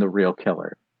found the real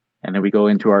killer, and then we go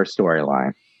into our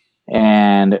storyline,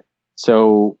 and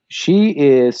so she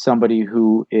is somebody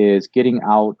who is getting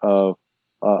out of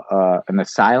an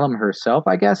asylum herself,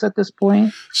 I guess, at this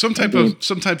point. Some type of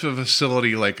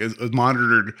facility, like a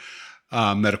monitored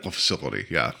medical facility.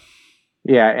 Yeah.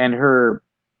 Yeah. And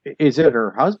is it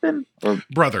her husband or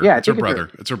brother? Yeah. It's her brother.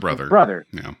 It's her brother. Brother.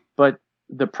 Yeah. But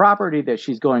the property that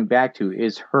she's going back to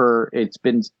is it's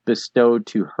been bestowed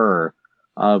to her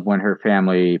when her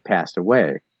family passed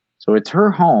away. So it's her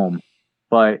home,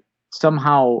 but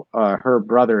somehow her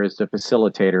brother is the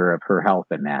facilitator of her health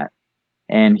in that.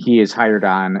 And he is hired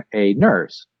on a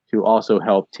nurse to also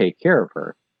help take care of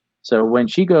her. So when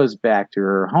she goes back to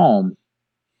her home,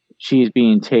 she's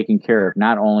being taken care of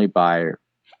not only by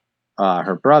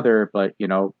her brother, but, you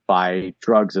know, by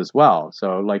drugs as well.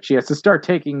 So like she has to start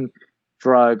taking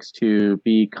drugs to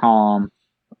be calm,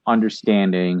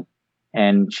 understanding,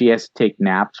 and she has to take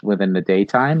naps within the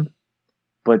daytime.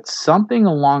 But something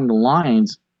along the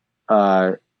lines,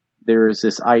 there is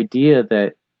this idea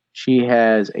that she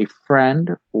has a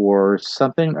friend or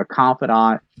something, a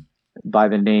confidant by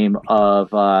the name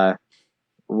of,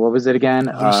 what was it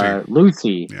again?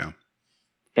 Lucy. Yeah.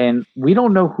 And we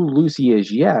don't know who Lucy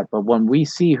is yet, but when we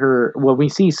see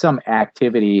some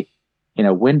activity in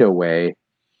a window way,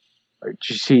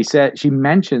 she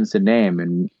mentions the name,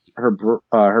 and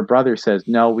her brother says,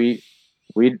 "No, we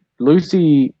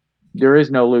Lucy, there is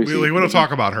no Lucy. We don't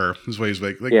talk about her." Is what he's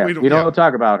like. Yeah, we don't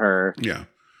talk about her. Yeah.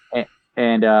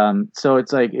 And so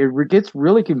it's like it gets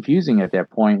really confusing at that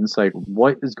point. It's like,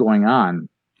 what is going on?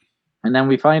 And then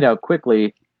we find out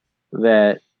quickly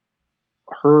that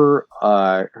her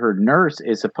nurse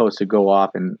is supposed to go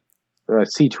off and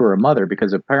see to her mother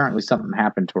because apparently something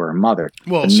happened to her mother.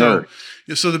 Well, so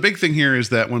the big thing here is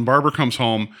that when Barbara comes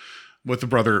home with the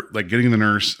brother, like getting the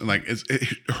nurse, like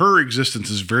her existence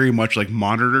is very much like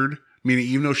monitored. Meaning,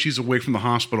 even though she's away from the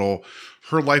hospital,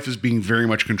 her life is being very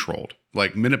much controlled,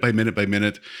 like minute by minute by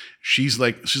minute. She's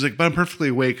like, but I'm perfectly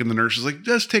awake, and the nurse is like,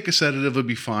 just take a sedative, it'll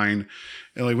be fine.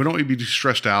 And like, we don't want you to be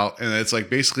stressed out. And it's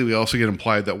like, basically, we also get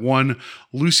implied that one,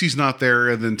 Lucy's not there,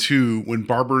 and then two, when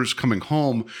Barbara's coming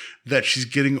home, that she's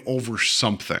getting over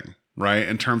something, right?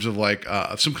 In terms of like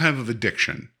some kind of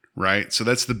addiction, right? So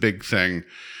that's the big thing.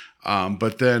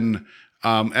 But then,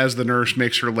 as the nurse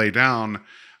makes her lay down,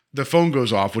 the phone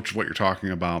goes off, which is what you're talking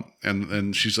about.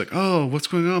 And she's like, oh, what's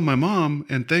going on? My mom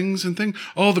and things.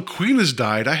 Oh, the queen has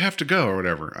died. I have to go or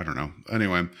whatever. I don't know.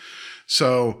 Anyway.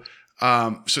 So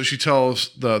she tells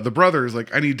the brothers,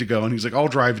 like, I need to go. And he's like, I'll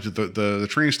drive you to the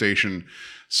train station.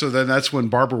 So then that's when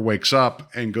Barbara wakes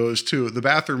up and goes to the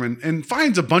bathroom and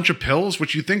finds a bunch of pills,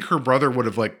 which you think her brother would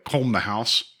have like combed the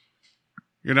house,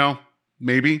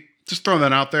 maybe just throwing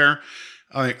that out there.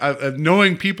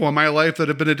 Knowing people in my life that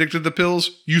have been addicted to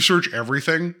pills, you search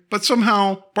everything, but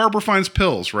somehow Barbara finds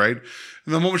pills, right?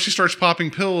 And the moment she starts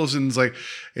popping pills and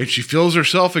she feels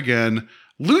herself again,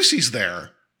 Lucy's there.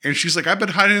 And she's like, I've been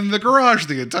hiding in the garage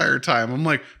the entire time. I'm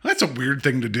like, that's a weird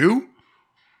thing to do,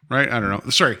 right? I don't know.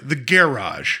 Sorry, the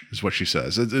garage is what she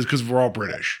says. It's because we're all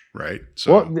British, right?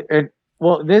 So,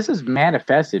 well, this is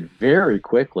manifested very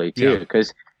quickly too,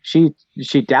 because she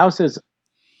douses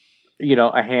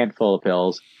a handful of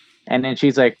pills, and then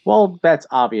she's like, well, that's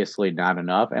obviously not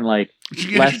enough, and like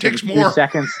she takes more 2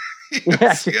 seconds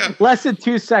less than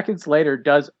 2 seconds later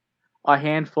does a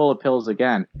handful of pills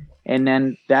again, and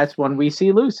then that's when we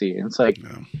see Lucy, and it's like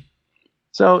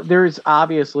so there's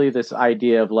obviously this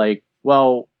idea of like,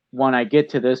 well, when I get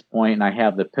to this point and I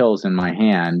have the pills in my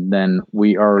hand, then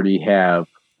we already have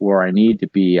where I need to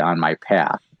be on my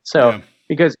path. So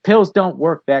because pills don't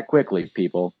work that quickly,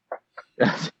 people.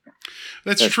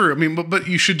 That's true. I mean, but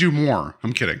you should do more.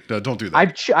 I'm kidding. Don't do that.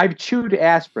 I've chewed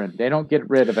aspirin. They don't get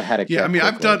rid of a headache. Yeah, I mean,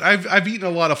 I've eaten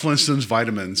a lot of Flintstones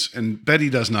vitamins, and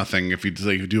Betty does nothing if you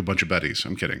do a bunch of Bettys.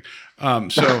 I'm kidding.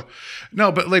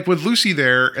 No, but like with Lucy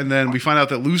there, and then we find out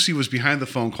that Lucy was behind the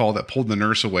phone call that pulled the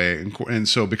nurse away, and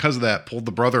so because of that, pulled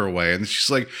the brother away, and she's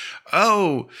like,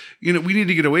 oh, we need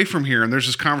to get away from here, and there's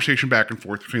this conversation back and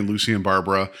forth between Lucy and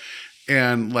Barbara.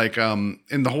 And like, and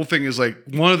the whole thing is like,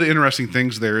 one of the interesting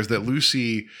things there is that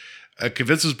Lucy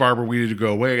convinces Barbara we need to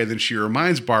go away. And then she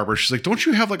reminds Barbara, she's like, don't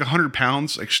you have like 100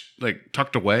 pounds like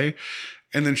tucked away?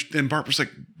 And then Barbara's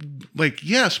like,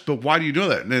 yes, but why do you know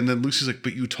that? And then Lucy's like,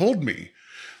 but you told me.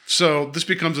 So this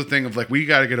becomes a thing of like, we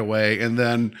got to get away. And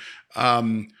then,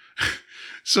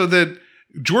 so that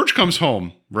George comes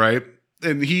home, right?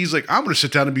 And he's like, I'm going to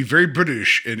sit down and be very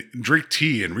British and drink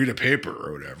tea and read a paper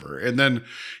or whatever. And then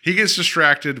he gets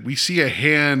distracted. We see a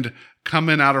hand come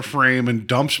in out of frame and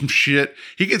dump some shit.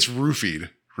 He gets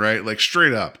roofied, right? Like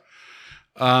straight up.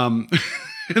 And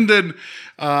then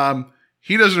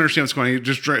he doesn't understand what's going on. He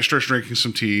just starts drinking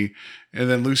some tea. And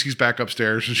then Lucy's back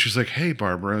upstairs and she's like, hey,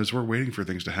 Barbara, as we're waiting for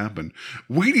things to happen,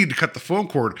 we need to cut the phone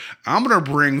cord. I'm going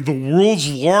to bring the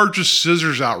world's largest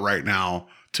scissors out right now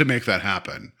to make that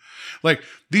happen. Like,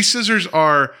 these scissors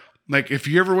are, like, if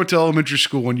you ever went to elementary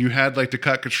school and you had, like, to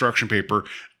cut construction paper,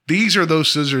 these are those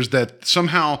scissors that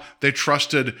somehow they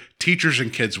trusted teachers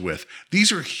and kids with.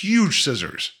 These are huge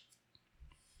scissors.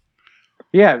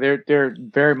 Yeah, they're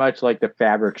very much like the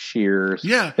fabric shears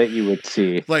that you would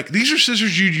see. Like, these are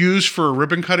scissors you'd use for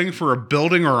ribbon cutting for a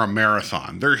building or a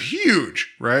marathon. They're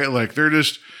huge, right? Like, they're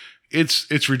just,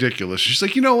 it's ridiculous. She's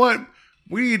like, you know what?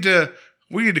 We need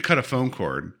to cut a phone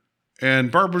cord.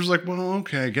 And Barbara's like, well,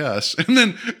 okay, I guess. And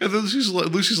then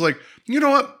Lucy's like, you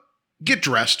know what? Get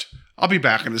dressed. I'll be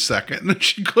back in a second. And then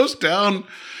she goes down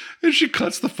and she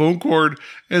cuts the phone cord.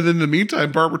 And then in the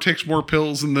meantime, Barbara takes more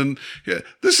pills. And then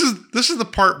this is the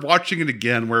part watching it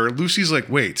again where Lucy's like,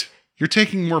 wait, you're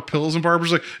taking more pills? And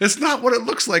Barbara's like, it's not what it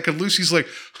looks like. And Lucy's like,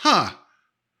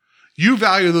 you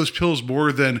value those pills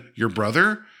more than your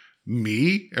brother,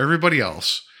 me, everybody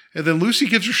else. And then Lucy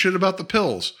gives her shit about the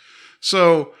pills.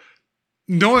 So,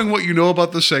 knowing what you know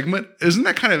about this segment, isn't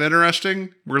that kind of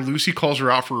interesting where Lucy calls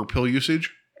her out for her pill usage?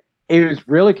 It was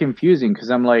really confusing because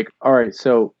I'm like, all right,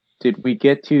 so did we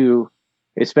get to,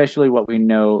 especially what we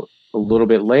know a little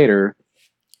bit later,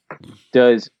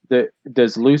 does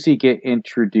Lucy get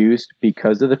introduced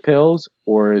because of the pills,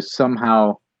 or is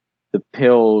somehow the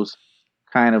pills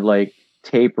kind of like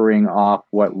tapering off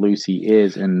what Lucy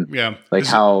is and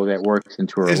how that works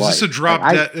into her life?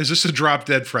 Is this a drop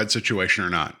dead Fred situation or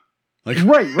not? Like,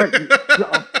 Right.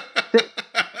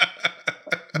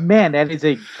 Man, that is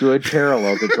a good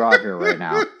parallel to draw here right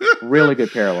now. Really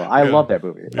good parallel. I love that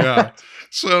movie. Yeah.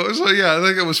 So yeah, I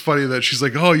think it was funny that she's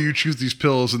like, "Oh, you choose these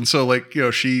pills," and so like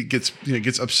she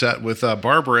gets upset with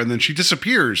Barbara, and then she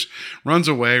disappears, runs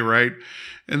away, right?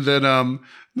 And then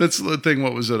that's the thing.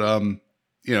 What was it?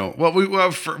 What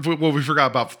we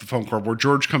forgot about the phone call where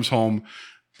George comes home.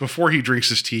 Before he drinks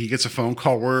his tea, he gets a phone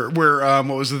call where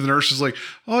what was it? The nurse is like,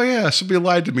 "Oh yeah, somebody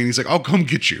lied to me." And he's like, "I'll come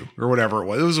get you," or whatever it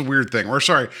was. It was a weird thing. Or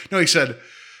sorry, no, he said,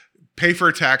 "Pay for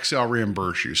a taxi, I'll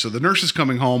reimburse you." So the nurse is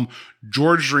coming home.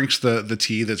 George drinks the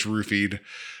tea that's roofied.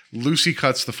 Lucy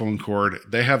cuts the phone cord.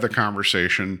 They have the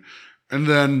conversation, and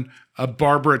then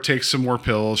Barbara takes some more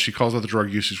pills. She calls out the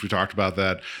drug usage. We talked about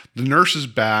that. The nurse is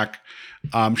back.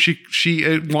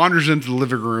 She wanders into the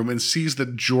living room and sees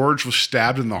that George was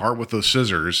stabbed in the heart with those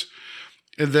scissors.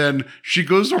 And then she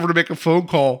goes over to make a phone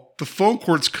call. The phone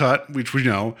cord's cut, which we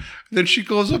know. Then she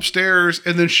goes upstairs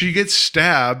and then she gets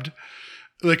stabbed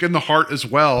like in the heart as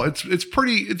well. It's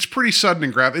pretty sudden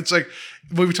and graphic. It's like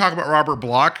when we talk about Robert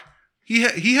Bloch,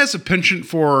 he has a penchant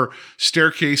for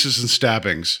staircases and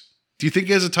stabbings. Do you think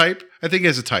he has a type? I think he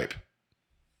has a type.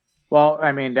 Well,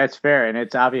 I mean, that's fair. And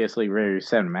it's obviously very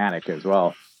cinematic as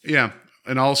well. Yeah.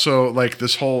 And also like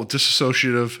this whole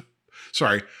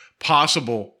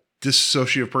possible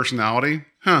dissociative personality.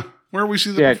 Huh. Where we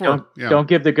see that before? Don't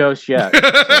give the ghost yet.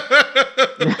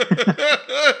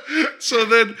 So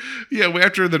then,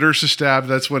 after the nurse is stabbed,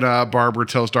 that's when Barbara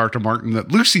tells Dr. Martin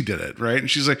that Lucy did it, right? And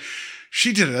she's like,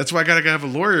 she did it. That's why I got to have a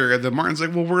lawyer. And then Martin's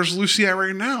like, well, where's Lucy at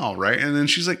right now, right? And then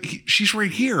she's like, she's right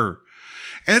here.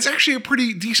 And it's actually a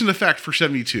pretty decent effect for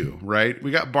 72, right? We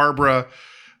got Barbara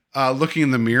looking in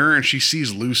the mirror and she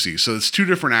sees Lucy. So it's two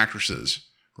different actresses,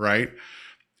 right?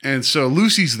 And so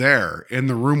Lucy's there in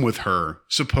the room with her,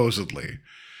 supposedly.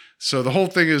 So the whole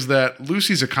thing is that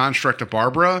Lucy's a construct of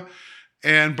Barbara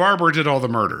and Barbara did all the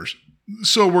murders.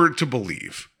 So we're to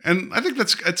believe. And I think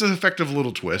it's an effective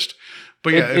little twist.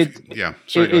 But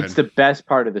it's the best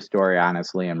part of the story,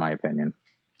 honestly, in my opinion.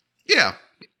 Yeah.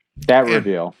 That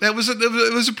reveal. It was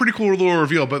a pretty cool little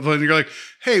reveal. But then you're like,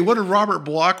 hey, what did Robert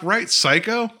Bloch write?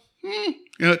 Psycho?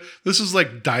 This is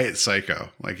like Diet Psycho.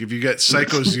 Like if you get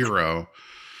Psycho Zero,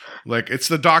 like it's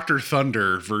the Dr.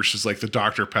 Thunder versus like the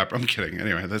Dr. Pepper. I'm kidding.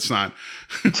 Anyway, that's not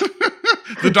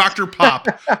the Dr. Pop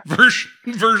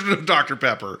version of Dr.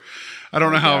 Pepper. I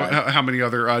don't know how many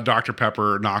other Dr.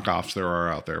 Pepper knockoffs there are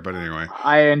out there, but anyway.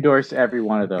 I endorse every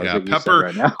one of those. Yeah, Pepper,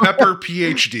 right now. Pepper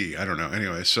PhD. I don't know.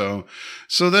 Anyway, so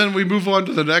then we move on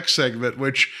to the next segment,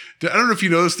 which I don't know if you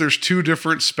noticed. There's two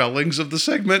different spellings of the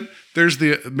segment. There's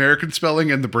the American spelling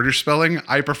and the British spelling.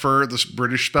 I prefer the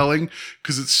British spelling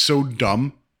because it's so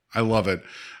dumb. I love it.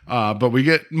 But we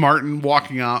get Martin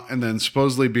walking out and then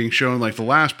supposedly being shown like the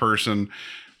last person.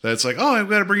 That's like, oh, I've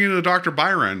got to bring you to Dr.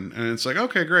 Byron. And it's like,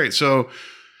 okay, great. So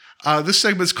this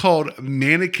segment's called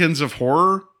Mannequins of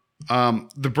Horror.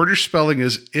 The British spelling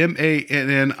is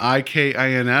Mannikins.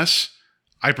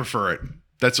 I prefer it.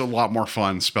 That's a lot more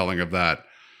fun spelling of that.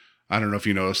 I don't know if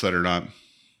you noticed that or not.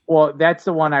 Well, that's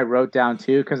the one I wrote down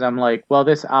too, because I'm like, well,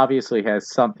 this obviously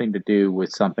has something to do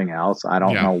with something else. I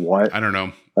don't know what. I don't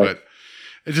know, but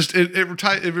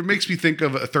it makes me think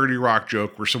of a 30 Rock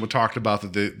joke where someone talked about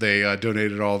that they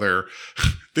donated all their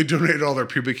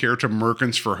pubic hair to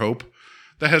Merkins for Hope.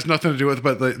 That has nothing to do with it,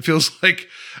 but it feels like,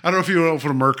 I don't know if you know what a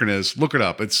Merkin is. Look it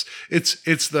up. It's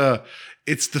the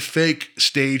fake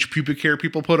stage pubic hair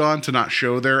people put on to not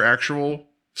show their actual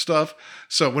stuff.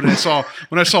 So when I saw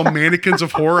Mannequins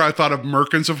of Horror, I thought of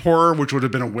Merkins of Horror, which would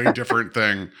have been a way different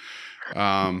thing.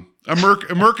 A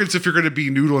merkin's if you're going to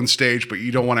be nude on stage, but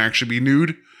you don't want to actually be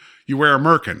nude, you wear a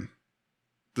merkin.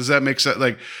 Does that make sense?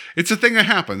 Like, it's a thing that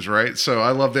happens, right? So I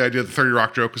love the idea of the 30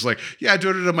 Rock joke is like, yeah, I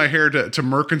donated my hair to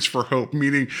Merkins for Hope,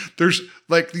 meaning there's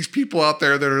like these people out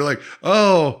there that are like,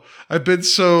 oh, I've been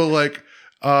so like,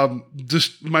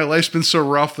 just my life's been so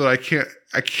rough that I can't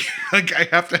like I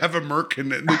have to have a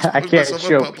merkin and I can't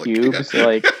show pubes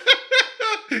like.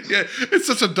 Yeah, it's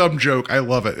such a dumb joke. I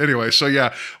love it. Anyway, so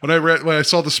yeah, when I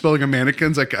saw the spelling of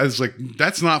mannequins, I was like,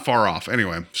 that's not far off.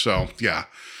 Anyway, so yeah.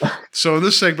 So in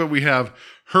this segment, we have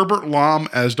Herbert Lom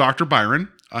as Dr.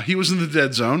 Byron. He was in The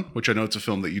Dead Zone, which I know it's a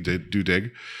film that you do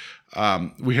dig.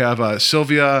 We have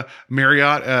Sylvia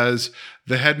Marriott as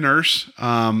the head nurse.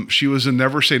 She was in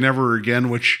Never Say Never Again,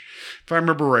 which, if I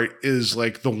remember right, is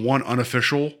like the one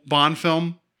unofficial Bond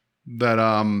film that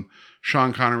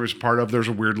Sean Connery was a part of. There's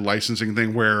a weird licensing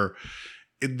thing where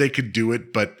they could do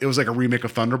it, but it was like a remake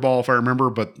of Thunderball, if I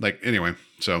remember. But like, anyway,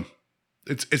 so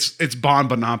it's Bond,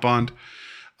 but not Bond.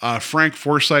 Frank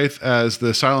Forsyth as the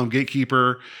asylum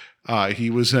gatekeeper. He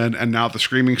was in And Now the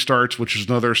Screaming Starts, which is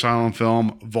another silent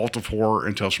film, Vault of Horror,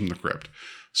 and Tales from the Crypt.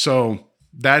 So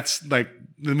that's like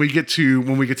when we get to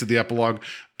the epilogue,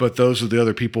 but those are the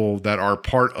other people that are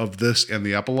part of this and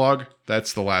the epilogue.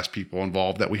 That's the last people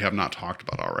involved that we have not talked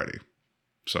about already.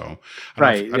 So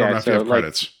I don't know if you have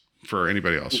credits for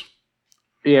anybody else.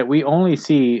 Yeah, we only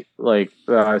see like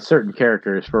certain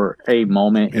characters for a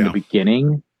moment in the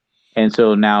beginning, and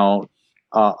so now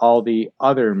all the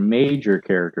other major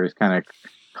characters kind of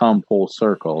come full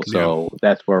circle. So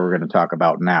that's what we're going to talk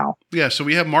about now. Yeah, so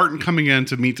we have Martin coming in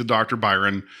to meet the Dr.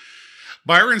 Byron.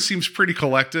 Byron seems pretty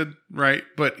collected, right?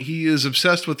 But he is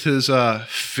obsessed with his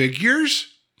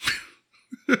figures.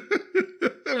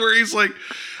 Where he's like,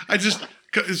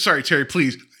 sorry, Terry,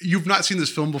 please. You've not seen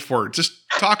this film before. Just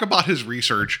talk about his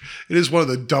research. It is one of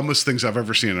the dumbest things I've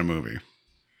ever seen in a movie.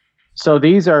 So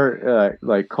these are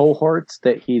like cohorts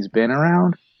that he's been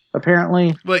around,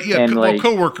 apparently. But yeah,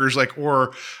 coworkers, like,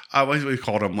 or what do we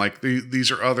call them? Like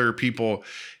these are other people.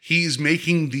 He's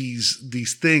making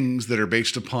these things that are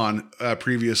based upon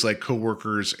previous like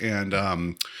coworkers and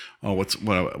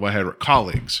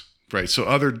colleagues. Right, so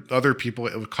other people,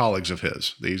 colleagues of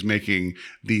his, he's making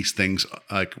these things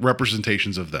like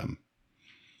representations of them.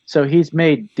 So he's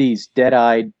made these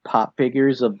dead-eyed pop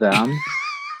figures of them,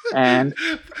 and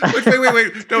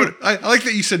wait. No, I like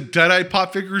that you said dead-eyed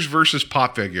pop figures versus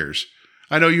pop figures.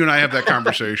 I know you and I have that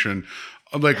conversation.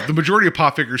 Like the majority of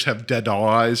pop figures have dead doll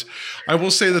eyes. I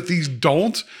will say that these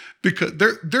don't, because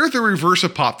they're the reverse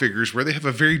of pop figures, where they have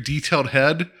a very detailed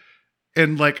head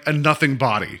and like a nothing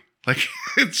body. Like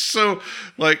it's so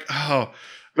like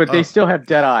but they still have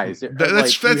dead eyes.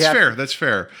 That's fair. That's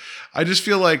fair. I just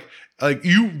feel like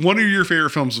one of your favorite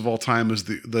films of all time is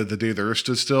the Day the Earth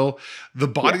Stood Still. The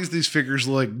bodies of these figures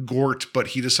look like Gort, but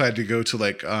he decided to go to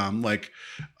like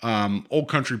Old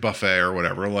Country Buffet or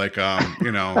whatever. Like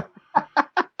you know.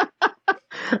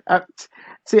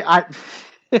 See,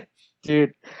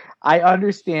 dude, I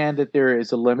understand that there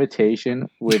is a limitation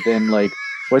within like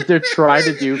what they're trying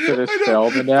to do for this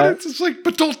film, and that it's just like,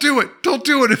 but don't do it. Don't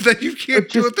do it. If then you can't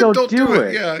do it, then don't do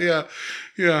it.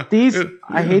 Yeah.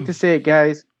 I hate to say it,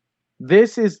 guys.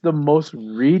 This is the most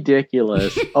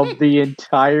ridiculous of the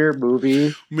entire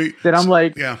movie. That I'm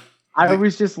like, I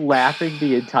was just laughing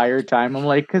the entire time. I'm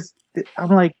like,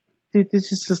 dude, this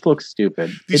just looks stupid.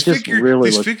 These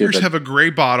figures have a gray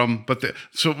bottom, but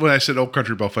so when I said Old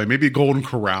Country Buffet, maybe Golden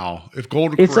Corral. If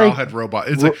Golden Corral had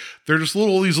robots, it's like they're just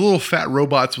these little fat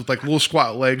robots with like little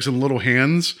squat legs and little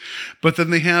hands, but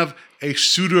then they have a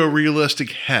pseudo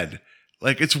realistic head.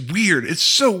 Like it's weird. It's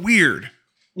so weird.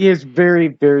 He is very,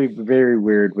 very, very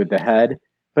weird with the head,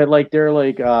 but like they're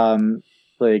like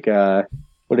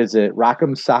what is it?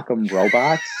 Rock'em Sock'em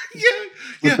robots?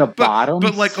 With the bottoms,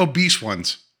 but like obese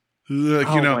ones. Like,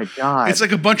 my God. It's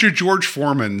like a bunch of George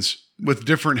Foremans with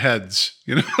different heads,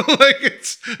 like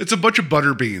it's a bunch of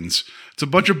butter beans. It's a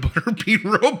bunch of butter bean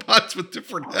robots with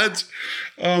different heads.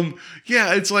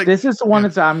 It's like, this is the one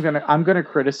that I'm going to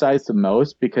criticize the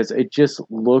most because it just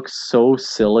looks so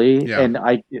silly. Yeah. And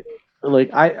I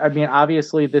mean,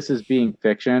 obviously this is being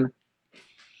fiction.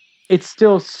 It's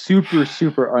still super,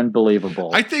 super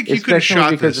unbelievable. I think you could have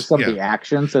shot because of some of the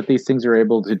actions that these things are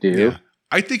able to do. Yeah.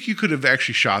 I think you could have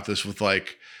actually shot this with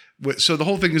so the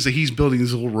whole thing is that he's building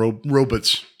these little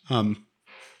robots.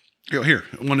 Here,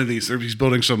 one of these. He's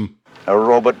building a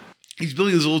robot. He's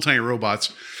building these little tiny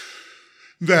robots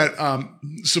that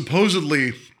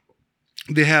supposedly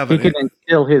they have. He can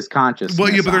instill his consciousness. Well,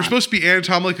 yeah, but they're supposed to be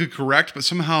anatomically correct, but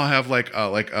somehow have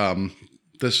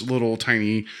this little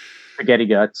tiny spaghetti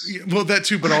guts. Well, that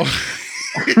too, but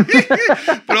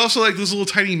but also like this little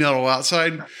tiny metal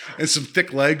outside and some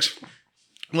thick legs.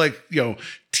 Like,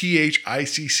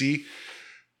 THICC.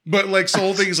 But like, so the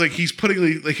whole thing is like he's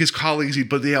putting like his colleagues,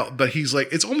 but he's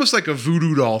like, it's almost like a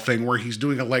voodoo doll thing where he's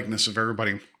doing a likeness of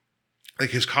everybody, like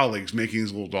his colleagues making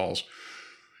these little dolls.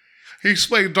 He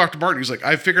explained to Dr. Martin, he's like,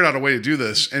 I figured out a way to do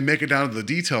this and make it down to the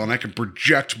detail, and I can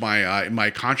project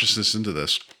my consciousness into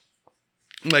this.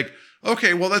 Like,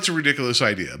 okay, well, that's a ridiculous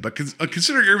idea, but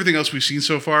considering everything else we've seen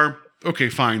so far, okay,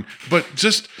 fine. But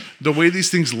just the way these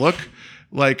things look,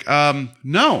 like,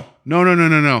 no.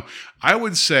 I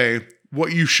would say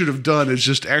what you should have done is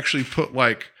just actually put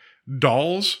like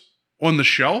dolls on the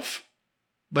shelf,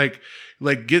 like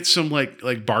get some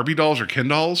like Barbie dolls or Ken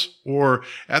dolls, or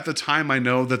at the time I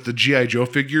know that the G.I. Joe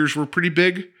figures were pretty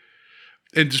big,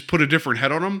 and just put a different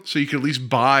head on them so you could at least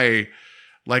buy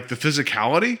like the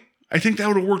physicality. I think that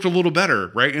would have worked a little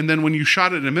better, right? And then when you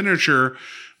shot it in a miniature,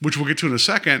 which we'll get to in a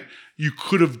second, you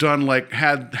could have done like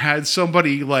had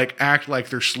somebody like act like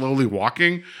they're slowly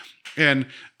walking, and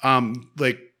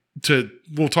like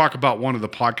we'll talk about one of the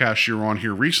podcasts you were on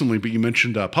here recently, but you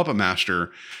mentioned Puppet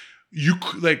Master.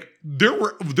 There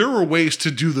were ways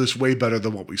to do this way better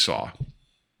than what we saw.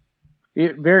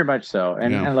 Very much so,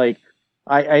 and Yeah. and like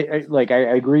I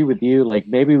agree with you. Like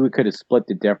maybe we could have split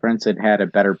the difference and had a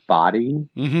better body,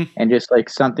 Mm-hmm. and just like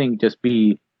something just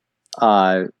be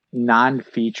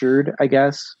non-featured, I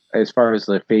guess, as far as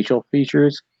the facial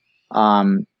features,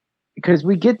 because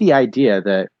we get the idea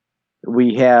that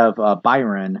we have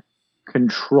Byron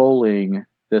controlling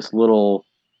this little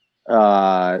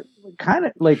kind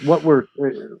of like what we're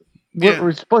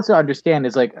supposed to understand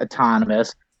is like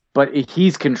autonomous, but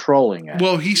he's controlling it.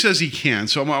 Well, he says he can.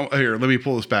 So here, let me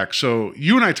pull this back. So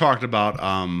you and I talked about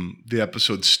the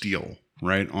episode Steel,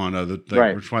 right? On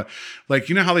Right. which one? Like,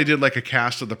 you know how they did like a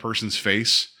cast of the person's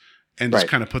face and just Right.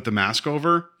 kind of put the mask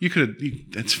over? You could have,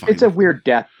 it's fine. It's a weird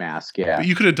death mask, yeah. But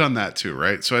you could have done that too,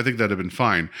 right? So I think that'd have been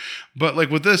fine. But like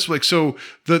with this, like, so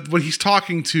when he's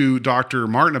talking to Dr.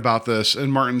 Martin about this,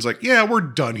 and Martin's like, yeah, we're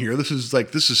done here. This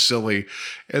is silly.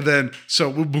 And then,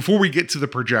 so before we get to the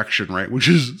projection, right, which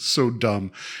is so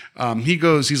dumb,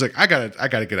 he's like, I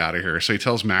gotta get out of here. So he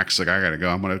tells Max, like, I gotta go.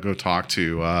 I'm gonna go talk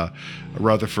to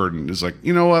Rutherford, and is like,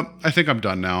 you know what? I think I'm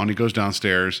done now. And he goes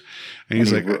downstairs, and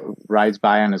he's like, rides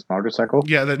by on his motorcycle.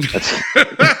 yeah,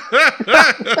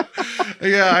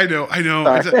 yeah, I know.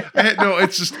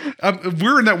 It's just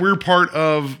we're in that weird part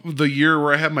of the year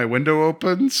where I have my window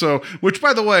open. So, which,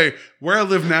 by the way, where I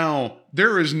live now,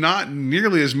 there is not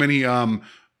nearly as many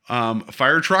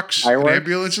fire trucks and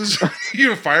ambulances,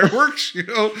 fireworks,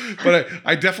 But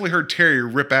I definitely heard Terry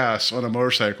rip ass on a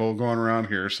motorcycle going around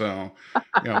here. So,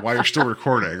 while you're still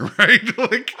recording, right?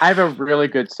 Like, I have a really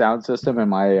good sound system in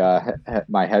my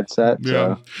my headset.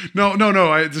 yeah. So.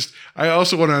 No. I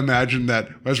also want to imagine that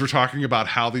as we're talking about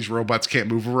how these robots can't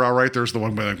move around, right? There's the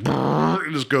one where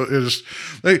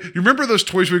like, you remember those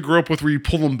toys we grew up with where you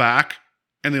pull them back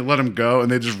and they let them go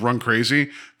and they just run crazy?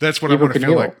 That's what I want to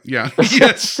feel like. Yeah.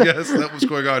 yes, that was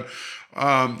going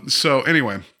on. So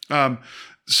anyway,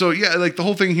 so yeah, like the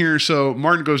whole thing here. So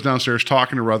Martin goes downstairs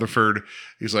talking to Rutherford.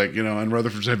 He's like, and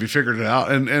Rutherford's, have you figured it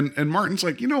out? And Martin's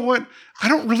like, you know what? I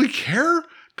don't really care,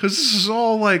 because this is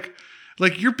all like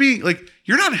you're being like,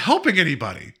 you're not helping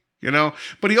anybody,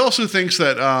 But he also thinks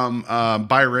that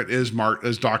Byron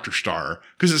is Dr. Starr,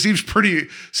 because it seems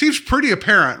pretty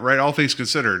apparent, right? All things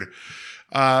considered.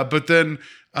 But then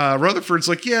Rutherford's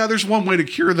like, yeah, there's one way to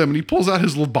cure them, and he pulls out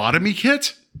his lobotomy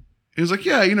kit. He's like,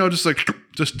 yeah,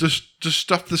 just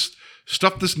stuff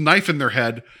this knife in their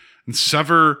head and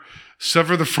sever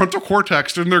the frontal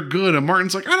cortex, and they're good. And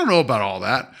Martin's like, I don't know about all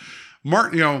that.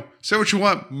 Martin, say what you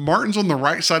want. Martin's on the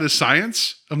right side of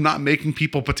science of not making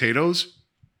people potatoes.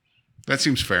 That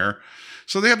seems fair.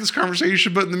 So they have this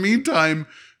conversation, but in the meantime,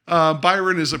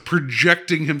 Byron is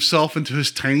projecting himself into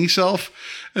his tiny self,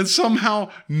 and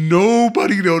somehow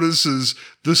nobody notices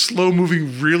the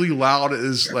slow-moving, really loud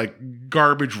as like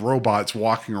garbage robots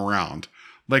walking around.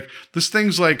 Like this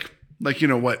thing's like 8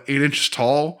 inches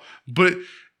tall, but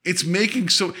it's making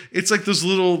it's like those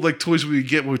little like toys we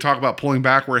get when we talk about pulling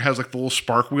back, where it has like the little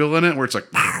spark wheel in it, where it's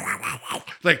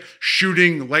like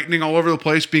shooting lightning all over the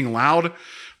place, being loud.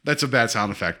 That's a bad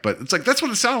sound effect, but it's like, that's what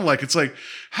it sounded like. It's like,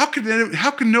 how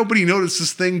can nobody notice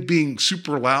this thing being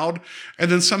super loud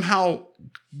and then somehow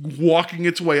walking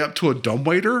its way up to a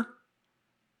dumbwaiter?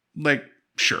 Like,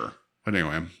 sure. But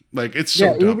anyway, like, it's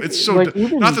so dumb. It's so like,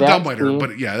 not the dumbwaiter,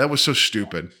 but yeah, that was so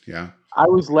stupid. Yeah. I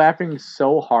was laughing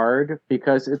so hard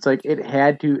because it's like it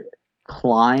had to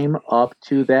climb up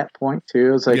to that point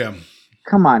too. It's like,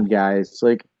 come on, guys.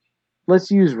 Like,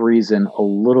 let's use reason a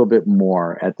little bit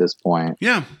more at this point.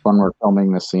 Yeah. When we're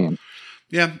filming the scene.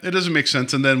 Yeah, it doesn't make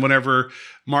sense. And then whenever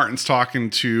Martin's talking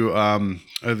to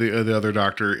the other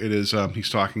doctor, it is he's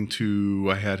talking to,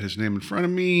 I had his name in front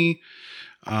of me.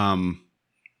 What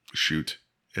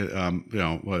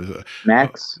is it?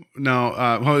 Max? No,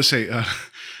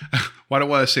 why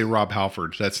do I say Rob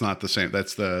Halford? That's not the same.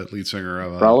 That's the lead singer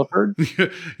of Rutherford?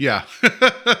 Yeah.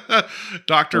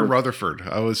 Dr. Rutherford.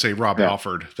 I would say Rob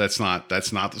Halford. That's not the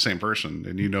same person,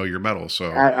 and your metal.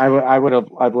 So I would have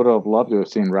loved to have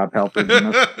seen Rob Halford,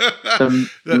 the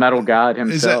metal god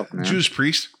himself. Is that Judas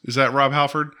Priest? Is that Rob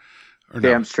Halford?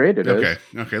 Damn straight it is.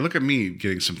 Okay. Look at me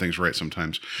getting some things right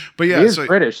sometimes. But yeah, he is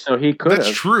British, so he could. That's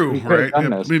true, right?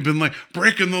 We've been like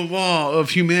breaking the law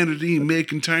of humanity,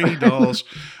 making tiny dolls.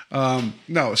 But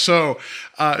he's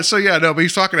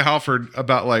talking to Halford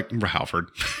about like Halford.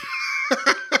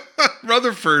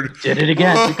 Rutherford Did it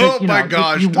again. Oh Because, my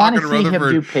gosh, you want talking to to see him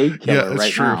Rutherford. do Painkiller It's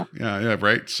right true. now. Yeah,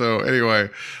 right. So anyway,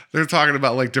 they're talking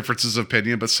about like differences of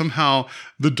opinion, but somehow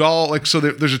the doll, like, so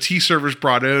there's a tea service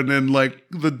brought in, and like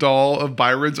the doll of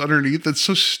Byron's underneath. It's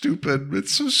so stupid.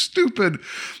 It's so stupid.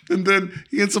 And then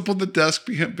he ends up on the desk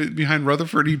behind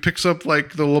Rutherford. He picks up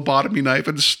like the lobotomy knife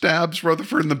and stabs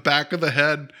Rutherford in the back of the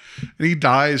head, and he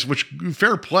dies. Which,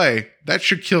 fair play, that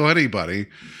should kill anybody.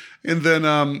 And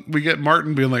then we get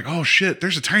Martin being like, oh shit,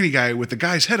 there's a tiny guy with the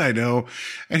guy's head I know.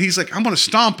 And he's like, I'm going to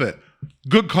stomp it.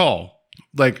 Good call.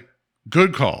 Like,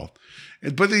 good call.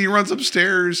 But then he runs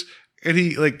upstairs and he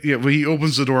he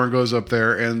opens the door and goes up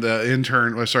there, and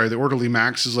the orderly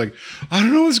Max is like, I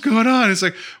don't know what's going on. It's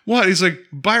like, what? He's like,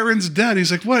 Byron's dead.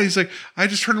 He's like, what? He's like, I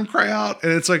just heard him cry out.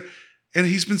 And it's like, and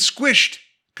he's been squished.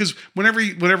 Because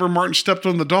whenever Martin stepped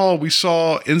on the doll, we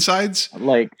saw insides.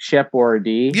 Like Shep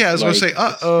Boyardee. Yeah, I was going to say, spill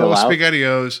out.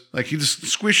 SpaghettiOs. Like, he just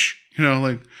squish,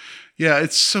 yeah,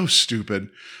 it's so stupid.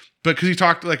 But because he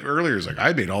talked like earlier, he's like,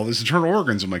 I made all these internal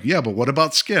organs. I'm like, yeah, but what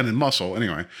about skin and muscle?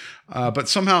 Anyway, but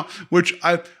somehow, which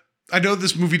I know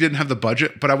this movie didn't have the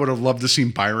budget, but I would have loved to see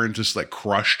Byron just like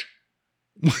crushed.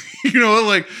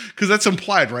 Like, because that's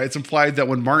implied, right? It's implied that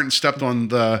when Martin stepped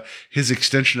on his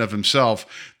extension of himself,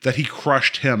 that he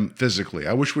crushed him physically.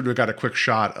 I wish we'd have got a quick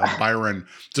shot of Byron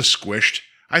just squished.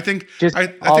 I think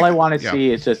I want to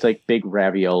see is just like big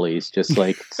raviolis, just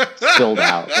like spilled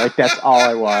out. Like, that's all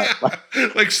I want.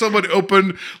 Like someone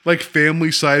opened like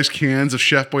family sized cans of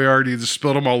Chef Boyardee and just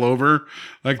spilled them all over.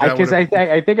 Like that. Because I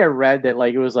think I read that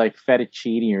like it was like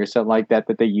fettuccine or something like that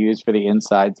they used for the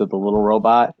insides of the little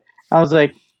robot. I was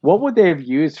like, what would they have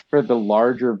used for the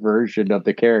larger version of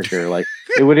the character? Like,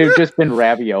 it would have just been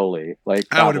ravioli. Like,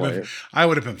 I would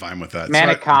have been fine with that.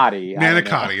 Manicotti.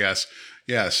 Manicotti, yes.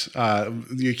 Yes.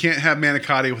 You can't have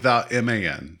manicotti without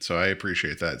MAN. So I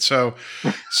appreciate that. So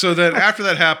then after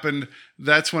that happened,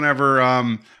 that's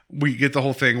whenever we get the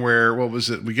whole thing where, what was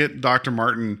it? We get Dr.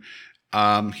 Martin.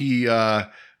 He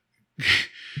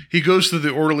goes to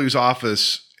the orderly's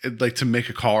office like to make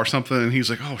a call or something, and he's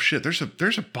like, oh shit, there's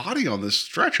a body on this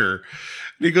stretcher.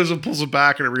 And he goes and pulls it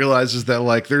back, and it realizes that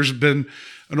like there's been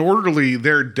an orderly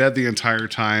there dead the entire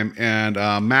time. And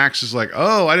Max is like,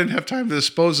 oh, I didn't have time to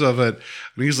dispose of it.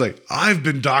 And he's like, I've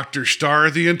been Dr. Starr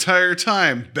the entire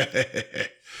time.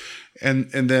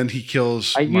 and then he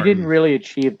kills Martin. You didn't really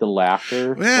achieve the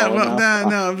laughter. Yeah,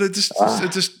 no, it just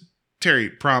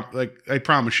Terry, I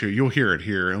promise you, you'll hear it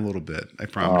here in a little bit. I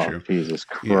promise you. Jesus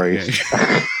Christ.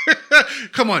 Yeah.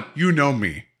 Come on, you know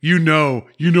me. You know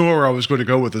where I was going to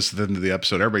go with this at the end of the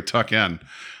episode. Everybody tuck in.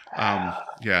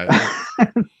 Yeah.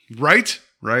 Right?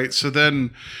 So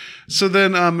then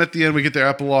at the end we get the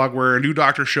epilogue where a new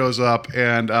doctor shows up,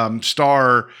 and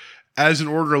Starr as an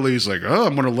orderly is like, oh,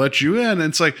 I'm going to let you in. And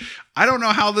it's like, I don't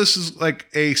know how this is like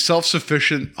a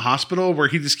self-sufficient hospital where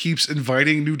he just keeps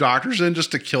inviting new doctors in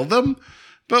just to kill them.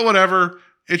 But whatever,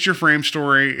 it's your frame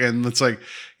story. And it's like,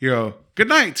 good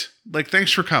night. Like,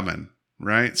 thanks for coming.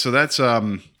 Right. So that's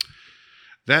your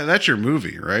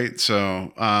movie. Right.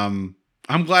 So, I'm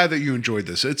glad that you enjoyed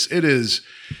this. It is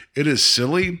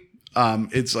silly.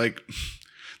 It's like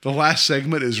the last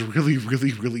segment is really,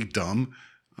 really, really dumb.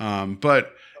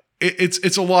 But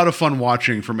it's a lot of fun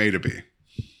watching from A to B.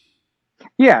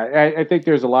 Yeah, I think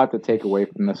there's a lot to take away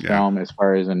from this film as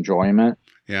far as enjoyment.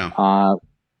 Yeah.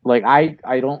 Like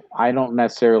I don't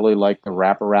necessarily like the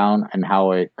wraparound and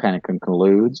how it kind of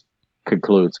concludes.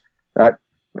 That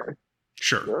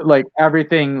sure. Like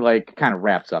everything like kind of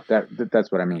wraps up.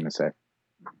 That's what I mean to say.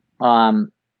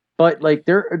 But like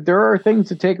there are things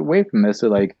to take away from this. So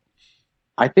like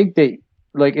I think that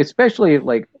like especially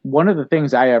like one of the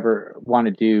things I ever want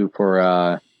to do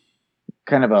for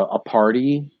kind of a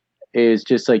party is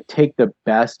just like take the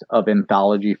best of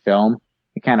anthology film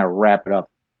and kind of wrap it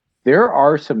up. There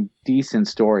are some decent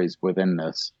stories within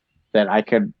this that I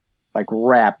could like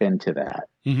wrap into that.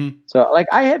 Mm-hmm. So like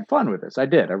I had fun with this. I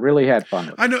did. I really had fun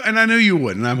with it. I know you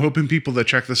would, and I'm hoping people that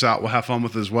check this out will have fun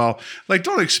with it as well. Like,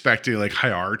 don't expect it like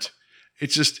high art.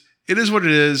 It's just, it is what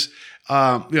it is.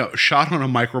 Shot on a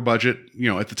micro budget,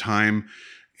 at the time,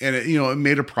 and it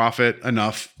made a profit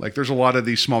enough. Like, there's a lot of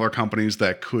these smaller companies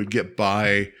that could get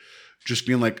by just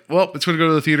being like, well, it's going to go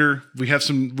to the theater. We have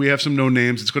some no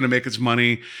names. It's going to make its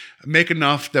money, make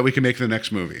enough that we can make the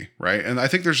next movie, right? And I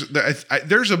think there's a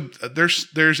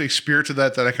spirit to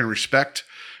that I can respect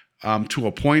to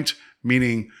a point.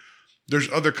 Meaning, there's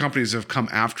other companies that have come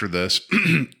after this,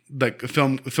 like a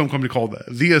film company called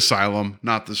The Asylum,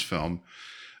 not this film,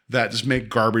 that just make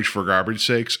garbage for garbage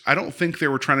sakes. I don't think they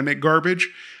were trying to make garbage.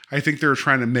 I think they were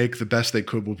trying to make the best they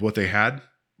could with what they had,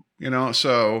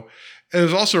 So. it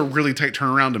was also a really tight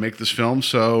turnaround to make this film.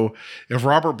 So if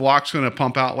Robert Bloch's going to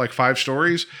pump out like 5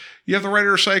 stories, you have the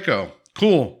writer of Psycho.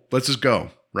 Cool. Let's just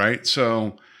go. Right.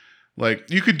 So like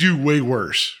you could do way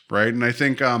worse. Right. And I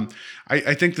think,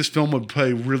 I think this film would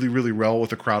play really, really well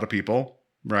with a crowd of people.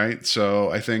 Right. So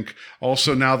I think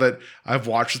also now that I've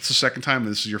watched it the second time,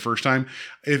 and this is your first time,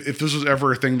 if this was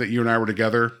ever a thing that you and I were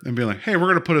together and be like, hey, we're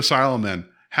going to put Asylum in,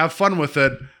 have fun with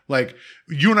it. Like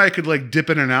you and I could like dip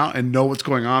in and out and know what's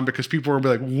going on because people will be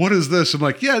like, what is this? I'm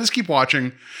like, yeah, just keep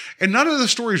watching. And none of the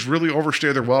stories really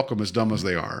overstay their welcome as dumb as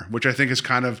they are, which I think is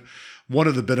kind of one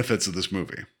of the benefits of this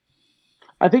movie.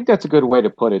 I think that's a good way to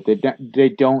put it. They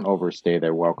don't overstay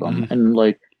their welcome. Mm-hmm. And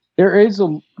like there is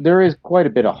quite a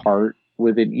bit of heart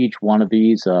within each one of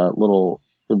these little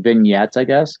vignettes, I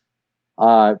guess.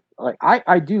 Like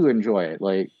I do enjoy it.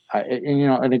 Like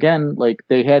and again, like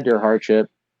they had their hardship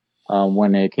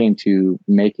when it came to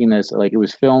making this. Like it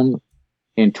was filmed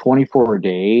in 24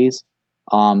 days.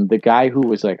 The guy who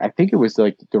was like, I think it was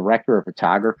like the director of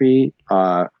photography,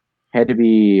 had to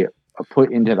be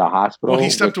put into the hospital. Well, he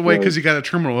stepped away because he got a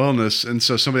terminal illness, and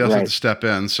so somebody else had to step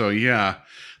in. So yeah.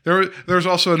 There was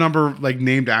also a number of like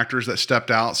named actors that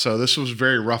stepped out, so this was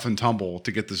very rough and tumble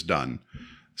to get this done.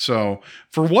 So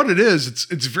for what it is,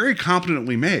 it's very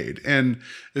competently made. And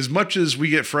as much as we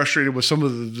get frustrated with some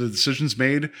of the decisions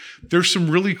made, there's some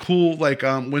really cool, like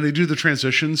when they do the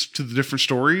transitions to the different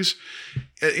stories,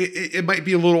 it might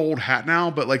be a little old hat now,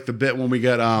 but like the bit when we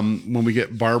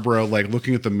get Barbara like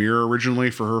looking at the mirror originally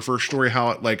for her first story,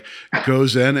 how it like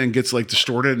goes in and gets like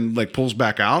distorted and like pulls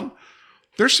back out.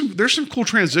 There's some cool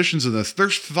transitions in this.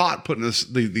 There's thought put in this,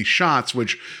 these shots,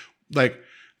 which like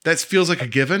that feels like a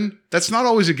given. That's not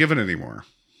always a given anymore.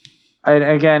 And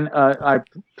again,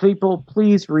 people,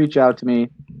 please reach out to me,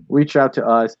 reach out to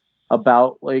us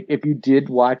about like if you did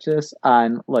watch this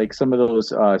on like some of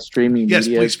those streaming. Yes,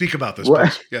 media. please speak about this.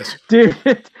 Please. Yes, dude.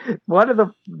 One of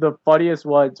the funniest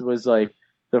ones was like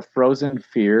the Frozen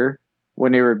Fear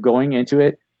when they were going into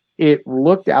it. It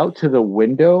looked out to the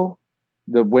window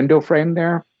frame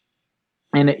there,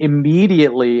 and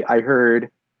immediately I heard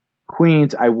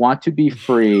Queen's I Want to Be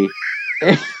Free.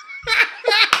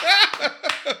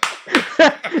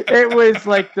 It was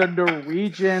like the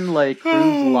Norwegian like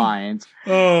cruise lines.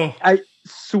 Oh, I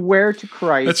swear to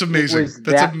Christ, that's amazing.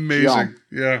 That's amazing. Jump.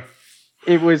 Yeah,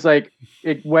 it was like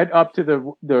it went up to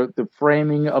the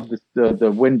framing of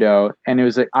the window, and it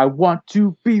was like I want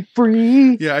to be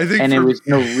free. Yeah, I think, and it was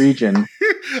Norwegian.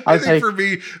 I think like, for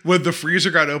me, when the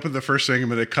freezer got open, the first thing,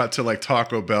 and then it cut to like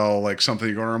Taco Bell, like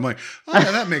something going on, I'm like, oh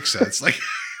yeah, that makes sense. Like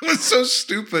it was so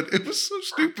stupid. It was so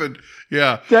stupid.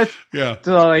 Yeah, yeah.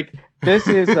 So like. This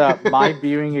is my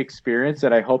viewing experience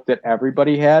that I hope that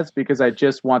everybody has because I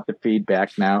just want the feedback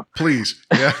now. Please.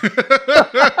 Yeah.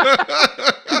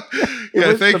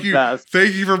 Yeah, thank you. Best.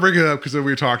 Thank you for bringing it up because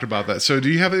we talked about that. So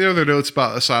do you have any other notes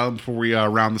about Asylum before we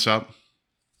round this up?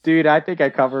 Dude, I think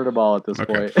I covered them all at this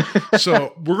point.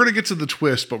 So we're going to get to the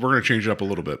twist, but we're going to change it up a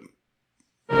little bit.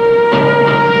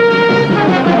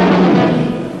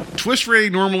 Twist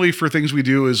rating normally for things we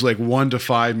do is like 1 to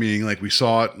 5, meaning like we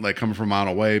saw it like coming from a mile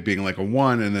away, being like a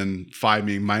 1, and then 5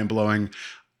 being mind blowing.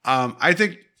 I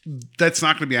think that's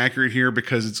not going to be accurate here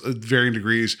because it's varying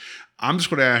degrees. I'm just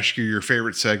going to ask you your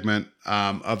favorite segment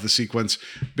of the sequence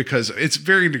because it's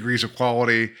varying degrees of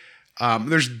quality.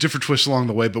 There's different twists along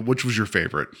the way, but which was your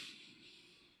favorite?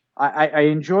 I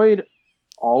enjoyed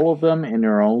all of them in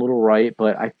their own little right,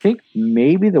 but I think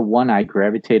maybe the one I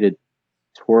gravitated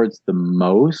towards the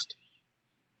most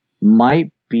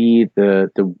might be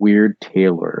the Weird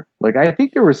Tailor. Like I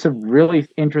think there were some really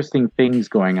interesting things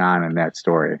going on in that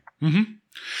story. Mm-hmm.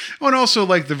 Oh, and also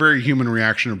like the very human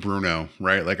reaction of Bruno,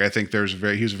 right? Like I think he's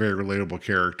a very relatable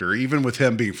character, even with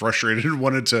him being frustrated and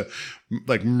wanted to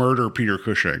like murder Peter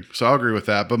Cushing. So I'll agree with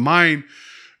that. But mine,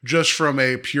 just from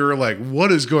a pure like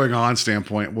what is going on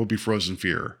standpoint, will be Frozen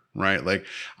Fear, right? Like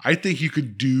I think you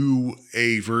could do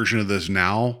a version of this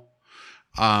now.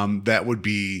 That would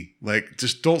be like,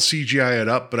 just don't CGI it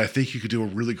up, but I think you could do a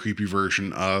really creepy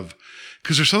version of,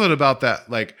 because there's something about that,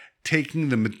 like taking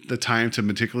the time to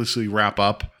meticulously wrap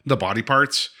up the body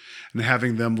parts and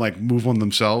having them like move on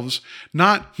themselves,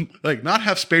 not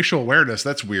have spatial awareness.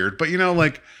 That's weird, but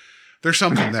like there's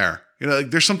something there,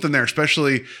 like there's something there,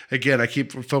 especially again, I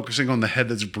keep focusing on the head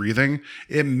that's breathing.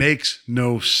 It makes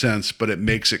no sense, but it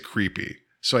makes it creepy.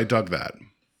 So I dug that.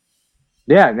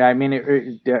 Yeah, I mean,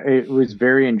 it was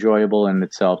very enjoyable in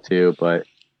itself too. But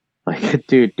like,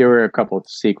 dude, there were a couple of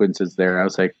sequences there. I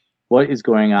was like, "What is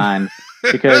going on?"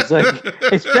 Because like,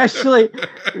 especially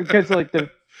because like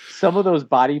some of those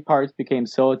body parts became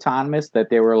so autonomous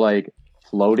that they were like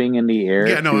floating in the air.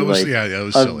 Yeah, no, to, it was like, it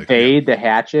was silly. Evade the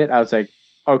hatchet. I was like,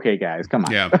 okay, guys, come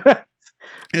on. Yeah.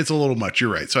 It's a little much.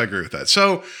 You're right. So I agree with that.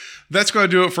 So that's going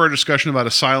to do it for our discussion about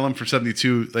Asylum from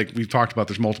 72. Like we've talked about,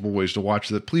 there's multiple ways to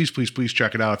watch it. Please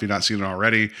check it out if you've not seen it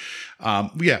already.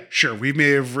 Yeah, sure.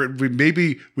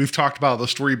 We've talked about the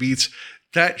story beats.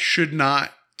 That should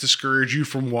not discourage you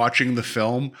from watching the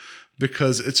film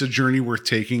because it's a journey worth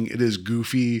taking. It is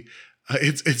goofy.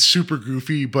 It's super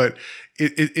goofy, but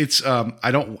it's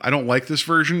I don't like this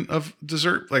version of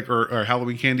dessert or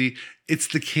Halloween candy. It's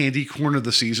the candy corn of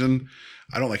the season.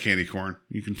 I don't like candy corn.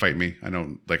 You can fight me. I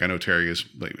know Terry is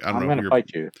like. I don't know. I'm going to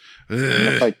fight you. I'm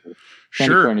gonna fight you.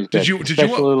 Candy Sure. corn is good, Did you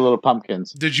especially want little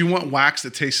pumpkins? Did you want wax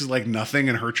that tastes like nothing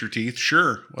and hurts your teeth?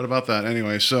 Sure. What about that?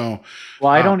 Anyway, so.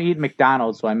 Well, I don't eat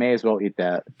McDonald's, so I may as well eat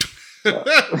that.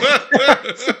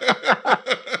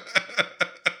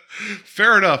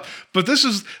 Fair enough, but this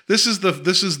is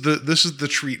the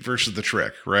treat versus the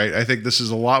trick, right? I think this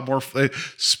is a lot more like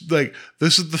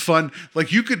this is the fun.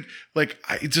 Like you could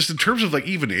just in terms of like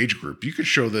even age group, you could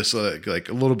show this like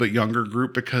a little bit younger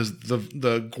group because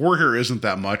the gore here isn't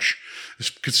that much,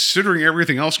 considering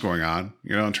everything else going on.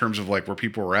 You know, in terms of like where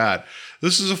people are at.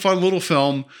 This is a fun little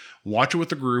film. Watch it with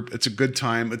the group. It's a good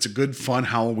time. It's a good fun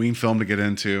Halloween film to get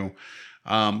into.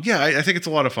 I think it's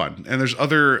a lot of fun, and there's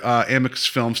other Amix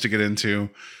films to get into,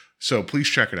 so please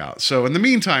check it out. So in the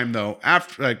meantime, though,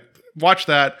 after watch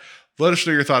that, let us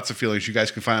know your thoughts and feelings. You guys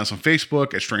can find us on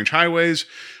Facebook at Strange Highways.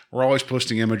 We're always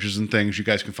posting images and things. You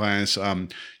guys can find us.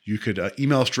 You could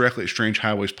email us directly at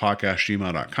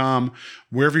strangehighwayspodcast@gmail.com.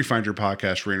 Wherever you find your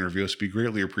podcast, rate and review us would be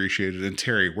greatly appreciated. And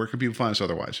Terry, where can people find us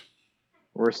otherwise?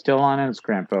 We're still on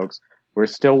Instagram, folks. We're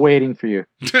still waiting for you.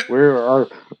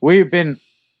 We've been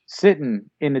sitting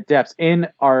in the depths in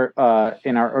our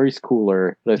ice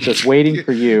cooler that's just waiting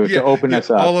for you to open us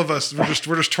up. All of us,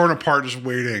 we're just torn apart, just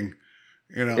waiting.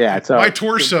 You know, so my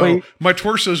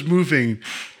torso's moving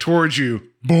towards you.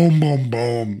 Boom, boom,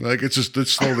 boom. Like it's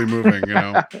slowly moving. You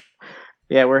know.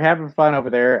 Yeah, we're having fun over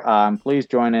there. Please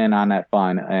join in on that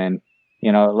fun, and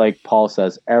like Paul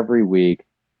says every week,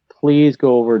 please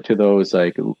go over to those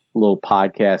like little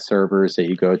podcast servers that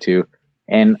you go to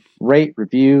and rate,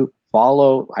 review,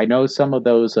 follow. I know some of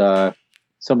those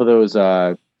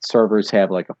servers have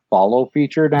like a follow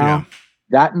feature now. Yeah.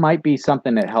 That might be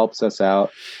something that helps us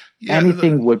out. Yeah,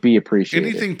 anything would be appreciated.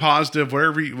 Anything positive,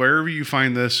 wherever you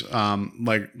find this,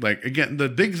 like again, the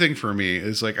big thing for me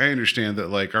is like I understand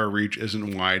that like our reach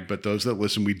isn't wide, but those that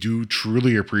listen, we do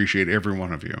truly appreciate every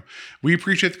one of you. We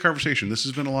appreciate the conversation. This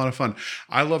has been a lot of fun.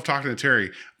 I love talking to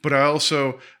Terry, but I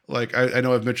also like I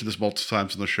know I've mentioned this multiple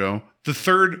times on the show. The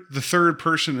third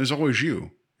person is always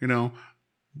you. You know,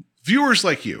 viewers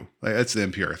like you. Like, that's the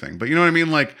NPR thing, but you know what I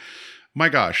mean. Like, my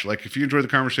gosh, like if you enjoy the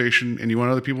conversation and you want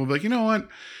other people to be like, you know what.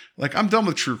 Like, I'm done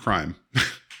with true crime.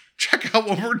 Check out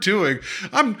what we're doing.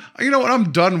 I'm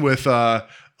done with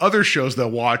other shows that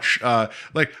watch.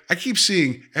 Like, I keep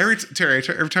seeing every time I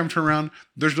turn around,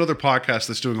 there's another podcast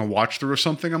that's doing a watch through of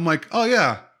something. I'm like, oh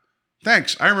yeah,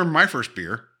 thanks. I remember my first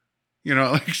beer. You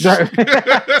know, like fair.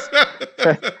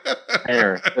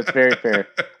 That's very fair.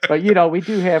 But we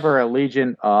do have our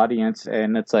Allegiant audience,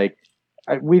 and it's like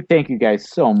we thank you guys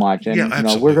so much, and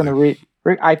we're going to read.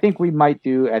 I think we might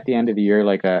do at the end of the year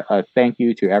like a thank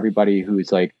you to everybody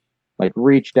who's like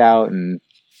reached out and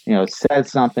said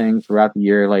something throughout the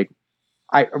year. Like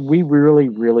we really,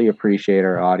 really appreciate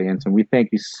our audience, and we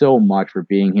thank you so much for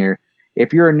being here.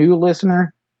 If you're a new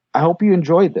listener, I hope you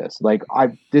enjoyed this. Like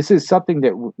this is something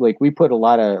that like we put a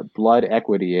lot of blood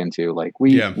equity into. Like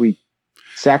we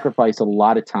sacrifice a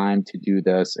lot of time to do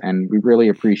this, and we really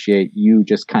appreciate you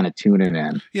just kind of tuning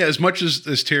in. Yeah, as much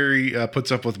as Terry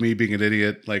puts up with me being an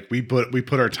idiot, like we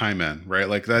put our time in, right?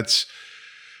 Like that's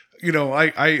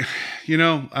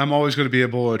I'm always going to be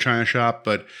able to China shop,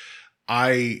 but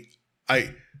Terry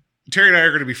and I are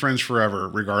going to be friends forever,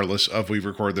 regardless of we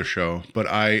record the show. But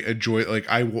I enjoy,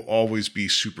 I will always be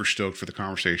super stoked for the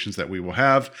conversations that we will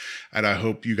have, and I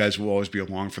hope you guys will always be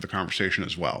along for the conversation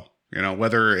as well.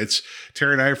 Whether it's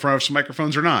Terry and I in front of some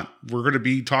microphones or not, we're going to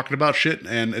be talking about shit,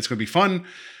 and it's going to be fun.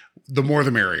 The more,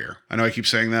 the merrier. I know I keep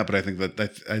saying that, but I think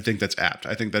that's apt.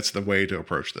 I think that's the way to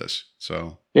approach this.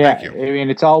 So yeah, thank you. I mean,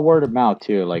 it's all word of mouth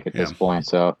too. Like at this point,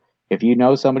 so if you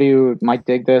know somebody who might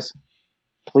dig this,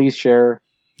 please share.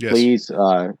 Yes. Please,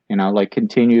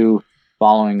 continue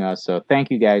following us. So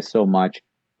thank you guys so much.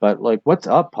 But like, what's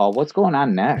up, Paul? What's going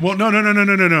on next? Well, no.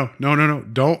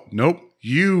 Don't. Nope.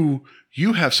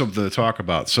 You have something to talk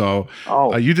about. So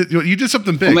you did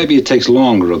something big. Well, maybe it takes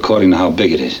longer according to how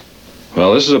big it is.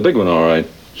 Well, this is a big one, all right.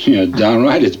 Yeah,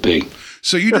 downright it's big.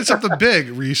 So you did something big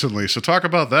recently. So talk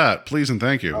about that, please and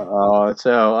thank you.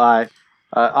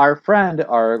 Our friend,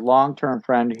 our long-term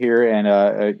friend here, and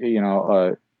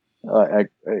a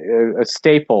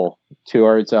staple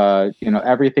towards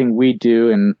everything we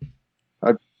do, and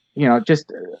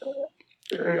just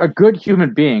a good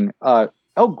human being.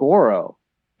 El Goro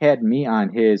had me on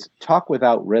his Talk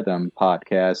Without Rhythm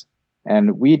podcast,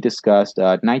 and we discussed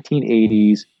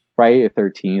 1980s Friday the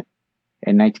 13th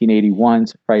and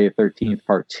 1981's Friday the 13th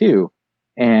Part 2.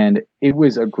 And it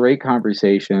was a great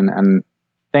conversation. And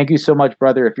thank you so much,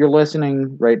 brother. If you're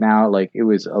listening right now, it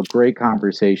was a great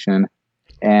conversation.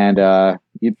 And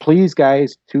you please,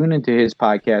 guys, tune into his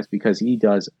podcast because he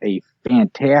does a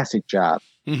fantastic job.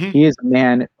 Mm-hmm. He is a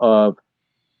man of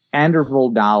interval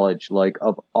knowledge,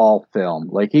 of all film.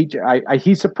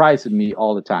 He surprises me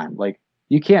all the time.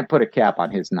 You can't put a cap on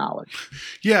his knowledge.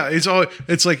 Yeah, it's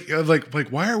like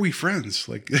why are we friends?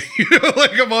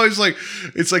 I'm always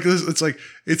it's like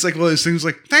one of those things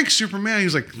thanks Superman.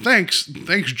 He's like thanks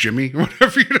Jimmy,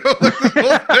 whatever, this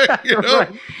whole thing,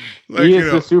 Right. He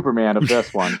is the Superman of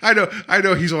this one. I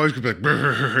know he's always gonna be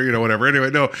whatever.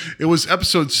 Anyway, no, it was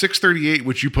episode 638,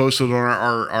 which you posted on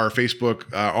our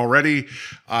Facebook already.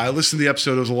 I listened to the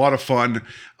episode. It was a lot of fun.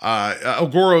 El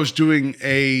Goro's doing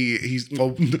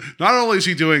not only is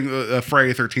he doing a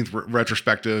Friday the 13th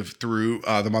retrospective through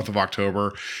the month of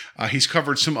October, he's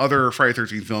covered some other Friday the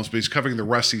 13th films, but he's covering the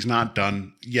rest he's not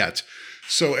done yet.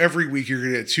 So every week you're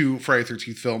going to get 2 Friday the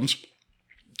 13th films.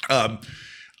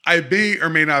 I may or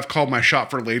may not have called my shot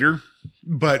for later,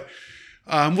 but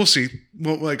we'll see.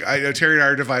 Well, Terry and I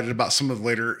are divided about some of the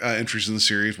later entries in the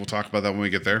series. We'll talk about that when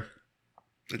we get there,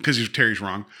 because Terry's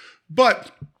wrong.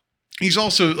 But he's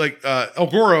also El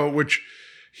Goro, which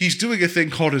he's doing a thing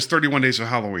called his 31 Days of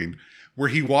Halloween, where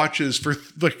he watches for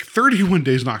 31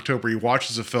 days in October. He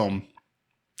watches a film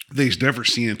that he's never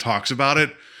seen and talks about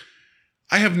it.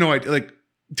 I have no idea.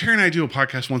 Terry and I do a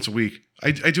podcast once a week. I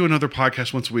do another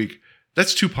podcast once a week.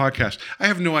 That's 2 podcasts. I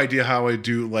have no idea how I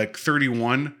do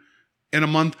 31 in a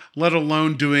month, let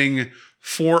alone doing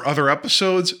 4 other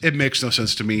episodes. It makes no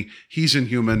sense to me. He's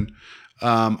inhuman.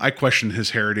 I question his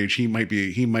heritage. He might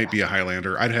be a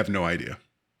Highlander. I'd have no idea.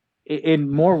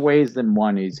 In more ways than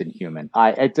one, he's inhuman.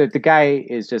 The guy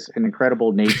is just an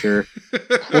incredible nature.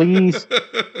 Please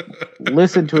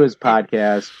listen to his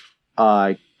podcast.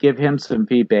 Give him some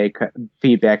feedback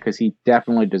because he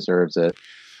definitely deserves it.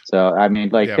 So,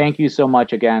 thank you so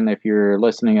much again if you're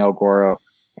listening, El Goro,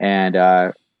 and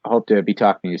hope to be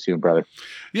talking to you soon, brother.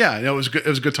 Yeah, it was good. It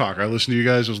was a good talk. I listened to you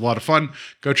guys. It was a lot of fun.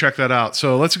 Go check that out.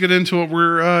 So let's get into what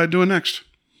we're doing next.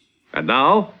 And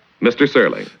now, Mr.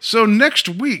 Serling. So next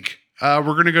week, we're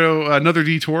going to go another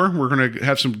detour. We're going to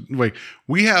have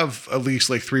we have at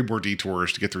least 3 more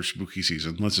detours to get through spooky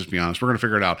season. Let's just be honest. We're going to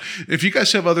figure it out. If you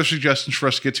guys have other suggestions for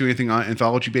us to get to, anything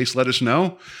anthology based, let us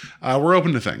know. We're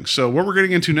open to things. So what we're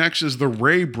getting into next is the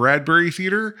Ray Bradbury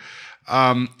Theater.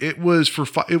 It was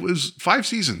 5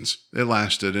 seasons it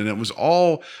lasted, and it was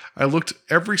all, I looked,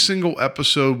 every single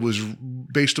episode was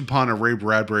based upon a Ray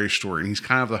Bradbury story, and he's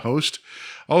kind of the host.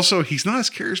 Also, he's not as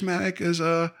charismatic as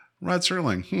Rod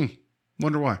Serling.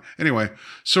 Wonder why. Anyway,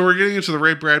 so we're getting into the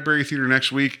Ray Bradbury Theater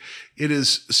next week. It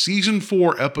is season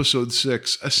 4, episode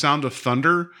 6, A Sound of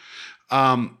Thunder.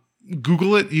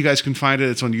 Google it. You guys can find it.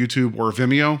 It's on YouTube or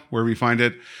Vimeo, wherever you find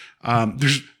it.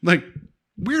 There's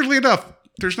weirdly enough,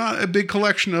 there's not a big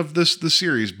collection of the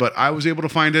series, but I was able to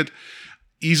find it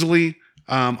easily.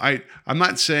 I'm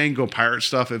not saying go pirate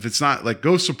stuff. If it's not,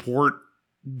 go support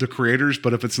the creators,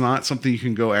 but if it's not something you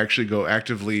can go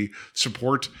actively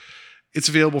support, it's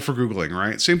available for Googling,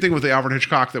 right? Same thing with the Alfred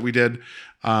Hitchcock that we did.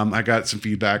 I got some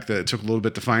feedback that it took a little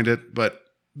bit to find it, but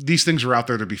these things are out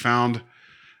there to be found.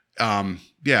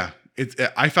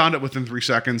 I found it within 3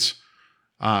 seconds.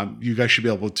 You guys should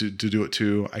be able to do it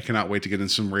too. I cannot wait to get in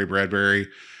some Ray Bradbury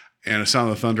and A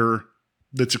Sound of Thunder.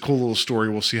 That's a cool little story.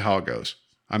 We'll see how it goes.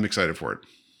 I'm excited for it.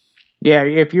 Yeah,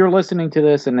 if you're listening to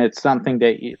this and it's something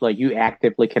that you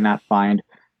actively cannot find,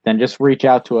 then just reach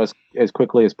out to us as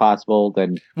quickly as possible.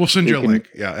 Then we'll send you a link.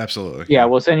 Yeah, absolutely. Yeah,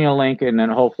 we'll send you a link, and then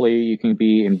hopefully you can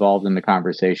be involved in the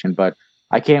conversation. But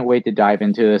I can't wait to dive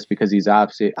into this because he's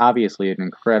obviously an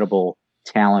incredible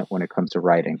talent when it comes to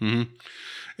writing. Mm-hmm.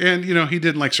 And, he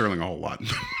didn't like Serling a whole lot.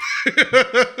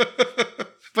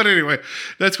 But anyway,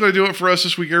 that's going to do it for us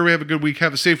this week. Everybody have a good week.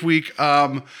 Have a safe week.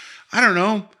 I don't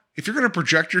know. If you're going to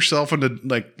project yourself into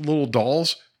little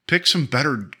dolls, pick some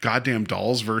better goddamn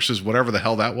dolls versus whatever the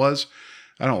hell that was.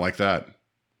 I don't like that.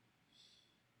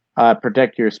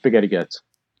 Protect your spaghetti guts.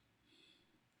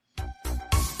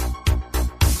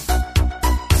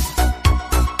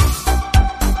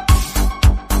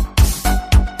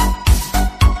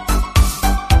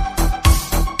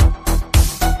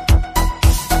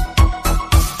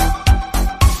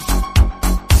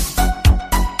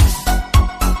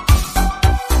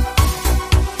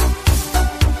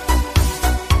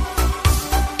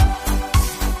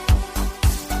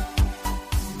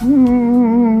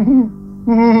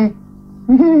 Ha ha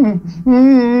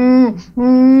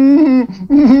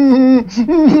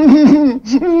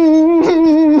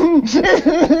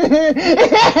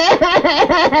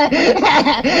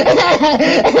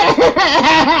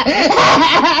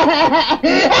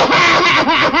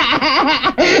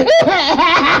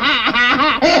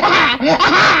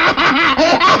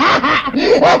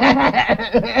ha!